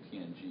created a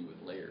PNG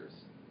with layers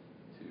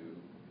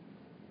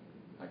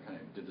I kind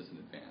of did this in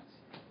advance.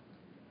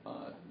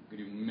 You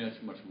can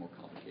do much more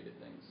complicated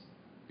things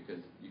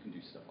because you can do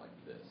stuff like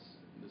this.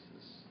 This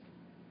is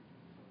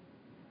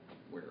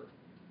where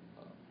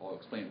I'll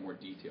explain in more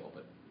detail,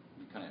 but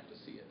you kind of have to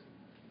see it.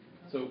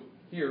 So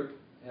here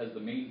it has the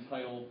main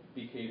title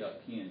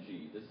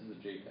bk.png. This is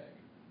a JPEG.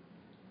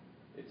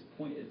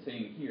 It's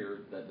saying here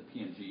that the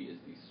PNG is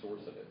the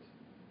source of it.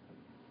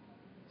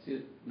 See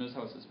it? Notice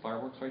how it says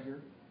fireworks right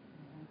here?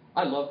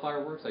 I love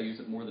fireworks. I use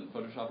it more than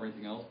Photoshop or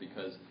anything else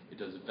because it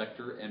does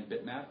vector and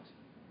bitmapped,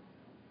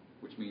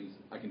 which means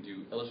I can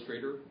do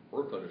Illustrator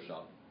or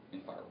Photoshop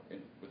with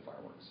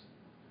fireworks.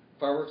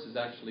 Fireworks is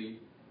actually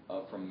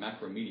from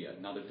Macromedia,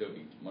 not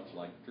Adobe, much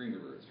like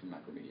Dreamweaver is from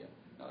Macromedia,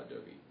 not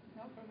Adobe.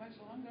 Not for much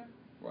longer.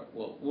 Right.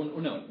 Well,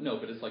 no,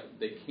 but it's like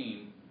they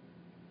came.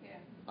 Yeah.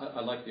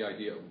 I like the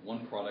idea of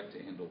one product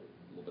to handle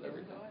a little bit of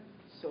everything.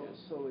 So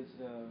it's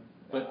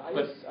But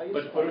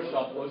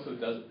Photoshop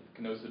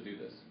can also do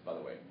this, by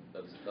the way.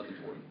 That's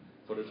important.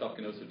 Photoshop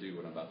can also do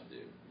what I'm about to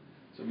do.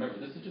 So remember,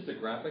 this is just a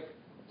graphic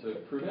to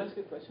prove Can I it. ask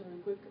a question real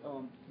quick?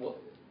 Well,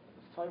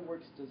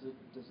 Fireworks, does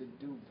it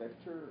do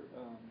vector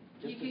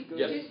just You as good?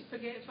 Yes. just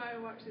forget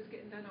fireworks is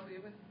getting done away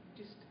with.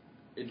 Just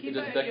it keep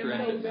does it in your vector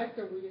and mind. bitmap.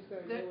 Vector, we just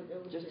started doing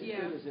with Just as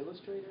Illustrator. good as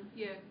Illustrator?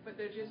 Yeah, but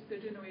they're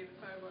doing away with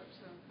fireworks,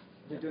 so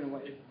They're doing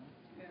away.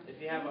 yeah. If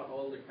you have an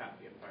older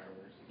copy of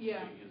fireworks, you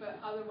Yeah, can use but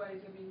it. otherwise,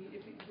 I mean,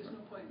 there's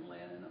no point in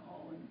learning it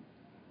all, and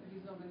if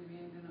he's not going to be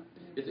ending up.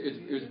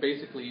 It was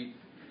basically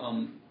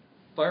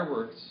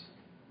fireworks.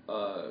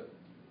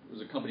 It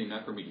was a company,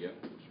 Macromedia,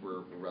 which is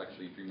where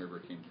actually Dreamweaver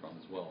came from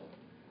as well.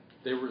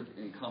 They were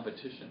in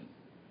competition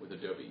with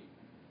Adobe,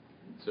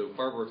 so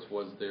fireworks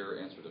was their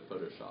answer to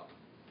Photoshop.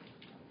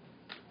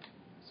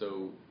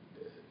 So,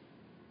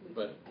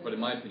 but in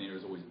my opinion, it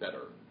was always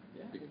better.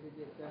 Yeah,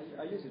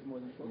 I use it more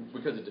than Photoshop.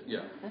 Because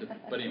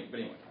but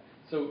anyway.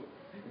 So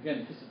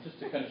again, this is just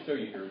to kind of show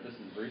you here. This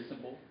is very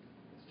simple.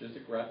 It's just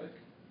a graphic.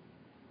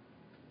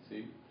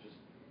 See,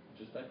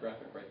 just that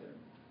graphic right there.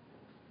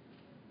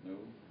 No,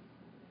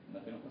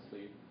 nothing on the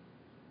sleeve.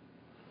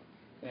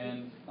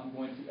 And I'm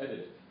going to edit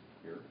it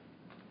here.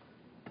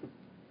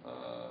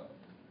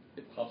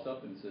 It pops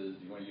up and says,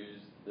 "Do you want to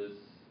use this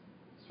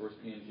source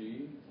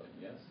PNG?" It's like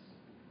yes.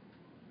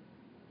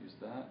 Use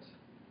that.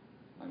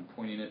 I'm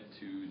pointing it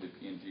to the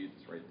PNG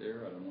that's right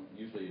there. I don't know.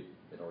 Usually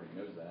it already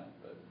knows that,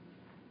 but.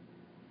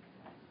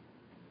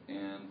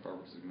 And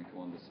fireworks is going to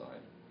go on this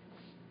side.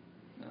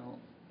 Now.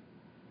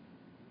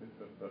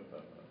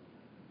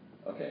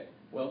 Okay.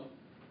 Well,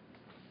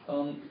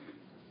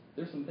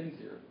 there's some things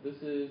here.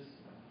 This is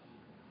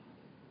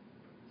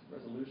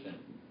resolution.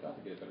 You've got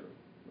to get a better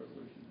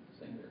resolution.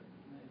 Same here.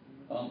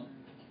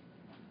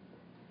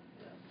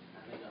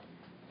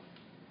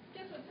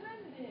 Guess what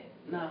time it is?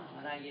 No,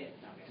 not yet.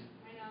 Okay.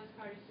 I know it's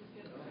hard to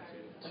get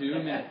started.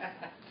 2 minutes.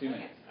 2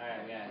 minutes. All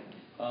right, we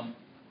got it.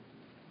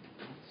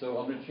 So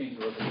I'm going to change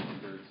the resolution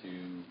here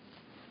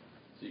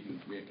so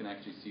we can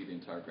actually see the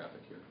entire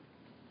graphic here.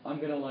 I'm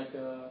going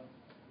to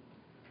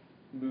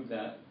move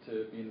that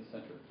to be in the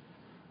center.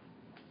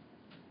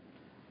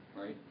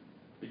 Right?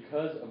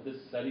 Because of this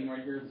setting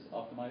right here, this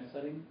optimized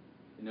setting,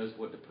 it knows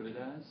what to put it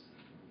as.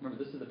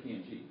 Remember, this is the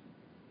PNG.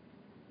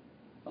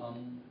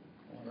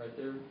 Right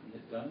there, and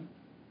hit done.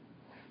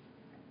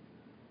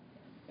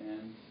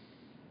 And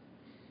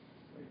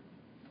wait,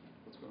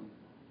 what's going on?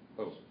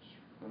 Oh,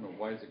 I don't know,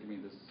 why is it giving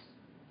me this?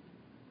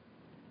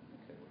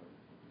 Okay, whatever.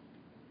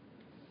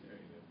 There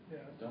you go.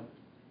 Yeah. Done.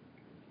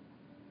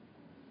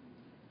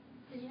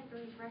 Did you have to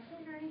refresh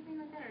it or anything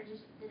like that, or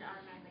just did it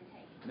automatically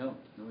take it? No.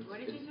 It's, What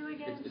did you do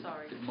again?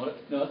 Sorry.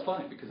 No, that's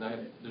fine because I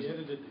have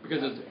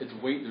because it's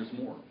weight. There's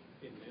more.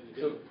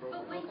 So,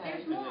 But wait,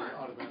 Okay. there's more.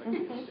 Oh,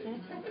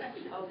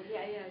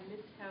 yeah, I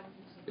missed how.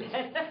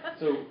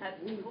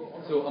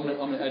 so I'm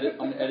gonna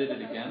edit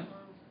it again.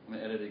 I'm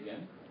gonna edit it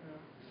again.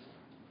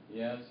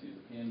 Yes, use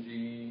the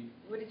PNG.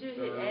 What did you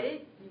hit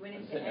edit? You went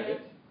into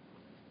edit?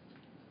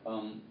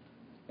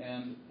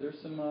 And there's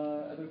some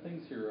other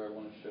things here I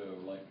want to show,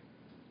 like,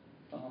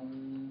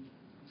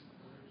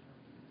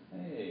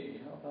 hey,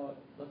 how about,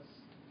 let's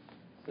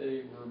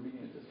say we're meeting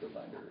at Disco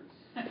Binders.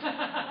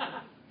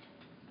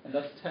 And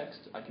that's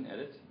text I can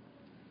edit.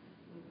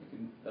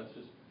 That's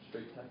just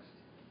straight text.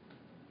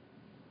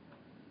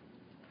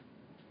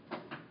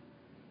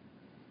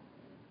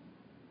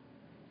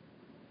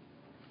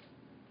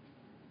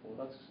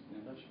 Well, that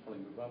should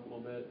probably move up a little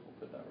bit. We'll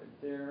put that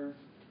right there.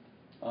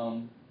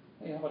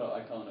 Hey, how about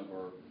an icon of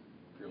our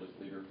fearless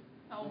leader?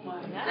 Oh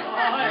my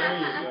There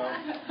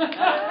you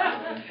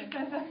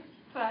God.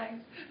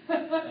 Thanks.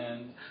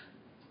 And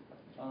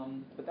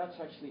But that's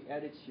actually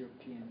added to your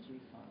PNG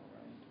file,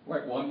 right?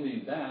 right, well, I'm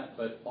getting that,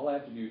 but all I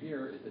have to do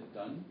here is hit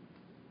done,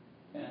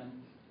 and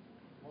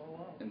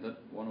that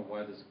wonder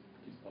why this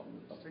keeps popping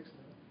up.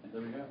 And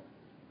there we go.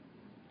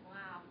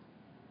 Wow.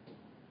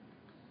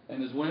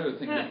 And there's one other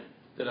thing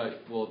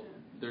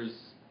there's,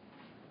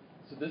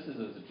 so this is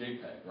as a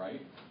JPEG,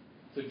 right?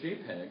 So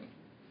JPEG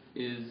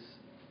is,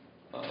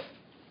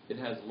 it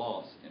has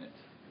loss in it.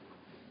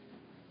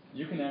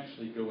 You can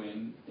actually go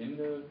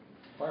into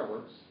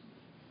Fireworks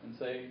and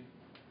say,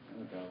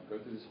 oh God, go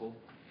through this whole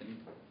thing.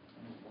 I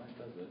don't know why it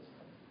does this.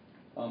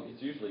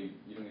 It's usually,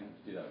 you don't even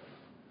have to do that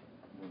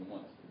more than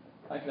once.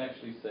 I can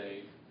actually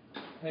say,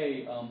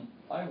 hey,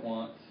 I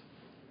want,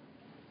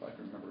 if I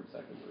can remember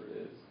exactly where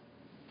it is,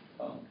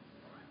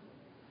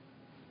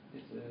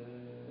 is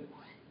it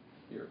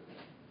here?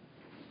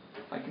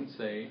 I can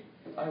say,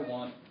 I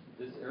want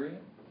this area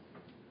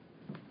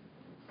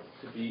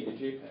to be a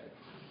JPEG.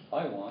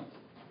 I want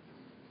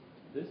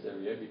this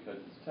area, because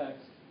it's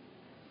text,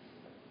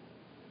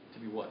 to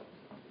be what?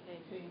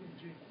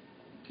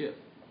 GIF.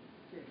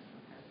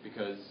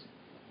 Because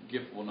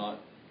GIF is not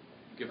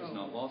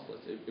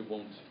lossless. It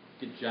won't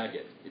get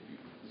jagged if you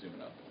zoom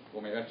it up.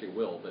 Well, maybe actually it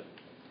will, but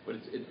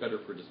it's better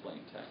for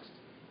displaying text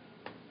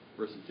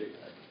versus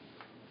JPEG.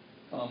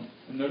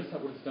 And notice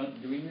what it's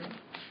doing here?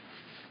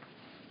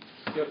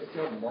 See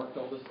how I've marked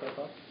all this stuff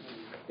up?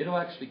 It'll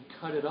actually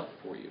cut it up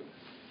for you.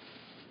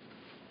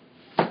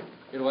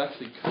 It'll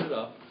actually cut it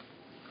up,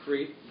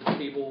 create the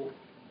table,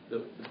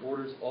 the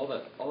borders, all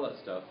that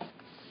stuff.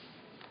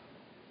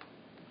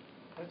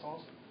 That's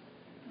awesome.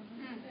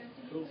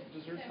 Cool.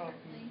 Does your top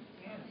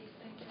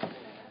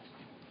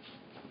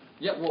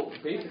Yeah, well,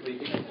 basically,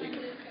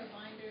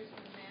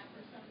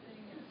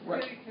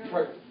 right.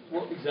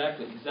 Well,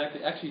 exactly.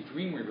 Actually,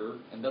 Dreamweaver,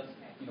 and that's,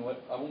 you know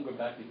what, I won't go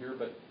back to here,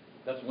 but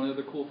that's one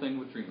other cool thing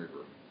with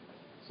Dreamweaver.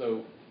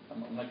 So,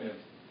 I'm not going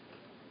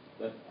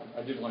to,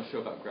 I did want to show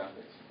about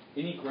graphics.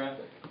 Any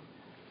graphic,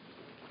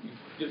 you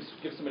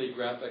give somebody a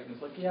graphic, and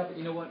it's like, yeah, but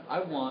you know what, I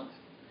want,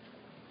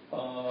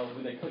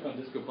 when they click on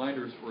Disco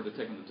Binders, for it to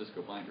take them to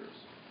Disco Binders.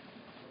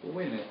 Well,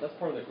 wait a minute, that's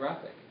part of the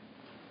graphic.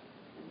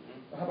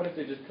 How about if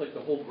they just click the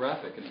whole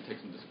graphic and it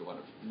takes them to Disco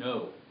Binders?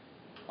 No.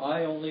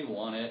 I only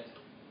want it.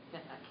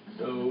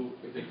 So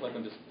if they click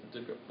on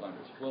Disco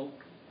Binders, well,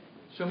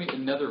 show me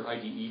another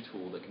IDE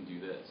tool that can do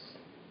this.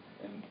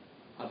 And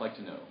I'd like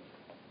to know.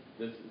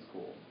 This is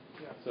cool.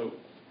 Yeah. So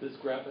this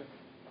graphic,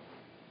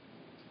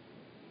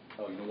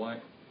 oh, you know why?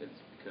 It's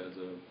because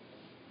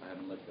I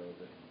haven't let go of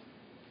it.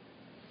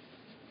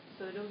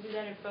 So it'll do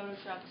that in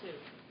Photoshop too?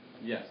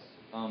 Yes.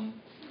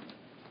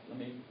 Let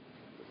me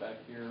go back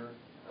here.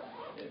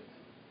 It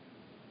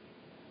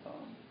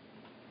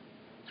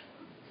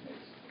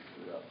makes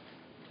it up.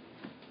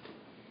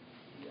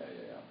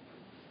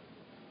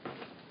 Yeah.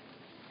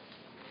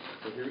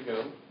 So here we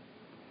go.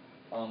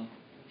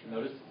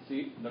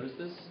 Notice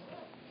this?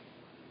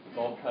 It's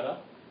all cut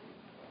up.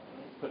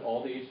 Put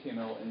all the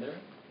HTML in there.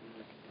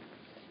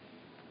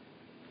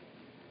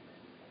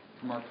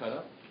 From our cut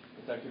up,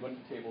 it's actually a bunch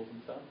of tables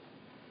and stuff.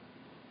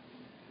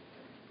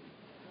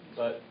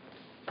 But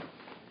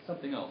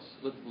something else.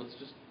 Let's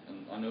just.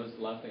 And I know it's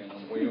the last thing, and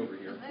I'm way over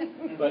here.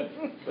 But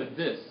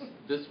this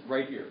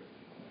right here,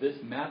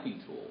 this mapping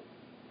tool.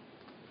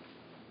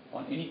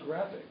 On any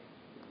graphic,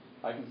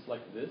 I can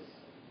select this,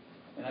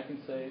 and I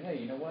can say, hey,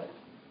 you know what?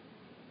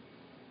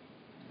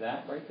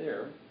 That right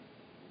there,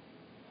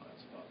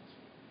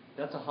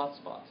 that's a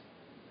hotspot.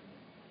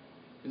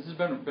 This has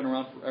been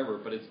around forever,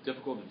 but it's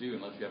difficult to do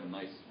unless you have a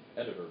nice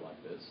editor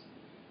like this.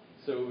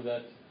 So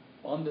that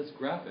on this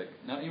graphic,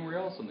 not anywhere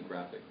else on the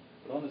graphic,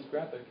 but on this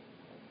graphic,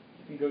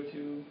 you can go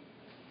to,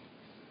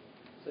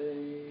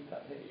 say,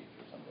 that page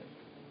or something.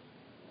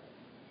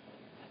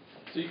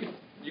 So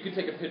you can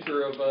take a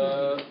picture of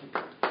the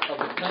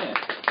plant.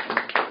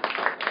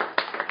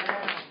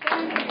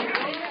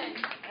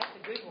 That's a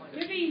good one.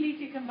 Maybe you need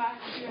to come back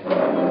to it.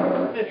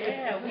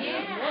 Yeah, we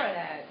need more of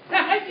that. I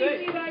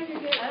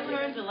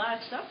learned a lot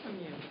of stuff from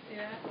you.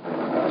 Yeah.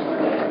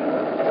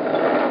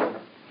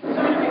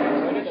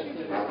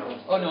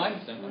 Oh no, I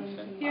understand.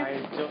 Yes.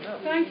 I don't know.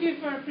 Thank you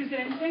for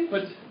presenting.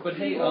 But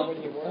hey, A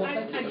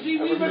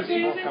Dreamweaver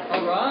present.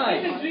 All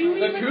right. It's a Dreamweaver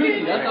The koozie.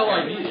 present. That's all I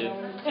needed.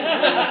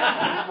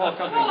 Well, I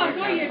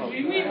got you a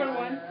Dreamweaver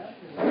one.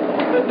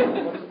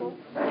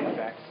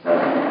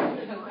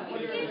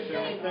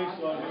 Thanks,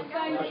 Lonnie.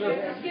 Thank you.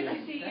 It's good to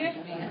see you.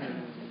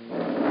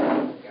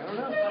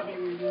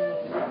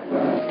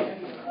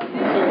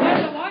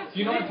 Do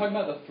you know what I'm talking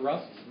about? The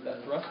thrust, that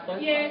thrust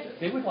place? Yes.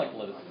 They would like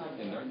let us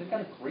in there. They've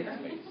got a great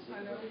space.